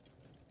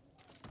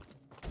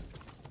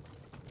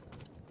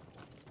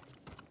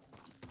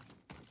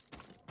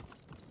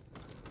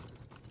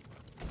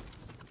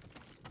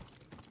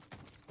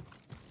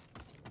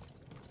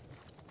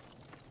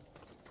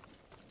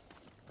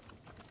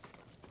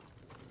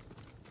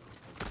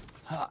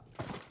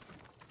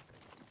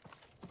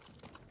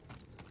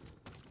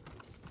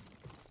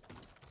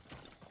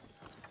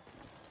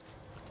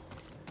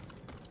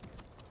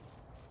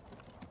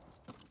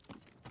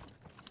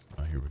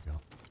 Oh, here we go.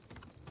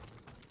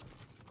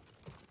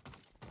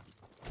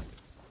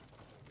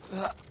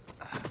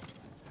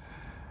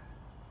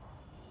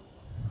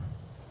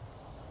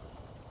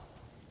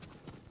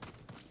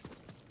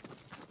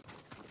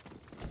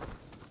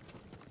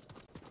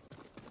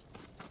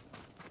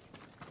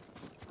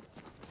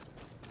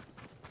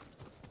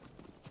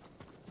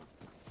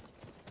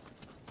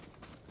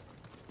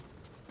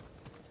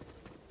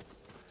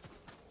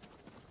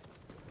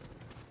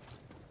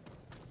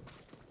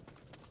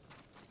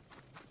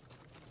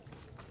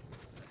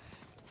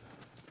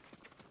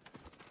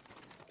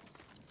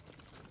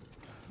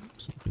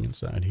 something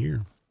inside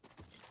here.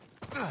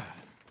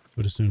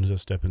 But as soon as I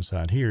step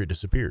inside here, it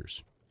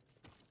disappears.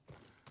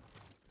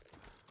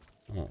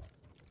 Oh.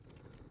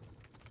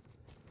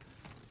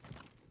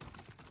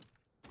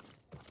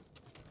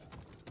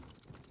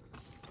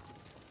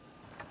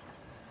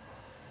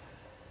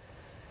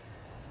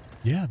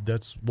 Yeah,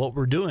 that's what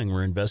we're doing.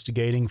 We're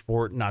investigating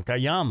Fort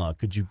Nakayama.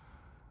 Could you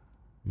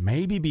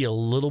maybe be a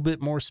little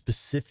bit more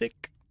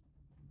specific?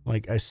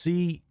 Like, I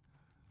see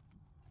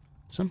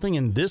something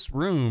in this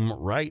room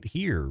right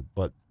here,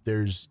 but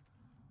there's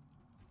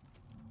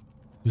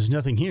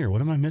nothing here.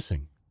 What am I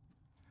missing?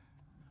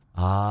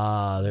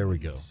 Ah, there we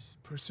go.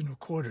 Personal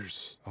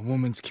quarters. A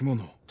woman's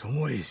kimono.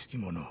 Tomoe's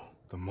kimono.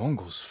 The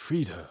Mongols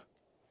freed her.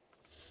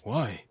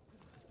 Why?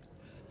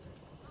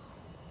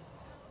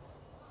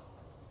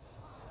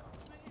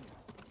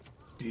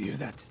 Do you hear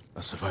that?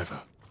 A survivor.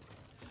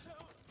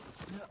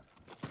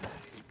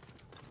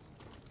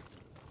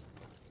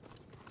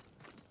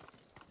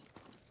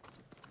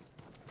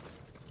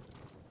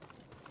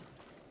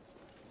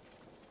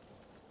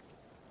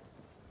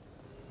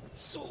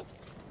 So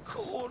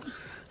cold.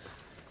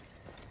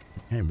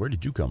 Hey, where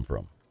did you come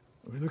from?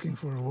 We're looking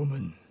for a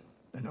woman,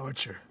 an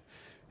archer.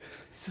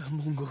 The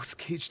Mongols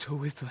caged her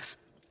with us.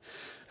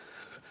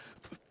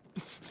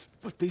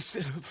 But they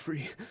set her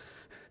free.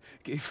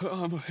 Gave her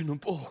armor and a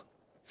bow.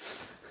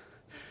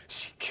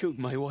 She killed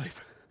my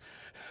wife.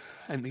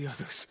 And the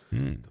others.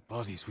 The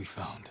bodies we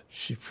found.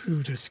 She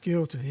proved her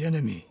skill to the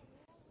enemy.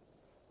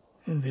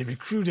 And they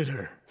recruited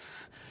her.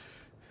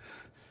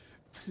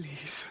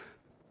 Please.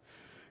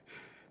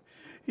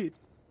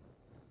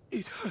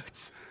 It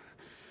hurts.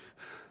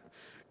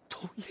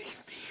 Don't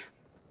leave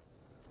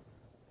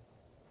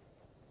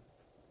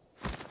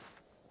me.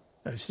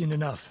 I've seen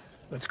enough.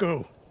 Let's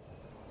go.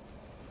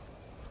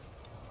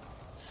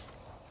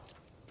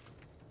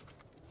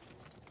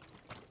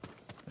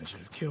 I should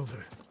have killed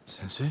her.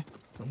 Sensei?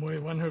 Tomoe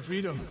won her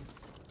freedom.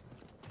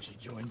 She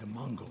joined the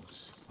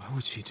Mongols. Why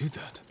would she do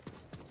that?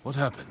 What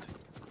happened?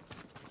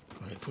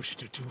 I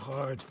pushed her too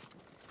hard.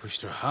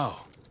 Pushed her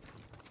how?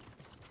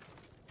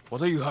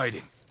 What are you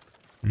hiding?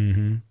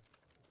 Mm-hmm.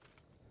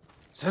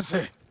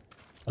 Sensei!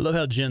 I love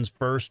how Jin's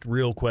first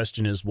real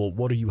question is, well,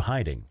 what are you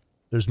hiding?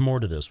 There's more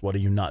to this. What are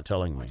you not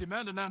telling me? I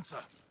demand an answer.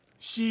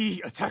 She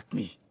attacked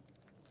me.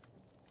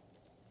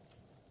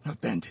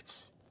 Not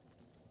bandits.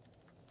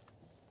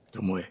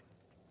 Tomoe.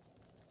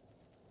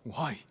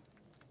 Why?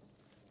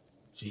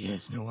 She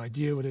has no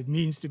idea what it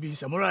means to be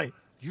samurai.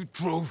 You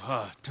drove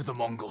her to the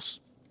Mongols.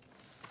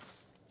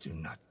 Do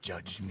not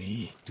judge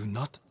me. Do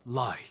not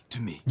lie to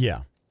me.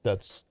 Yeah,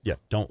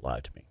 don't lie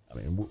to me. I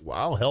mean,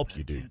 I'll help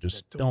you, dude.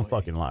 Just don't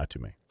fucking lie to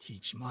me.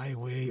 Teach my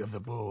way of the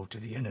bow to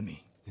the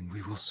enemy. Then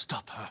we will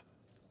stop her.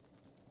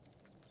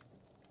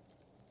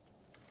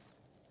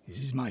 This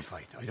is my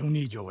fight. I don't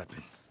need your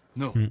weapon.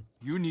 No,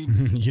 you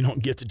need... You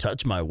don't get to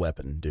touch my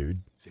weapon,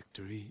 dude.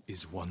 Victory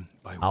is won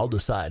by I'll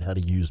words, decide how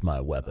to use my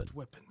weapon. not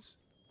weapons.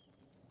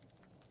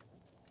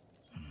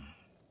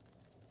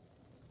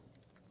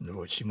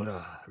 Lord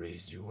Shimura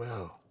raised you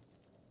well.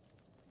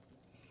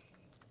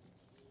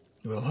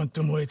 We'll hunt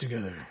Tomoe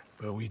together,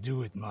 but we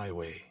do it my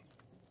way.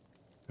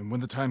 And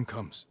when the time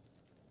comes,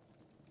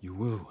 you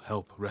will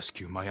help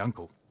rescue my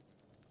uncle.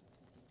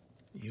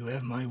 You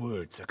have my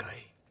word,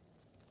 Sakai.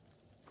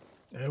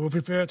 I will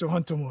prepare to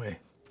hunt Tomoe.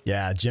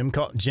 Yeah, Jin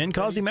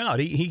calls him out.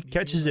 He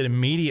catches it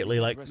immediately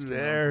like,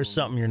 there's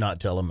something you're not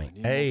telling me.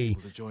 Hey,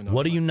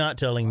 what are you not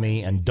telling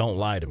me, and don't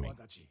lie to me.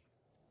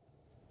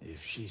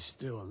 If she's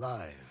still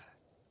alive,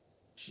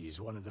 she's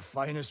one of the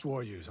finest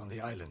warriors on the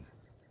island.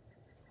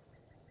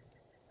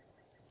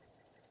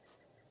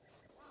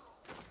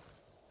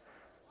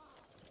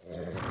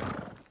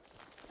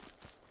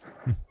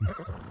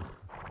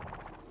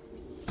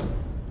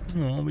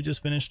 Oh, we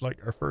just finished like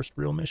our first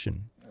real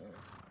mission.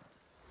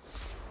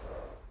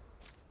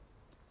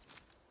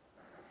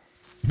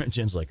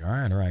 Jin's like, all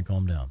right,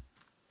 calm down.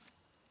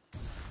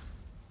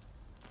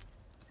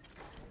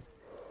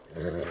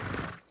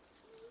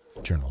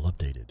 Journal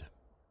updated.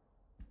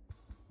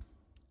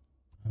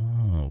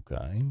 Oh,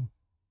 okay.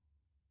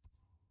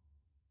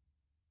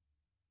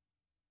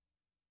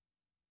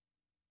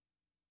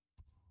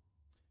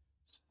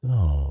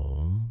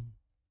 So,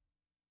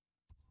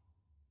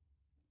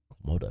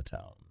 Komoda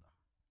Town.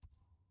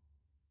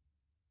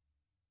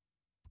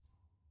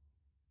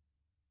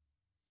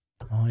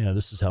 Oh yeah,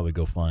 this is how we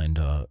go find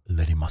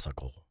Lady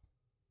Masako.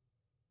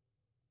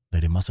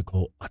 Lady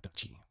Masako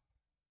Adachi.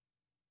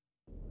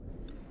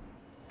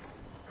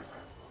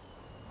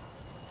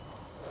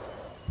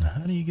 Now,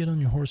 how do you get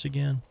on your horse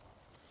again?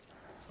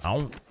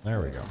 Oh,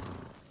 there we go.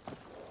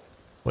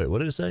 Wait, what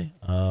did it say?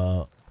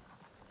 Was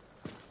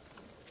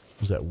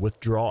that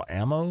withdraw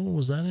ammo?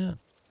 Was that it?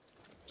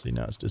 See,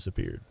 now it's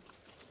disappeared.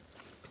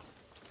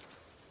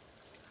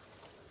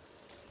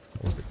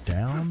 Was it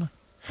down?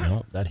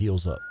 No, that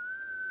heals up.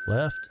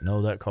 Left?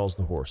 No, that calls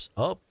the horse.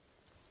 Up.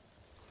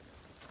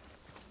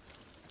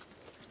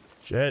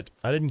 Shit,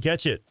 I didn't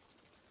catch it.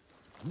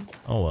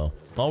 Oh well.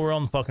 Well, we're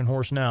on the fucking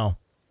horse now.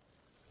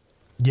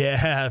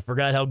 Yeah, I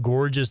forgot how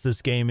gorgeous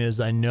this game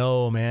is. I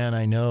know, man.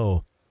 I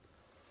know.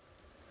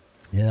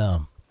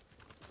 Yeah.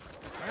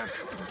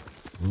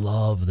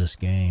 Love this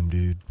game,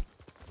 dude.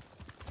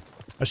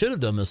 I should have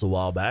done this a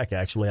while back,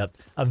 actually.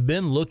 I've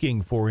been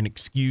looking for an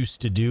excuse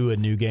to do a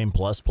New Game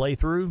Plus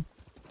playthrough.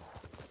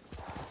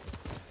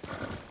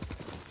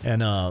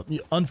 And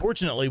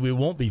unfortunately, we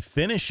won't be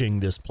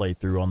finishing this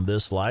playthrough on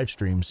this live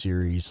stream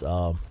series.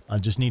 I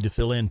just need to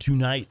fill in 2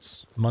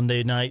 nights,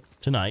 Monday night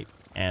tonight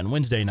and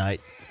Wednesday night.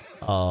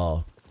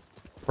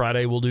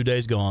 Friday we'll do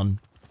Days Gone.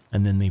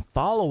 And then the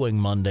following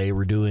Monday,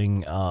 we're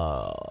doing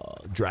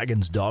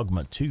Dragon's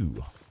Dogma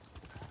 2.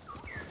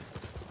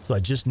 So I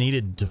just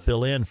needed to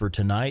fill in for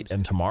tonight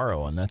and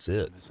tomorrow, and that's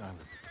it.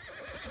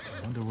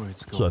 I wonder where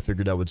it's going. So I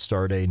figured I would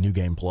start a New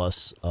Game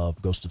Plus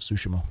of Ghost of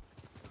Tsushima.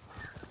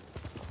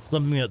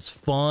 Something that's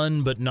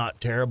fun, but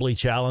not terribly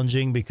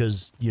challenging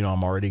because, you know,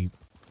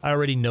 I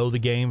already know the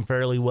game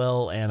fairly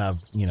well, and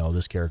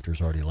this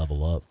character's already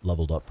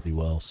leveled up pretty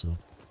well, so.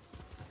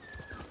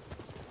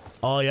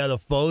 Oh yeah, the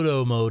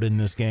photo mode in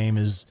this game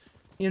is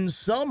in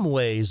some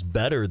ways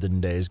better than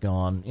Days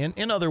Gone.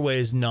 In other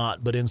ways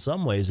not, but in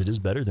some ways it is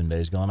better than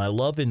Days Gone. I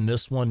love in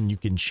this one you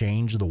can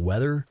change the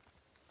weather.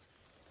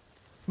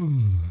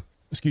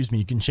 Excuse me,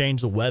 you can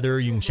change the weather,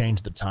 you can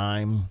change the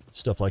time,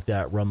 stuff like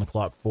that, run the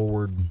clock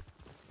forward.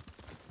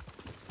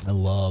 I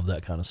love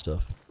that kind of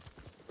stuff.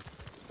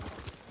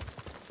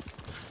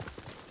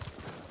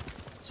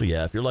 So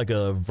yeah, if you're like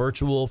a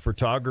virtual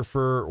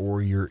photographer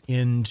or you're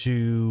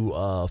into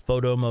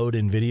photo mode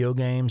in video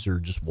games or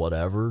just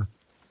whatever,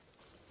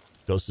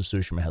 Ghost of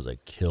Tsushima has a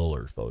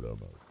killer photo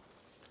mode.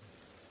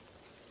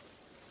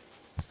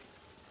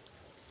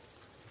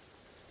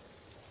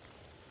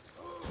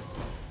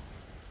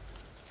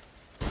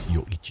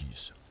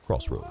 Yoichi's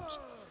Crossroads.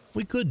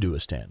 We could do a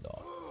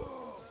standoff.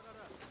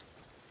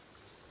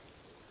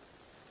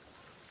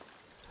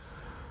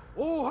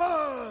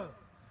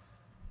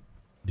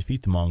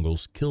 Defeat the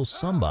Mongols, kill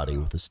somebody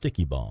with a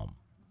sticky bomb.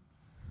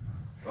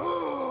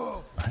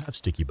 I have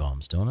sticky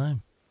bombs, don't I?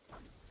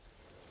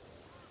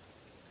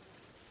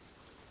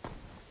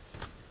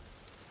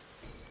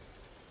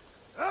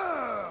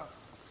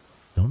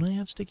 Don't I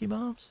have sticky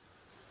bombs?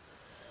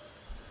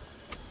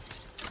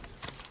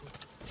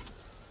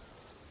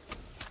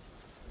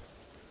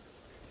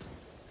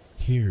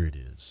 Here it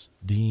is.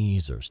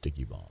 These are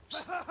sticky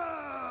bombs.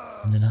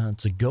 And then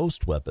it's a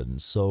ghost weapon,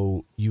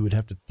 so you would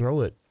have to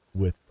throw it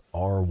with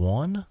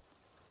R1?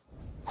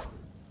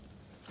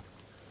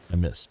 I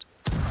missed.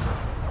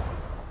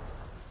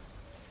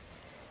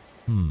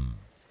 How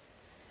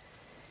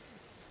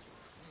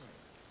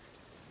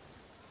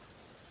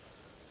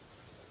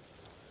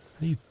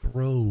do you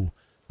throw?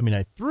 I mean,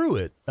 I threw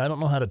it. I don't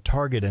know how to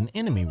target an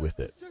enemy with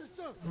it. What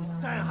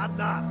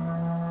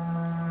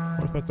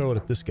if I throw it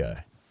at this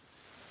guy?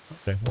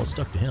 Okay, well, it's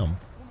stuck to him.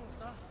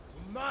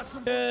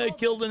 Hey, I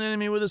killed an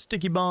enemy with a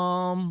sticky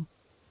bomb.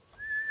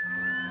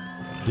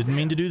 Didn't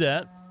mean to do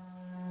that.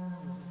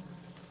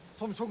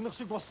 Huge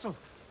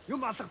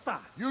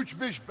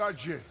bitch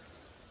budgie.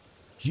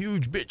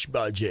 Huge bitch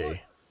budgie.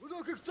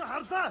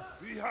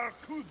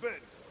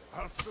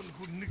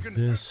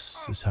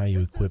 This is how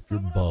you equip your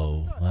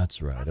bow.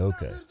 That's right,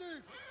 okay.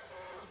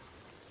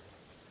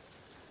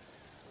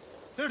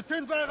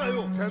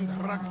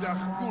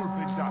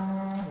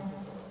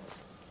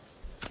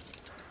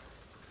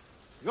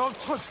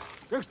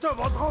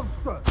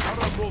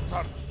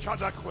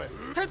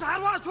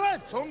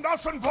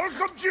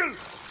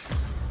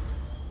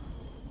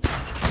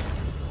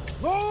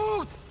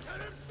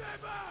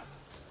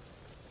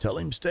 Tell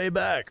him stay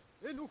back.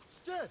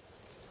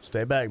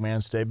 Stay back,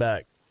 man, stay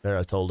back. There,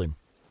 I told him.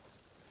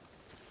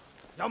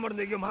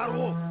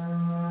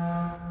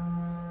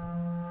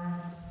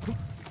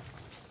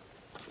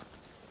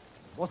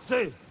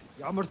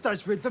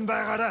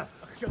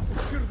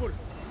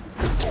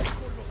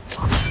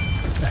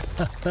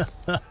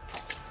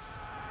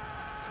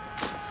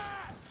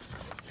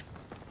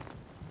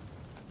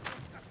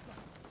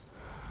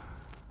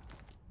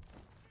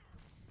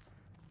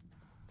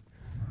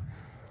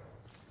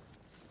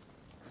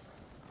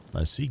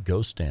 I see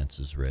Ghost Dance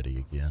is ready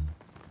again.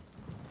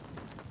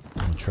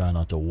 I'll try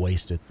not to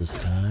waste it this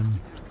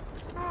time.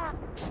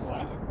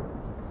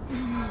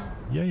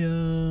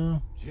 Yeah.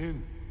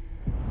 Jim.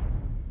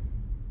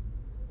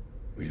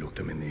 We looked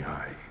them in the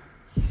eye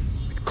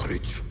with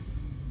courage.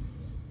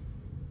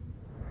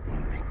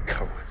 Only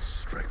cowards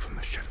strike from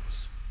the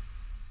shadows.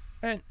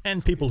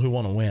 And people who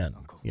want to win.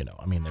 You know,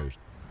 I mean, there's...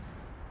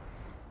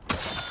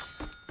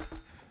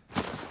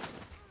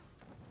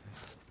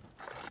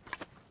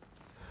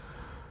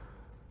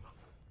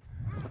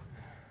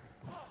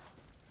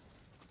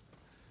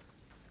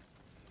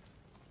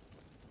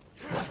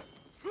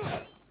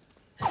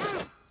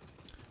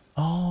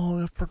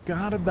 Oh, I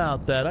forgot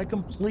about that. I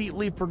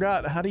completely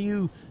forgot. How do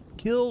you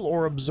kill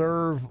or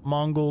observe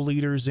Mongol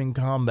leaders in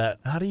combat?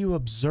 How do you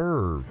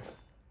observe?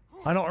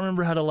 I don't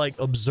remember how to, like,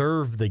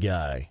 observe the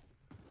guy.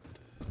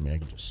 I mean, I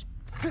can just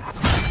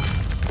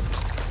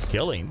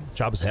kill him,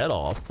 chop his head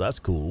off. That's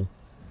cool.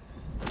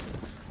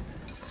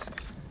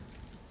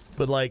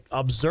 But like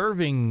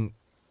observing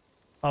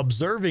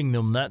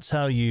them, that's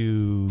how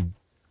you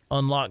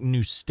unlock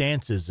new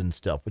stances and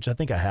stuff, which I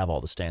think I have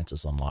all the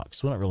stances unlocked,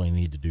 so I don't really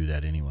need to do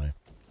that anyway.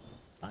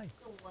 Hi.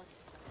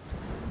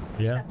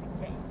 Yeah.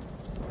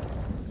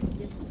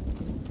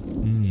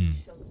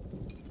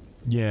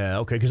 Yeah,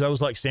 okay, because I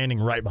was like standing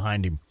right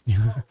behind him.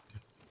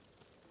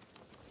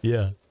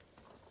 Yeah.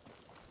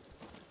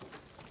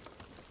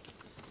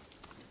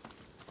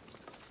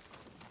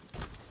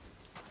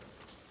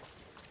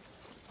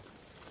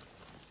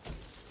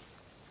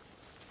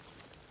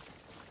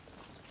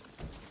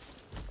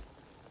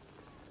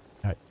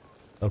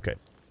 Okay. I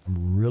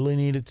really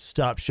need it to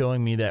stop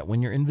showing me that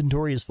when your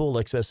inventory is full,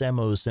 excess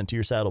ammo is sent to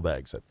your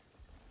saddlebags. I'd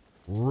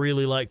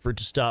really like for it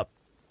to stop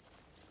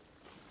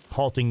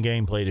halting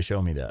gameplay to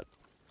show me that.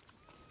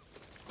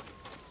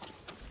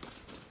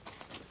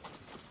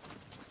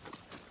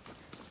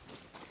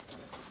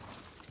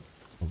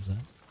 What was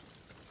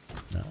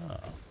that?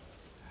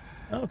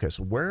 Ah. Okay,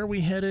 so where are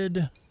we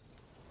headed?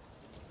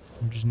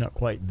 I'm just not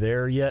quite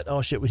there yet.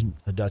 Oh shit,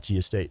 Adachi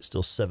Estate,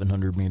 still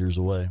 700 meters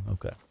away.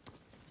 Okay.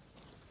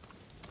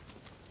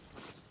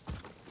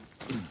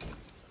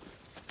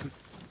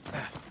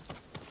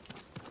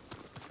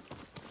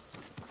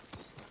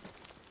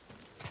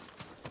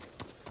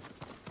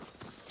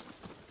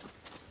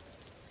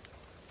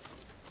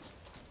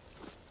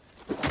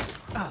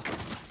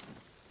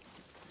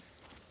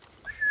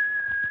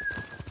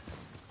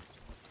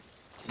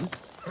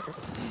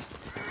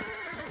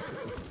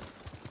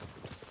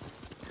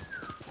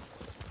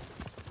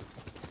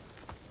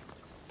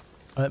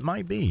 It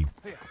might be.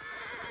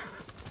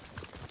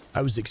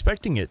 I was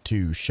expecting it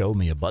to show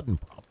me a button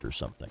prompt or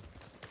something.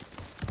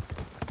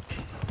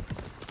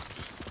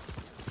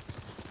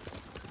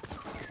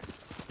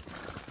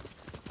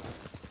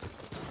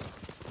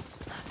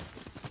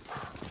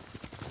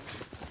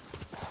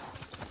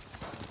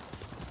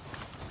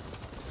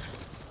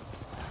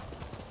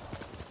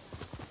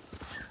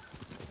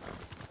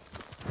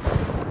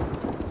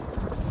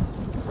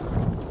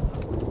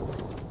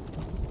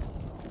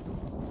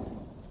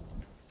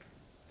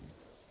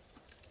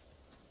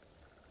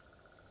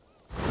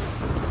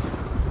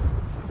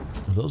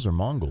 Those are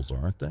Mongols,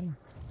 aren't they?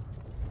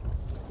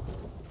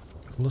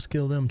 Let's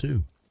kill them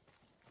too.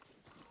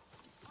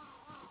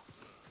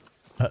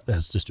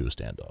 Let's just do a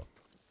standoff.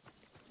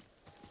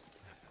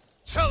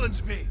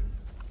 Challenge me!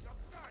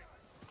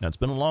 Now, it's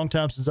been a long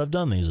time since I've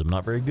done these. I'm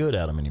not very good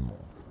at them anymore.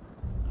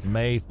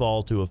 May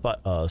fall to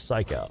a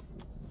psych out.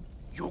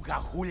 Yoga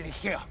huli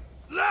here.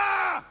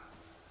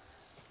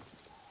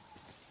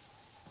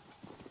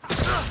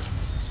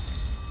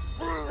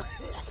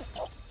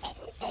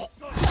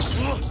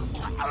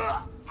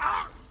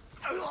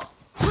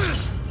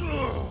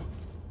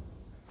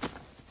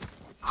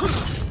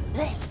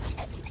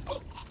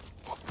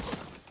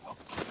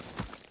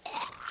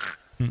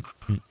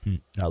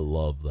 I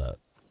love that.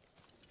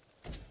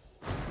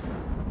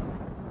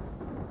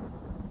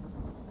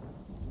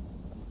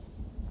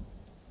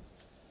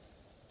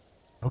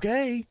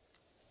 Okay.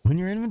 When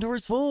your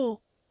inventory's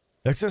full,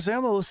 excess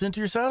ammo is sent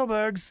to your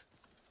saddlebags.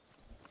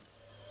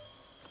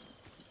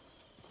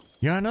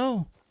 Yeah, I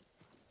know.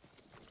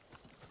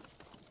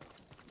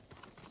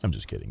 I'm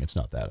just kidding. It's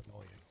not that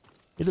annoying.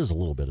 It is a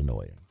little bit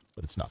annoying,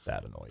 but it's not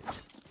that annoying.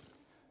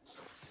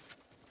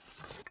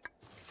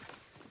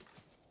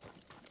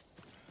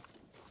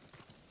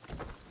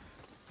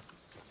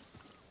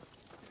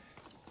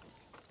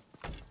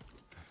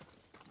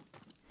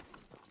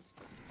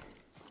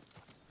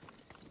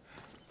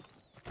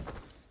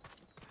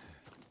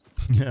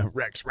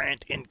 Rex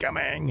rant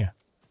incoming.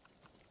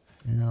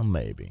 Yeah,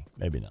 maybe.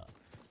 Maybe not.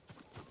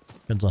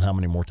 Depends on how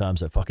many more times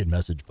that fucking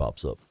message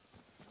pops up.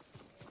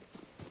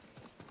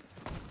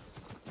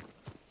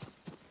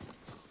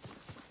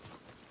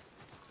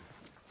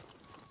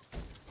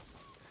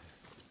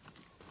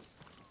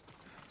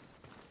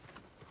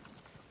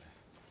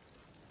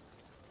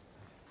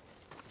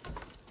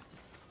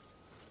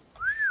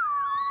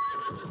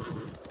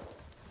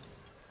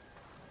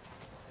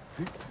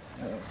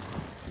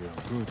 You're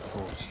a good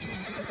host.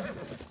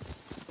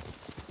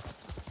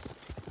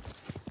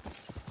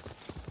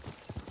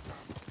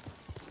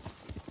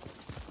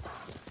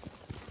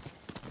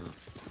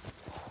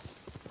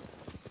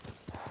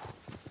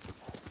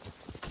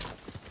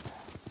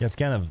 Yeah, it's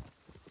kind of,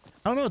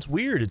 I don't know, it's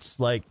weird. It's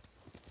like,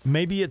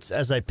 maybe it's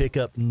as I pick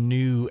up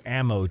new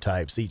ammo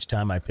types, each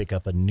time I pick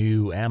up a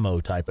new ammo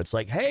type, it's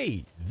like,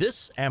 hey,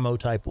 this ammo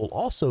type will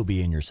also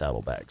be in your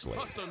saddlebags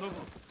later.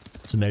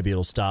 So maybe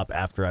it'll stop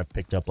after I've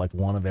picked up like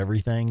one of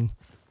everything.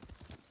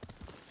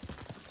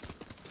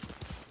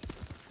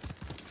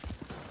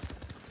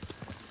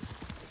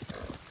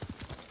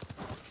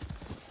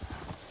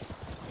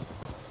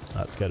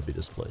 Oh, it's got to be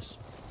this place.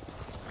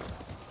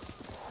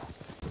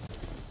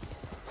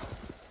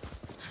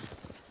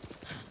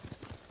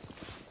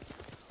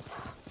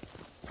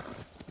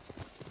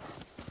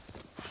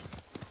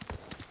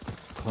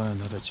 Clan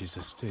Adachi's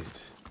estate.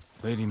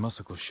 Lady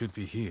Masako should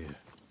be here.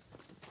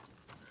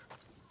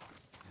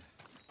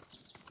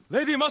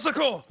 Lady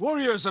Masako!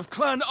 Warriors of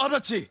Clan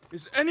Adachi!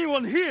 Is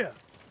anyone here?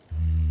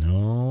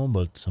 No,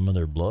 but some of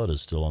their blood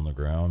is still on the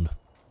ground.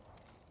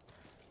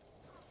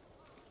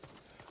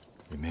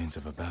 Remains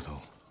of a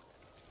battle.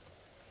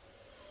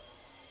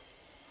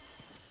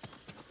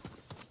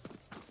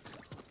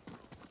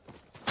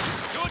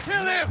 Go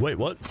kill him! Wait,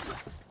 what?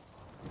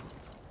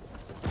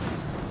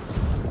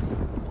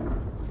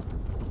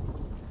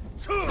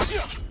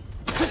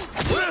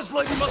 Where's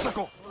Lady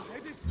Masako?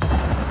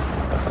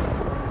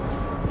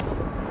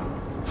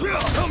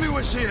 Tell me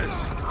where she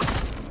is!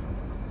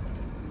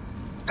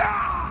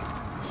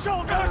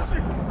 Show mercy!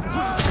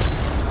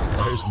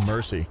 There's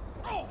mercy.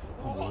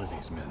 Who are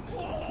these men?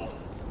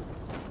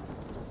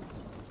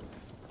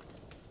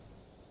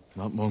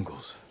 Not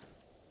Mongols.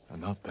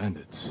 And not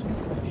bandits.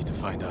 I need to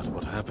find out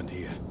what happened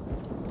here.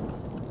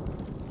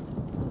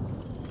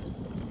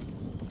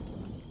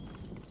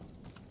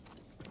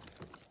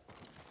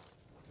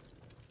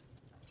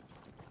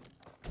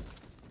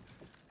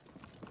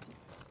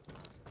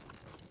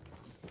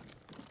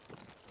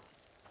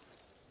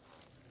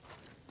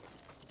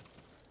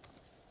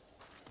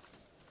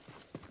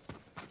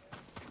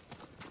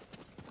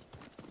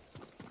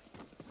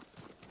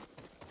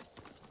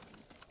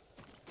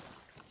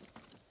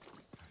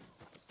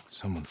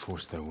 Someone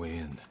forced their way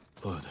in.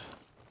 Blood.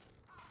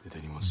 Did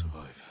anyone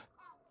survive?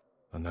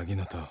 A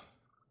naginata.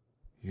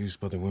 Used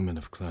by the women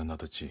of Clan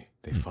Adachi.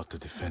 They fought to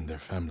defend their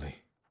family.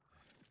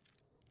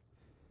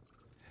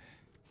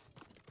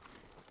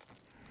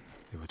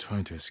 They were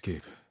trying to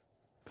escape.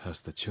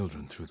 Past the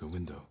children through the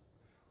window.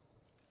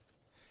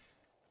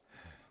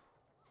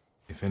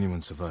 If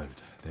anyone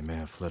survived, they may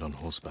have fled on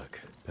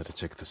horseback. Better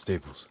check the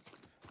stables.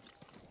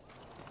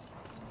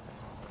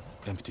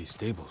 Empty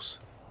stables.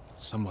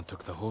 Someone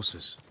took the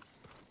horses.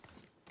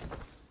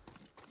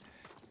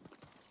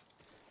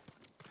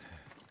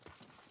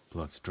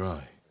 Blood's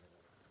dry.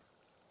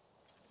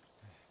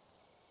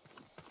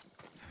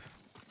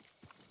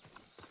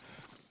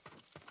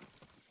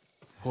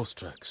 Horse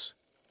tracks.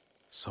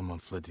 Someone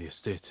fled the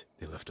estate.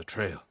 They left a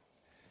trail.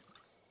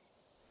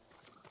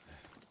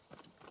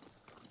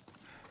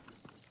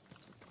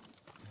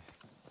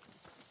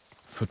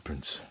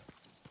 Footprints.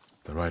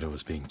 The rider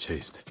was being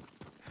chased.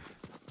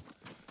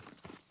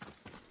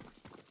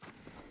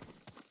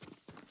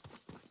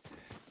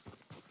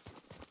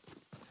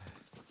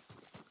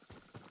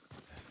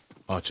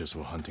 Archers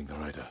were hunting the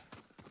rider.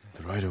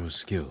 The rider was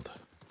skilled,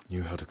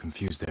 knew how to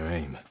confuse their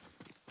aim.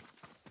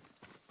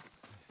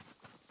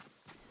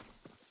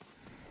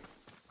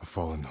 A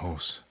fallen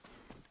horse.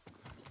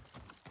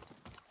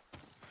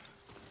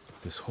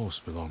 This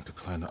horse belonged to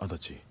Clan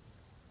Adachi.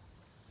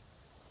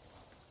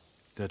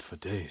 Dead for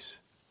days.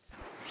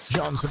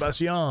 Jean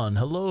Sebastian,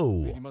 hello.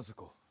 Lady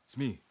Masako, it's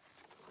me.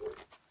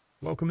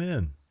 Welcome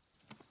in.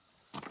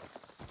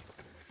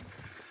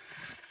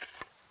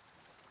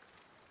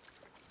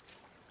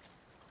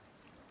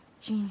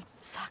 Jin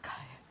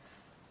Sakai.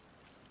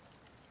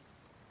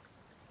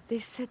 They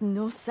said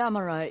no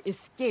samurai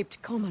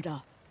escaped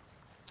Komoda.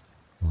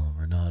 Well,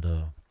 we're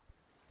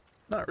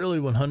not really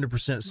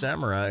 100%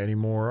 samurai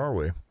anymore, are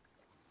we?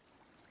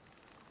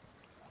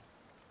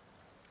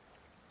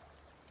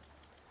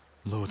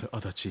 Lord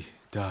Adachi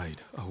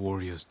died a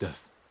warrior's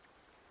death,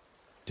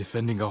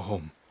 defending our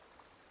home.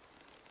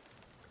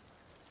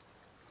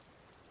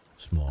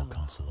 Small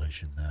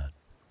consolation, that.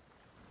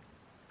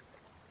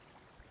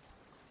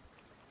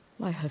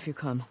 Why have you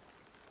come?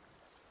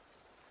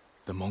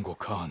 The Mongol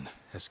Khan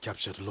has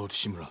captured Lord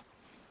Shimura.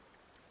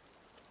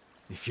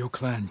 If your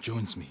clan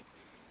joins me,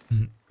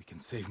 we can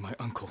save my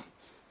uncle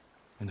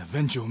and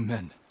avenge your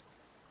men.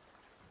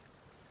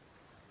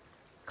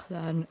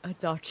 Clan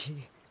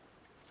Adachi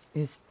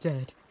is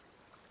dead.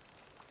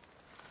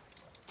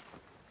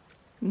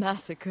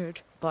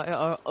 Massacred by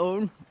our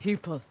own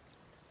people.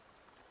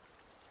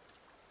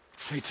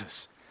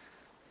 Traitors.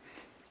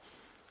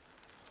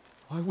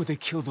 Why would they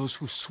kill those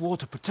who swore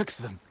to protect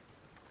them?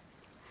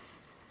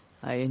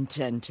 I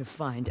intend to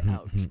find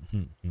out.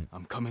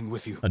 I'm coming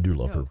with you. I do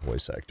love her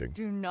voice acting.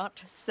 Do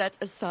not set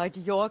aside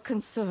your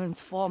concerns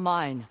for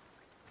mine.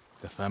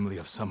 The family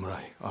of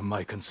samurai are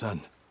my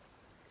concern.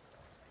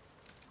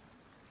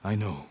 I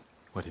know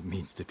what it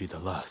means to be the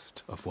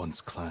last of one's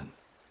clan.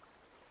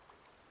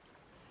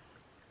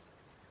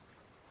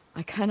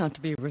 I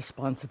cannot be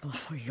responsible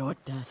for your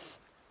death.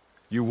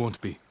 You won't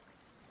be.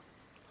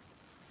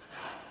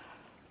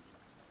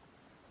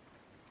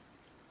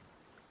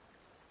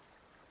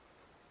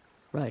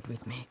 Ride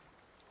with me.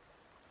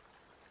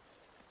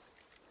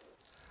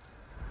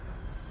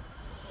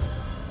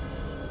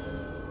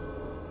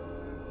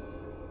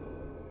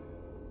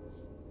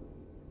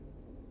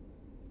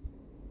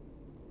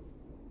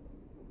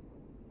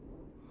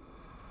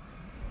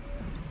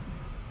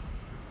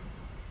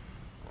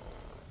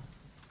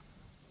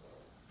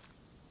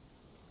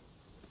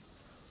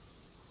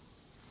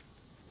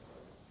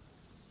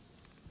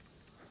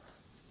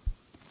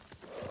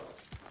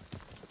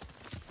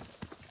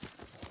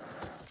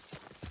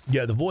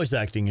 Yeah, the voice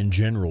acting in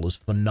general is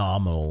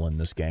phenomenal in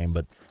this game,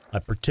 but I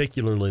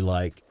particularly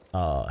like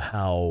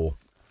how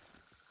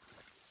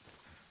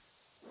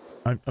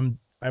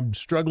I'm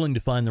struggling to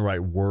find the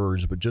right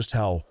words, but just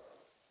how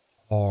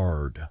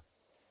hard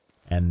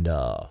and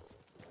I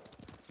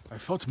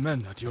fought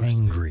men at your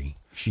angry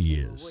she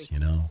is, you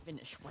know. To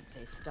finish what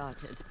they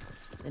started.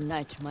 The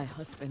night my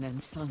husband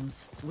and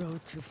sons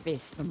rode to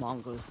face the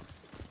Mongols.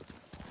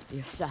 The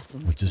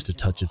assassins. With just a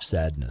touch of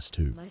sadness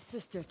too. My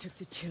sister took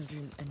the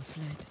children and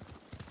fled.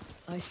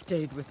 I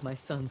stayed with my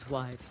sons'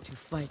 wives to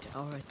fight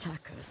our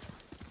attackers.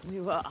 We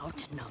were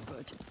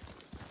outnumbered.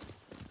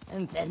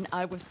 And then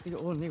I was the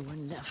only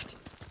one left.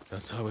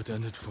 That's how it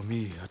ended for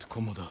me at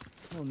Komoda.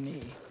 For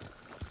me,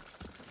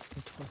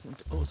 it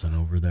wasn't over. Wasn't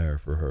over there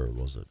for her,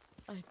 was it?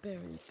 I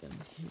buried them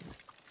here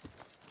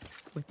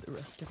with the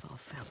rest of our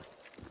family.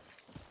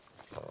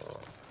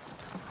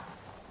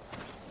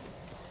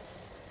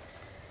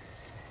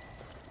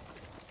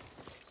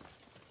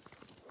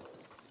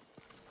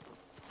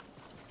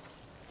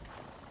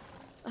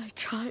 I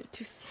tried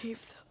to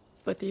save them,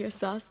 but the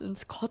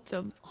assassins caught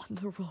them on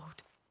the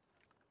road,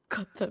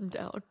 cut them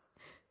down.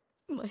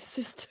 My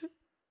sister,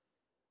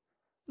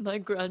 my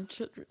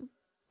grandchildren,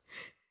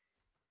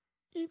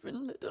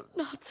 even little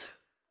Natsu.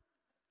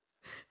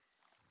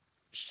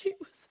 She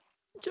was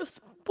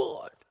just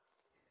born.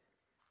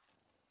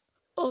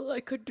 All I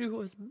could do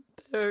was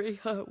bury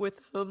her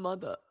with her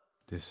mother.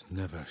 This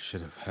never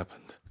should have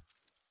happened.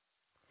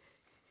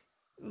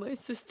 My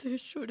sister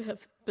should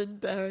have been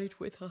buried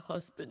with her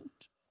husband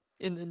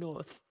in the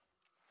north.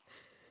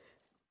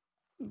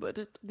 But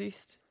at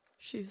least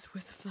she is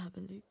with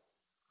family.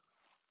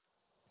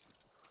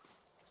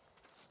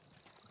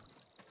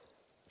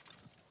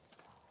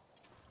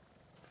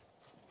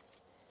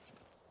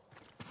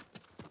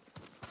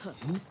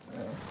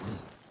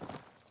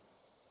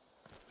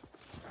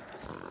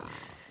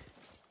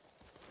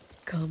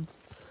 Come.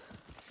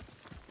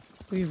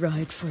 We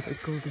ride for the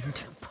Golden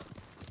Temple.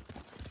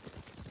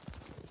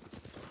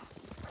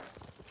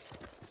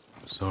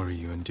 I'm sorry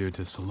you endured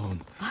this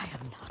alone. I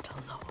am not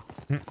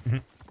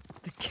alone.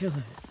 The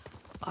killers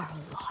are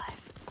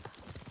alive.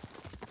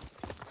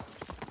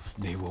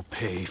 They will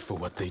pay for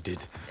what they did.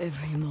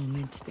 Every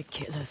moment the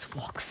killers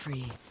walk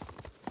free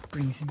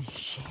brings me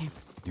shame.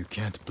 You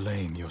can't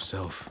blame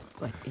yourself.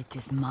 But it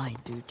is my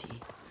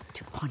duty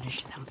to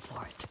punish them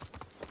for it.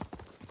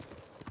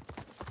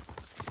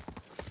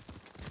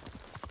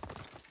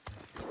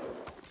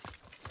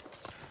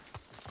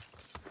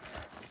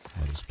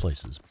 Oh, this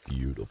place is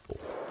beautiful.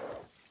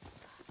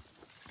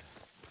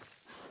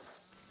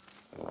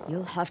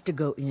 You'll have to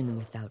go in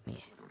without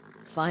me.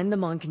 Find the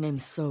monk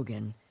named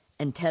Sogen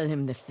and tell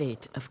him the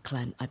fate of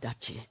Clan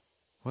Adachi.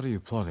 What are you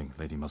plotting,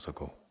 Lady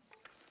Masako?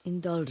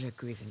 Indulge a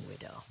grieving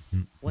widow.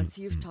 Once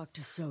you've talked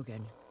to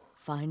Sogen,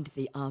 find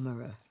the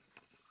armorer.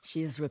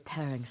 She is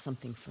repairing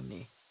something for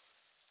me.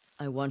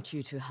 I want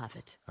you to have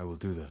it. I will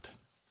do that.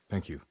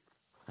 Thank you.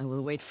 I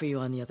will wait for you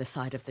on the other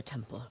side of the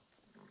temple.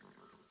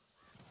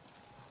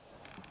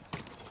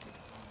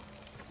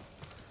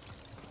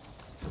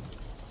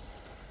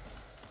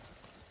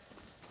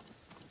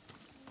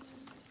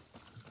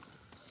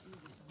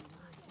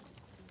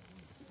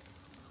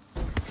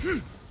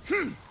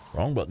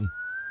 Wrong button.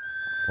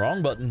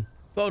 Wrong button.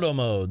 Photo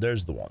mode.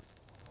 There's the one.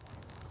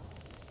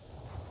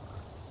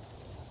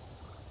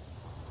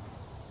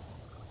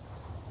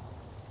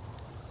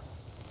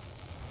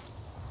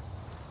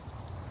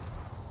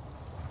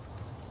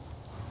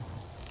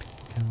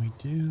 Can we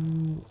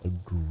do a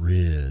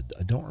grid?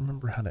 I don't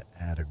remember how to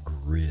add a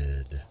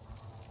grid.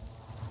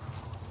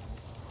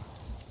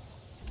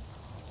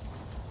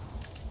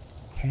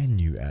 Can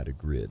you add a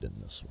grid in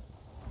this one?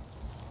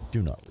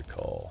 Do not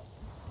recall.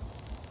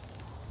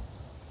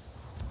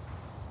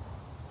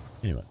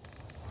 Anyway.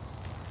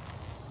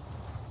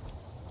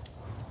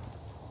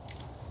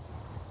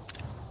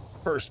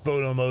 First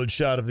photo mode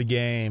shot of the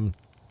game.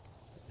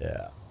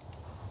 Yeah.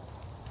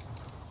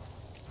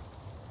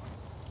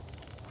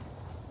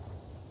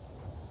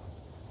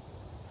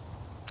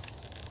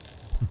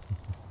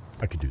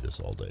 I could do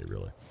this all day,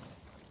 really.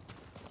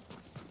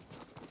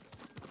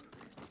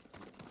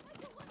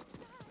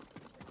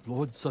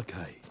 Lord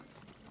Sakai.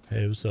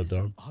 Hey, what's up,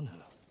 dog? Honor.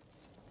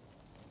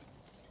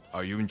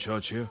 Are you in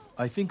charge here?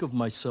 I think of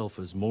myself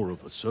as more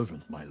of a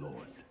servant, my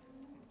lord.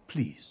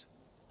 Please,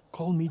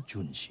 call me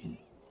Junshin.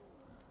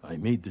 I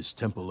made this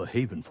temple a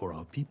haven for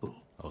our people.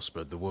 I'll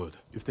spread the word.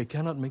 If they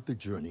cannot make the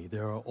journey,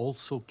 there are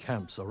also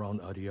camps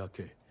around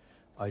Ariake.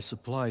 I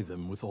supply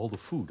them with all the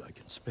food I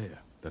can spare.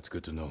 That's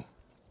good to know.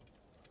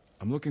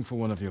 I'm looking for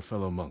one of your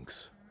fellow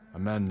monks, a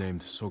man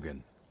named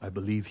Sogen. I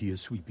believe he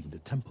is sweeping the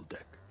temple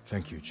deck.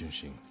 Thank you,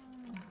 Junshin.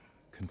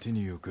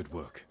 Continue your good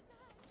work.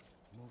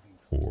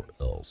 Or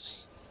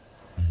else.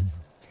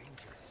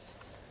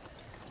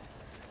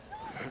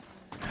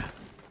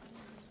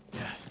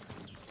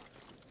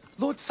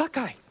 Lord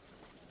Sakai!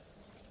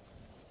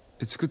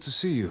 It's good to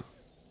see you.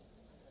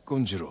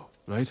 Gonjiro,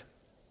 right?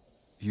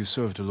 You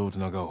served Lord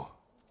Nagao.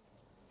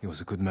 He was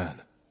a good man.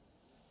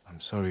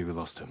 I'm sorry we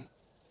lost him.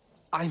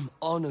 I'm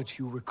honored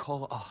you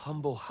recall a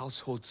humble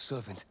household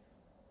servant.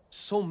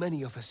 So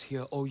many of us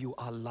here owe you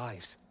our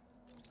lives.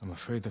 I'm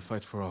afraid the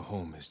fight for our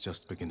home is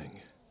just beginning.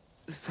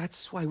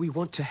 That's why we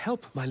want to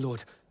help, my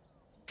lord.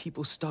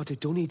 People started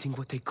donating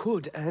what they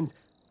could, and...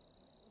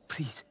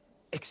 Please,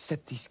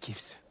 accept these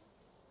gifts.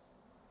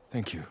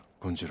 Thank you,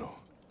 Gonjiro.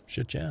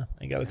 Shit, yeah.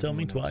 Ain't gotta tell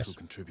me Everyone else twice. who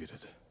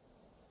contributed.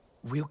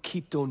 We'll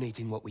keep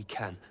donating what we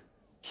can,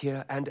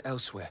 here and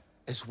elsewhere,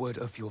 as word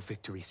of your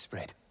victory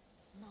spread.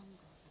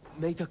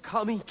 May the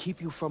Kami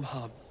keep you from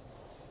harm.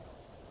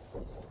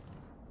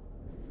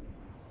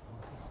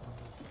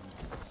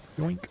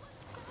 Yoink. Do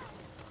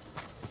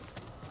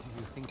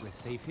you think we're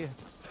safe here?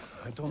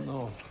 I don't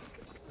know.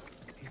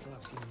 People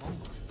have seen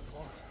Mongols in the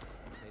forest.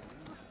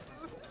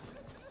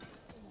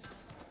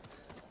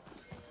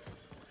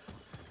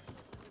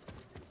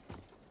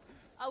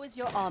 How is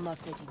your armor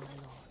fitting, my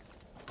lord?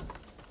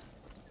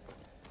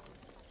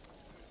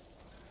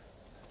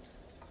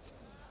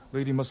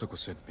 Lady Masako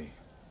sent me.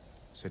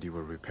 Said you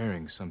were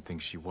repairing something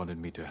she wanted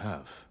me to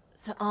have.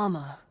 The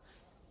armor.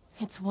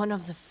 It's one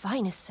of the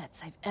finest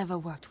sets I've ever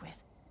worked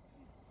with.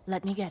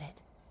 Let me get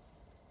it.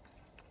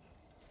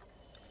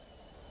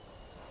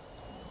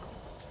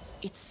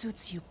 It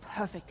suits you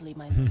perfectly,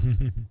 my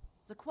lord.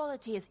 The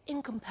quality is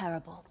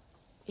incomparable.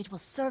 It will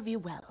serve you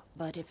well,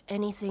 but if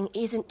anything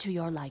isn't to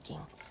your liking,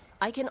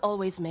 I can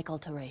always make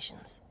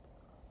alterations.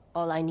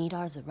 All I need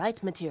are the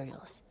right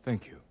materials.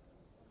 Thank you.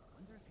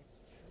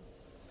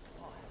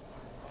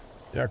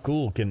 Yeah,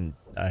 cool. Can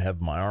I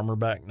have my armor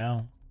back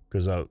now?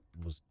 Because I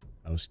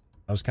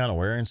was kind of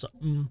wearing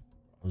something.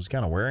 I was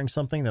kind of wearing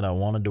something that I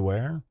wanted to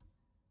wear.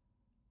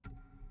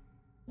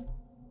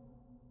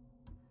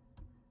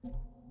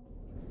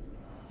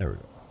 There we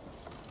go.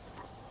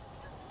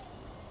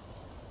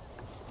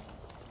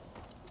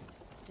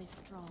 Stay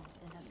strong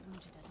and as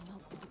rooted as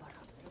milk with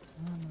butter.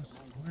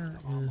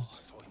 Where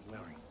is...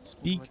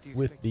 Speak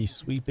with the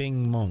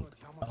sweeping monk.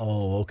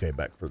 Oh, okay.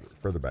 Back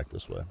further back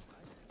this way.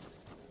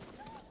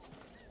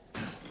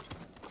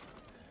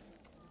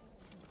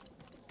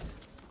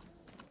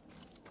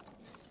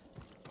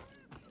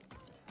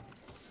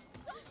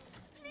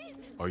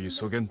 Are you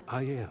Sogen?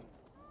 I am.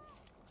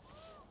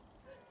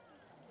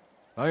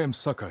 I am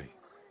Sakai.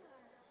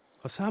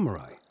 A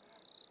samurai.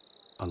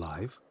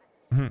 Alive?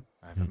 I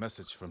have a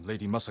message from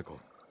Lady Masako.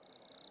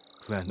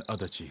 Clan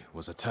Adachi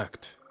was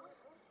attacked.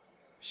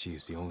 She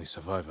is the only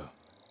survivor.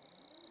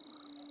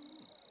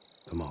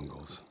 The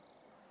Mongols.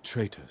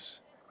 Traitors.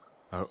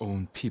 Our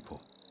own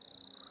people.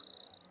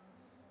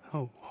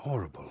 How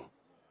horrible.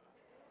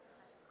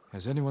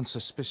 Has anyone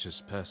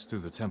suspicious passed through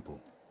the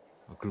temple?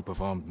 A group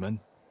of armed men?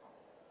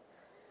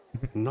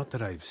 Not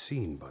that I've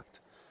seen, but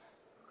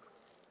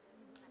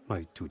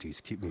my duties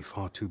keep me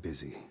far too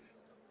busy.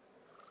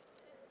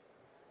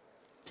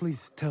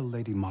 Please tell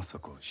Lady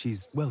Masako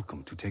she's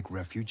welcome to take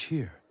refuge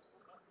here.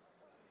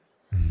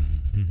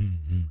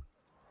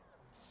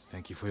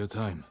 Thank you for your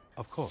time.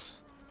 Of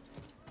course.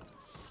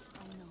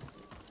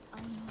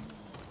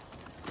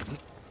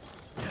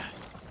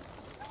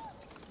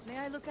 May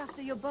I look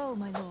after your bow,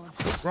 my lord?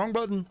 Wrong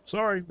button.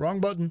 Sorry, wrong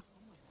button.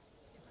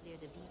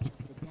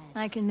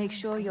 I can make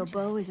sure your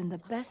bow is in the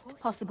best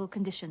possible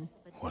condition.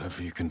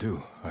 Whatever you can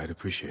do, I'd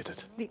appreciate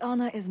it. The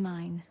honor is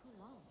mine.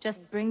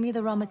 Just bring me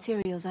the raw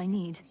materials I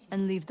need,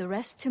 and leave the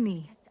rest to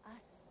me.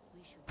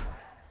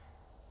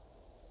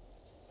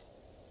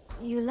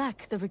 You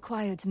lack the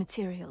required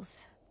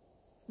materials.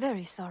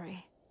 Very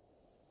sorry.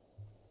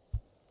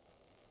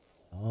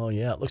 Oh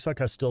yeah, it looks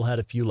like I still had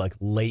a few like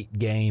late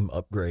game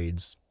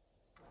upgrades.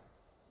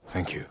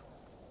 Thank you.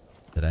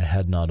 That I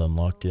had not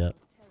unlocked yet.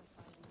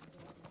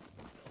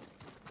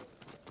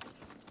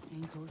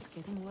 Ankle's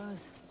getting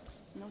worse.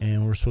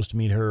 And we're supposed to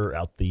meet her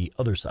out the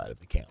other side of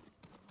the camp.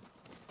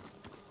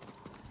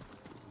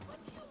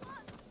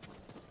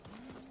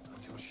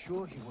 You're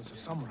sure he was a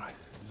samurai?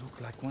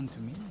 Looked like one to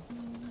me.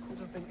 Could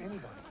have been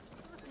anybody.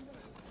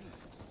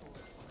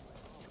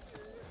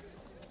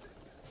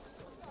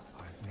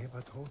 I've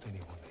never told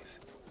anyone this,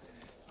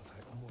 but I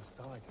almost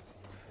died as a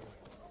young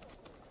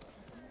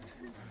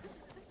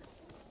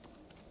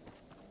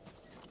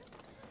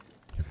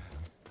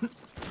boy.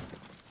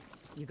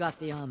 You got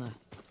the armor.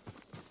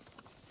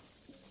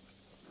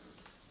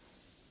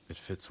 It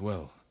fits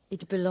well.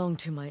 It belonged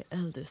to my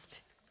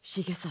eldest,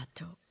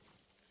 Shigesato.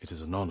 It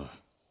is an honor.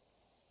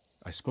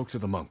 I spoke to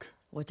the monk.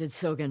 What did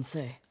Sogen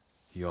say?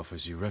 He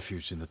offers you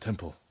refuge in the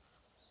temple.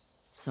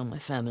 So my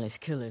family's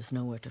killers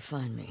know where to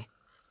find me.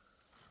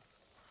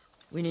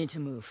 We need to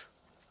move.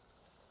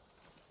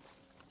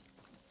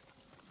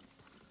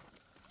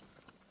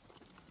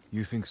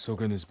 You think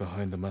Sogen is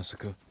behind the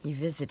massacre? He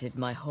visited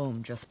my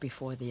home just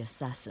before the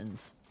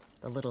assassins.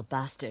 The little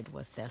bastard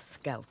was their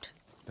scout.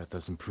 That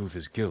doesn't prove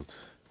his guilt.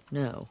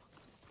 No,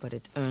 but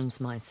it earns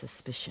my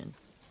suspicion.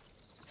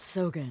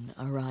 Sogen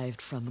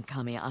arrived from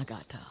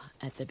Kamiagata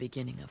at the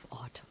beginning of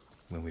autumn.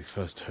 When we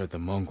first heard the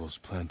Mongols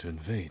plan to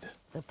invade.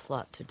 The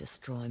plot to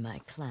destroy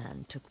my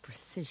clan took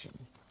precision,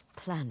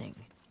 planning.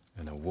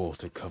 And a war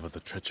to cover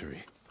the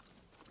treachery.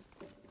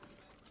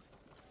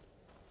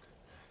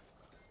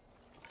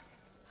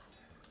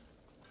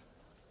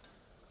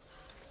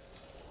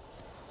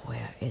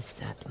 Where is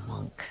that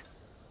monk?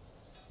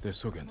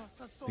 There's Sogen,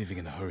 leaving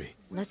in a hurry.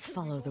 Let's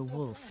follow the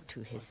wolf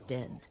to his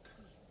den.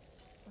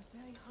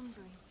 We're very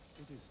hungry.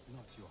 It is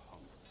not your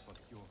hunger, but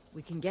your...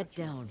 We can get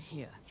down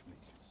here.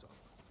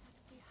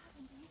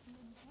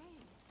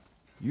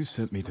 You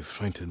sent me to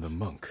frighten the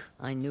monk.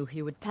 I knew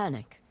he would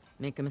panic,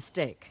 make a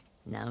mistake.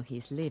 Now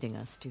he's leading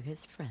us to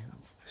his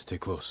friends. Stay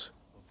close.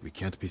 We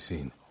can't be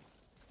seen.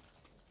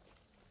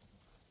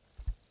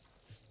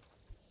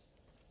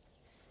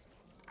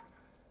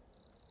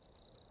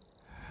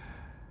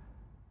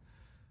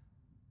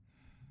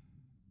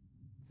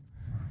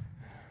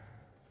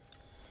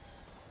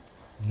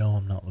 No,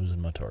 I'm not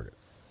losing my target.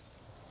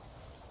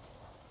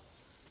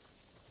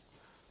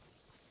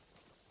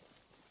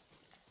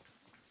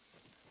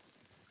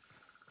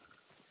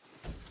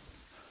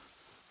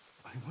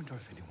 I wonder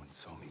if anyone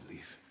saw me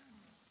leave.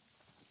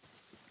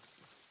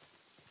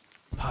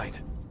 Hide.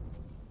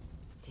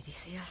 Did he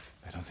see us?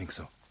 I don't think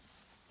so.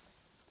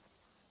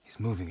 He's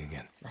moving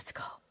again. Let's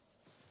go.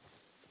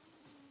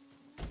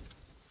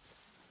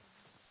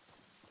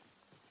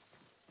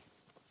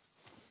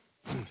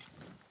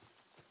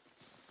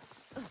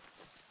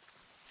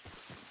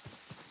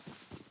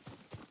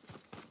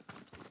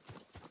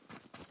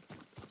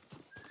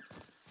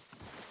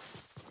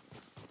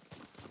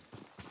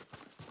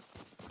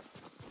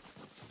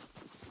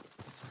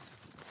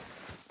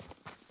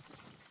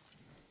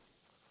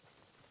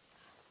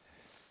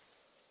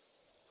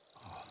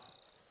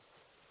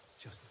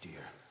 Just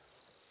deer.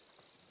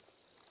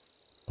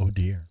 Oh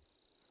dear.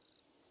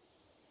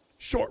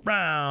 Short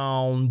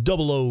round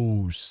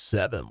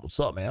 007. What's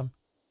up, man?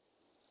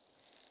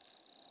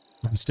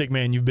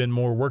 Stickman, you've been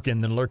more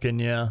working than lurking,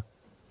 yeah.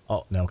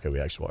 Oh, no, okay, we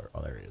actually are.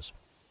 Oh, there he is.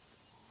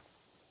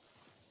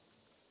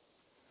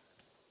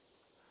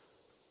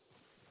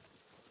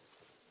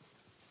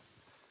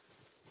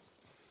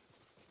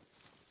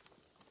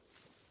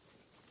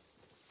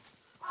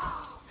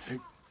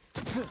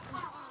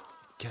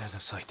 Get out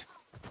of sight.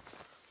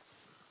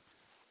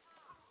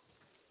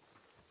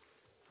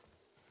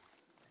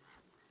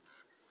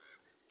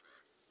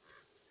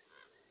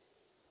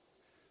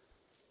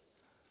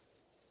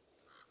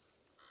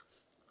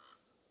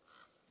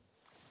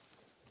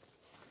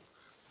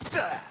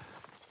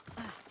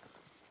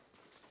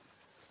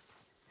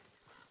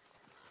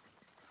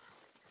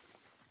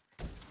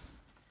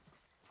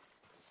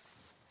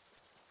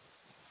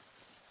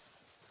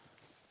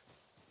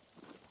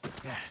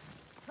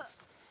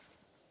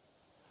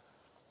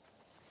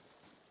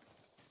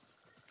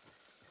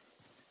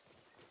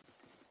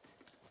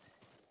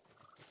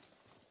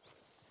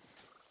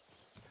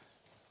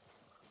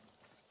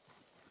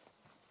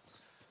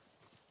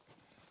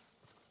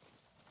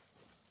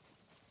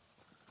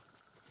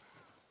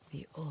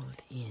 The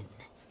old inn.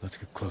 Let's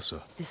get closer.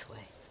 This way.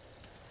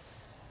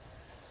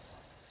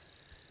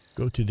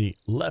 Go to the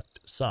left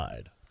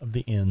side of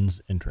the inn's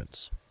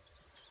entrance.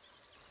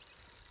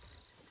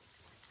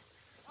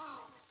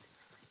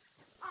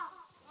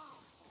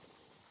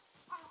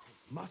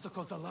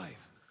 Masako's alive.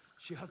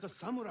 She has a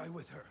samurai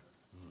with her.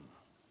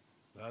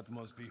 That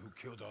must be who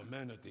killed our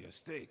men at the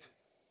estate.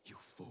 You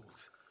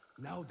fools.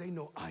 Now they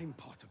know I'm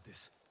part of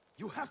this.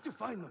 You have to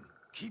find them.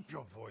 Keep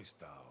your voice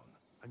down.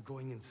 I'm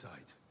going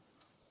inside.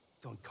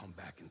 Don't come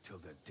back until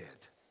they're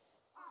dead.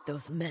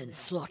 Those men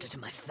slaughtered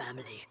my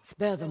family.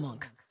 Spare the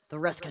monk. The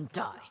rest can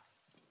die.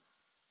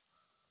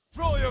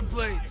 Throw your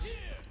blades!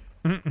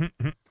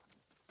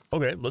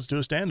 Okay, let's do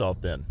a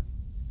standoff then.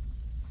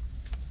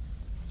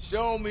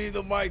 Show me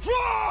the mic.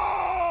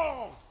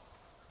 Throw!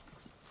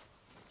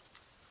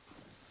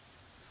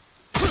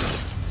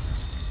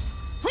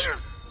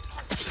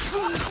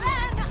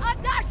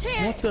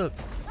 What the?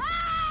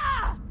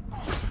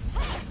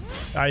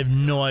 I have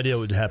no idea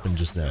what happened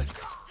just then.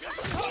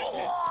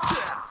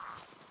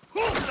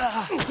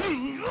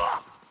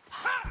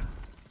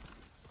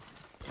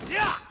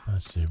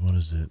 Let's see, what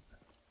is it?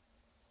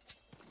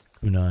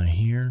 Kunai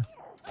here.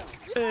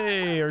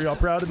 Hey, are y'all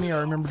proud of me? I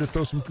remember to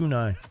throw some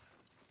kunai.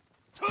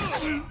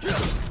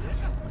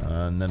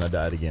 And then I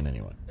died again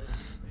anyway.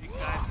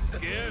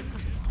 Scared?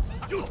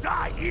 You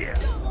die here!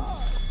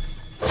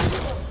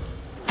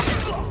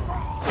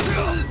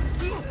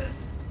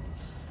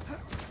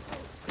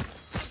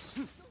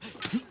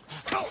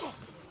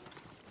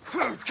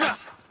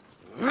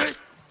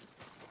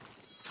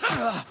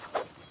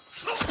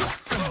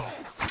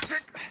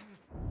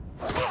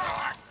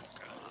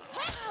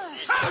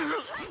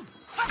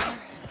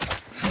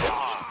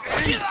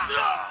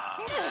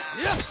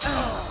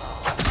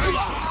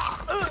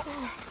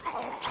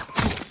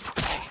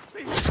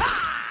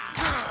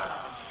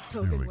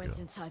 Sogen went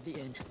inside the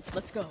inn.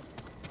 Let's go.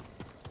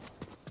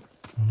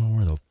 I don't know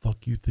where the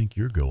fuck you think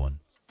you're going.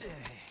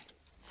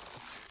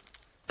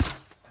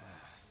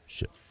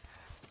 Shit.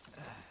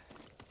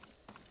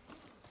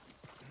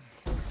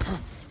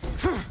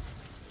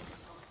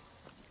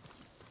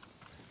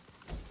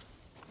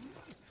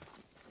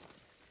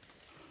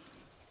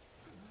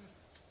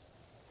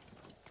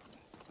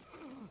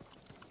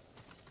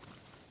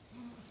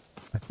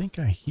 I think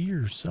I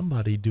hear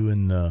somebody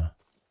doing the...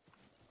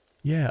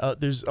 Yeah,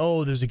 there's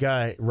a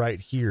guy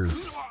right here.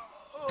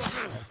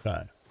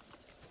 Okay.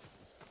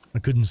 I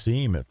couldn't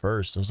see him at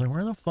first. I was like,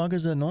 where the fuck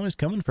is that noise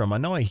coming from? I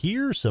know I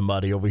hear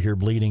somebody over here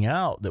bleeding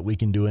out that we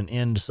can do an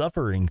end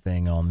suffering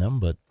thing on them,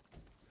 but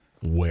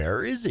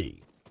where is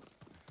he?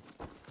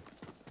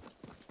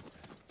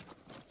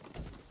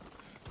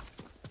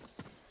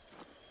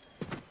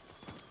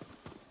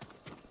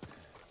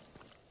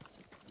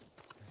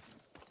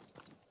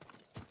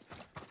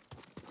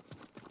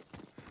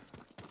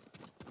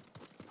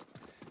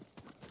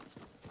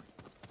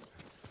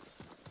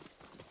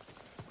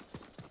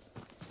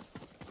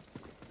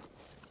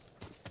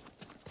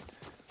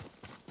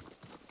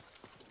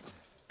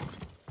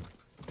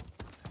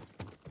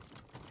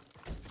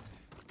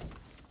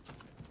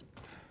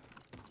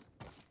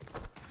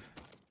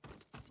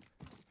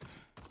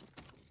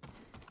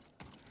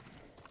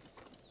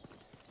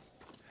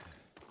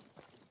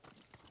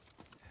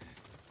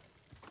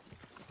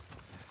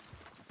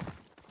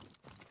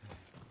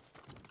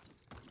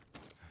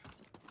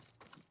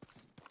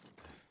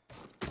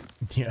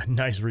 Yeah,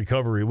 nice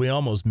recovery. We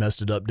almost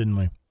messed it up, didn't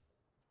we?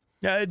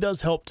 Yeah, it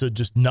does help to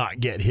just not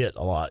get hit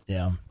a lot,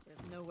 yeah. There's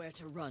nowhere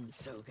to run,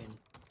 Sogen.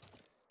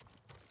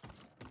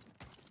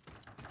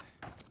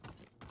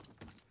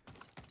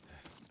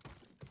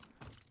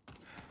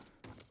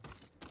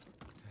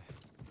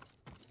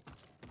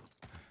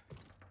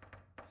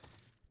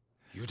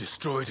 You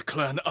destroyed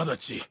Clan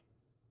Adachi.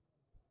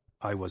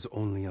 I was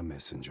only a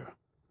messenger.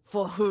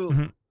 For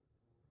who?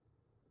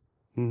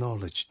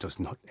 Knowledge does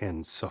not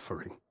end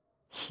suffering.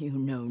 You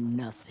know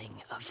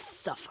nothing of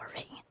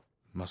suffering.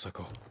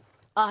 Masako.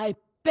 I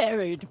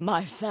buried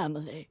my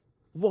family,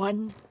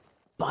 one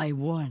by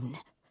one.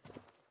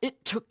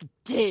 It took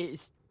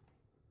days.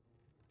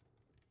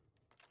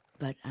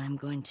 But I'm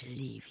going to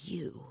leave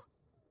you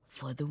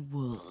for the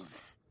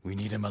wolves. We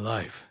need him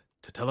alive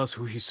to tell us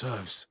who he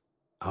serves.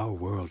 Our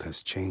world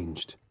has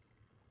changed.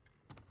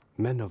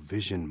 Men of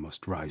vision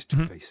must rise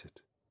to face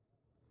it.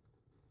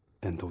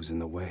 And those in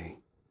the way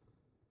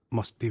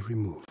must be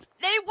removed.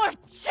 They were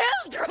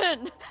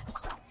children!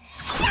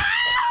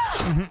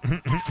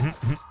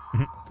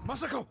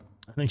 Masako!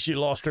 I think she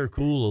lost her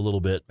cool a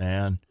little bit,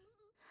 man.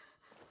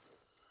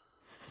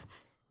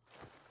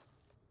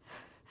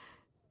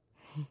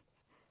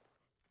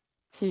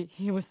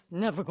 He was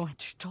never going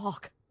to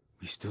talk.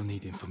 We still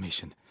need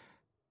information.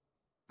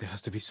 There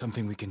has to be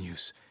something we can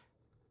use.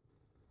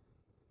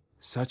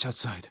 Search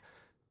outside.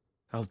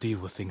 I'll deal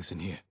with things in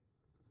here.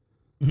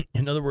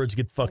 In other words,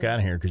 get the fuck out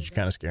of here, because you're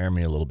kind of scaring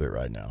me a little bit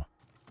right now.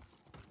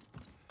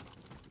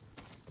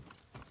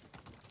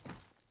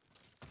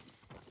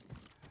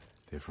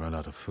 They've run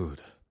out of food.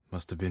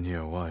 Must have been here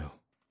a while.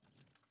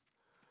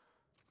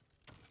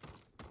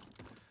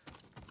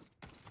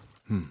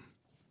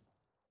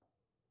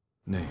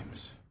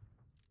 Names.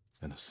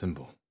 And a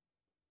symbol.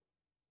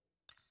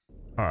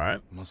 All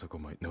right. Masako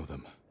might know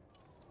them.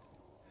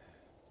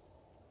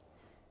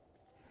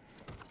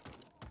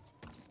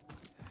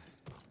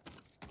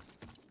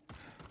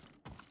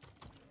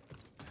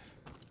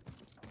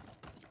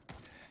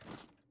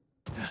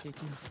 Did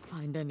you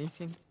find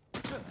anything?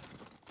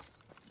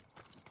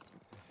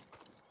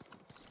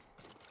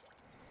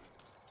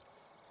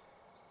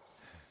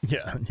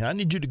 Yeah, I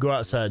need you to go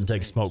outside and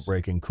take a smoke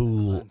break and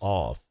cool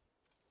off.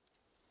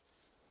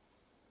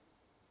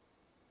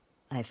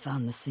 I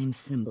found the same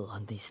symbol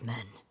on these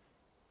men.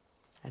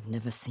 I've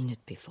never seen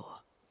it before.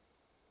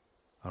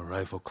 A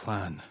rival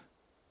clan.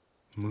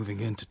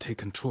 Moving in to take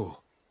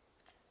control.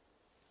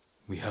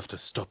 We have to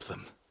stop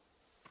them.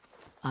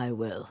 I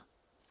will.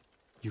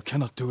 You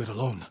cannot do it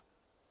alone.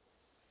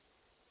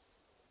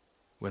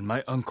 When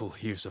my uncle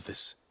hears of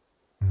this,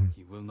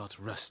 he will not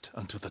rest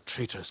until the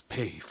traitors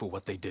pay for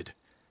what they did.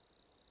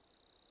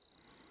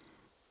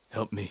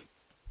 Help me,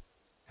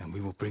 and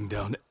we will bring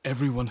down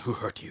everyone who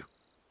hurt you.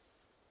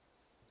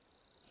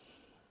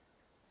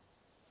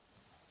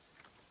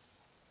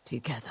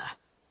 Together.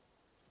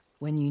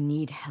 When you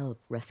need help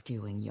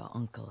rescuing your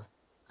uncle,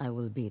 I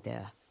will be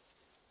there.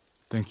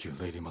 Thank you,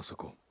 Lady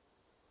Masako.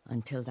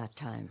 Until that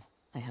time,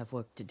 I have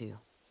work to do.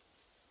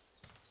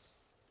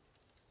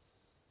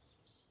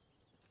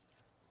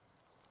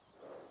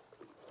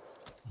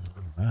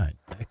 All right,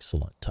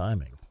 excellent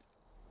timing.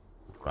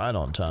 Right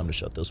on time to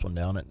shut this one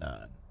down at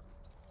 9.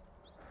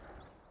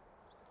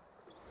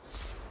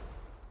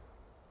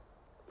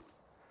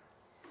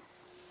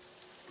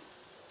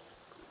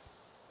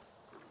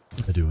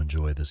 I do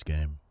enjoy this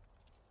game.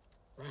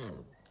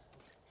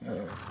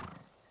 There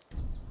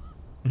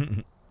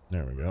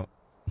we go.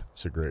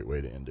 It's a great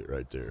way to end it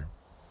right there.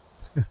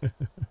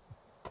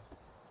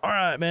 All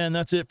right, man,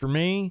 that's it for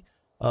me.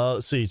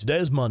 Let's see, today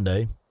is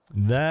Monday.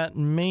 That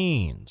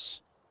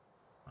means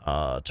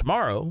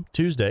tomorrow,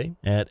 Tuesday,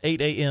 at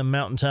 8 a.m.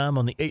 Mountain Time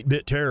on the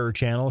 8-Bit Terror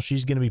channel,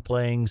 she's going to be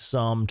playing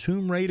some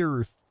Tomb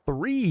Raider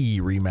 3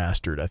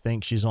 Remastered. I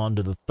think she's on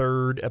to the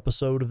 3rd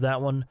episode of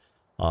that one.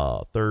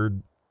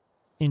 3rd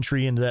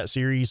entry into that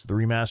series, the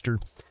remaster.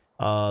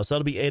 So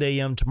that'll be 8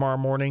 a.m. tomorrow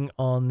morning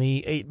on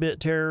the 8-Bit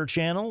Terror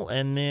channel.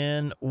 And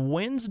then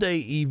Wednesday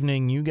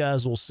evening, you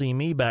guys will see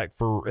me back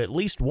for at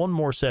least one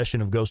more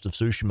session of Ghost of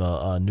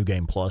Tsushima New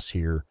Game Plus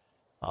here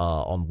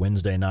on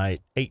Wednesday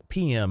night, 8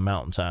 p.m.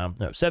 Mountain Time.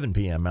 No, 7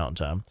 p.m. Mountain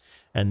Time.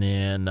 And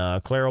then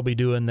Claire will be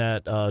doing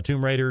that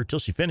Tomb Raider till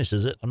she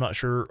finishes it. I'm not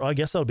sure. I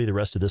guess that'll be the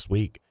rest of this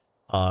week.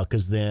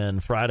 Because then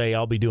Friday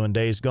I'll be doing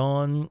Days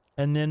Gone.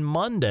 And then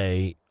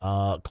Monday,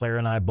 Claire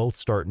and I both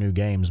start new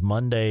games.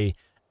 Monday,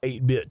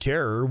 8-Bit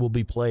Terror will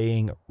be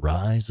playing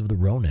Rise of the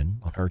Ronin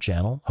on her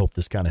channel. Hope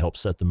this kind of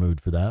helps set the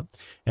mood for that.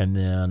 And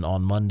then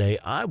on Monday,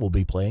 I will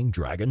be playing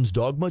Dragon's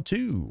Dogma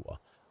 2.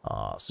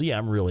 So yeah,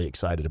 I'm really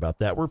excited about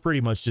that. We're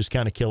pretty much just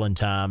kind of killing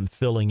time,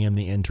 filling in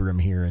the interim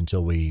here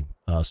until we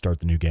start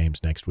the new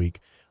games next week.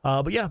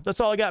 But yeah, that's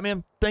all I got,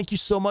 man. Thank you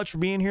so much for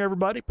being here,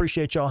 everybody.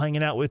 Appreciate y'all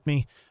hanging out with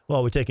me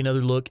while we take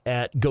another look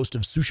at Ghost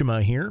of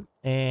Tsushima here.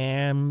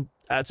 And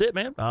that's it,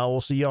 man. I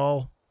will see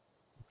y'all.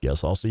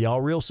 Guess I'll see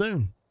y'all real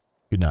soon.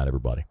 Good night,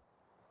 everybody.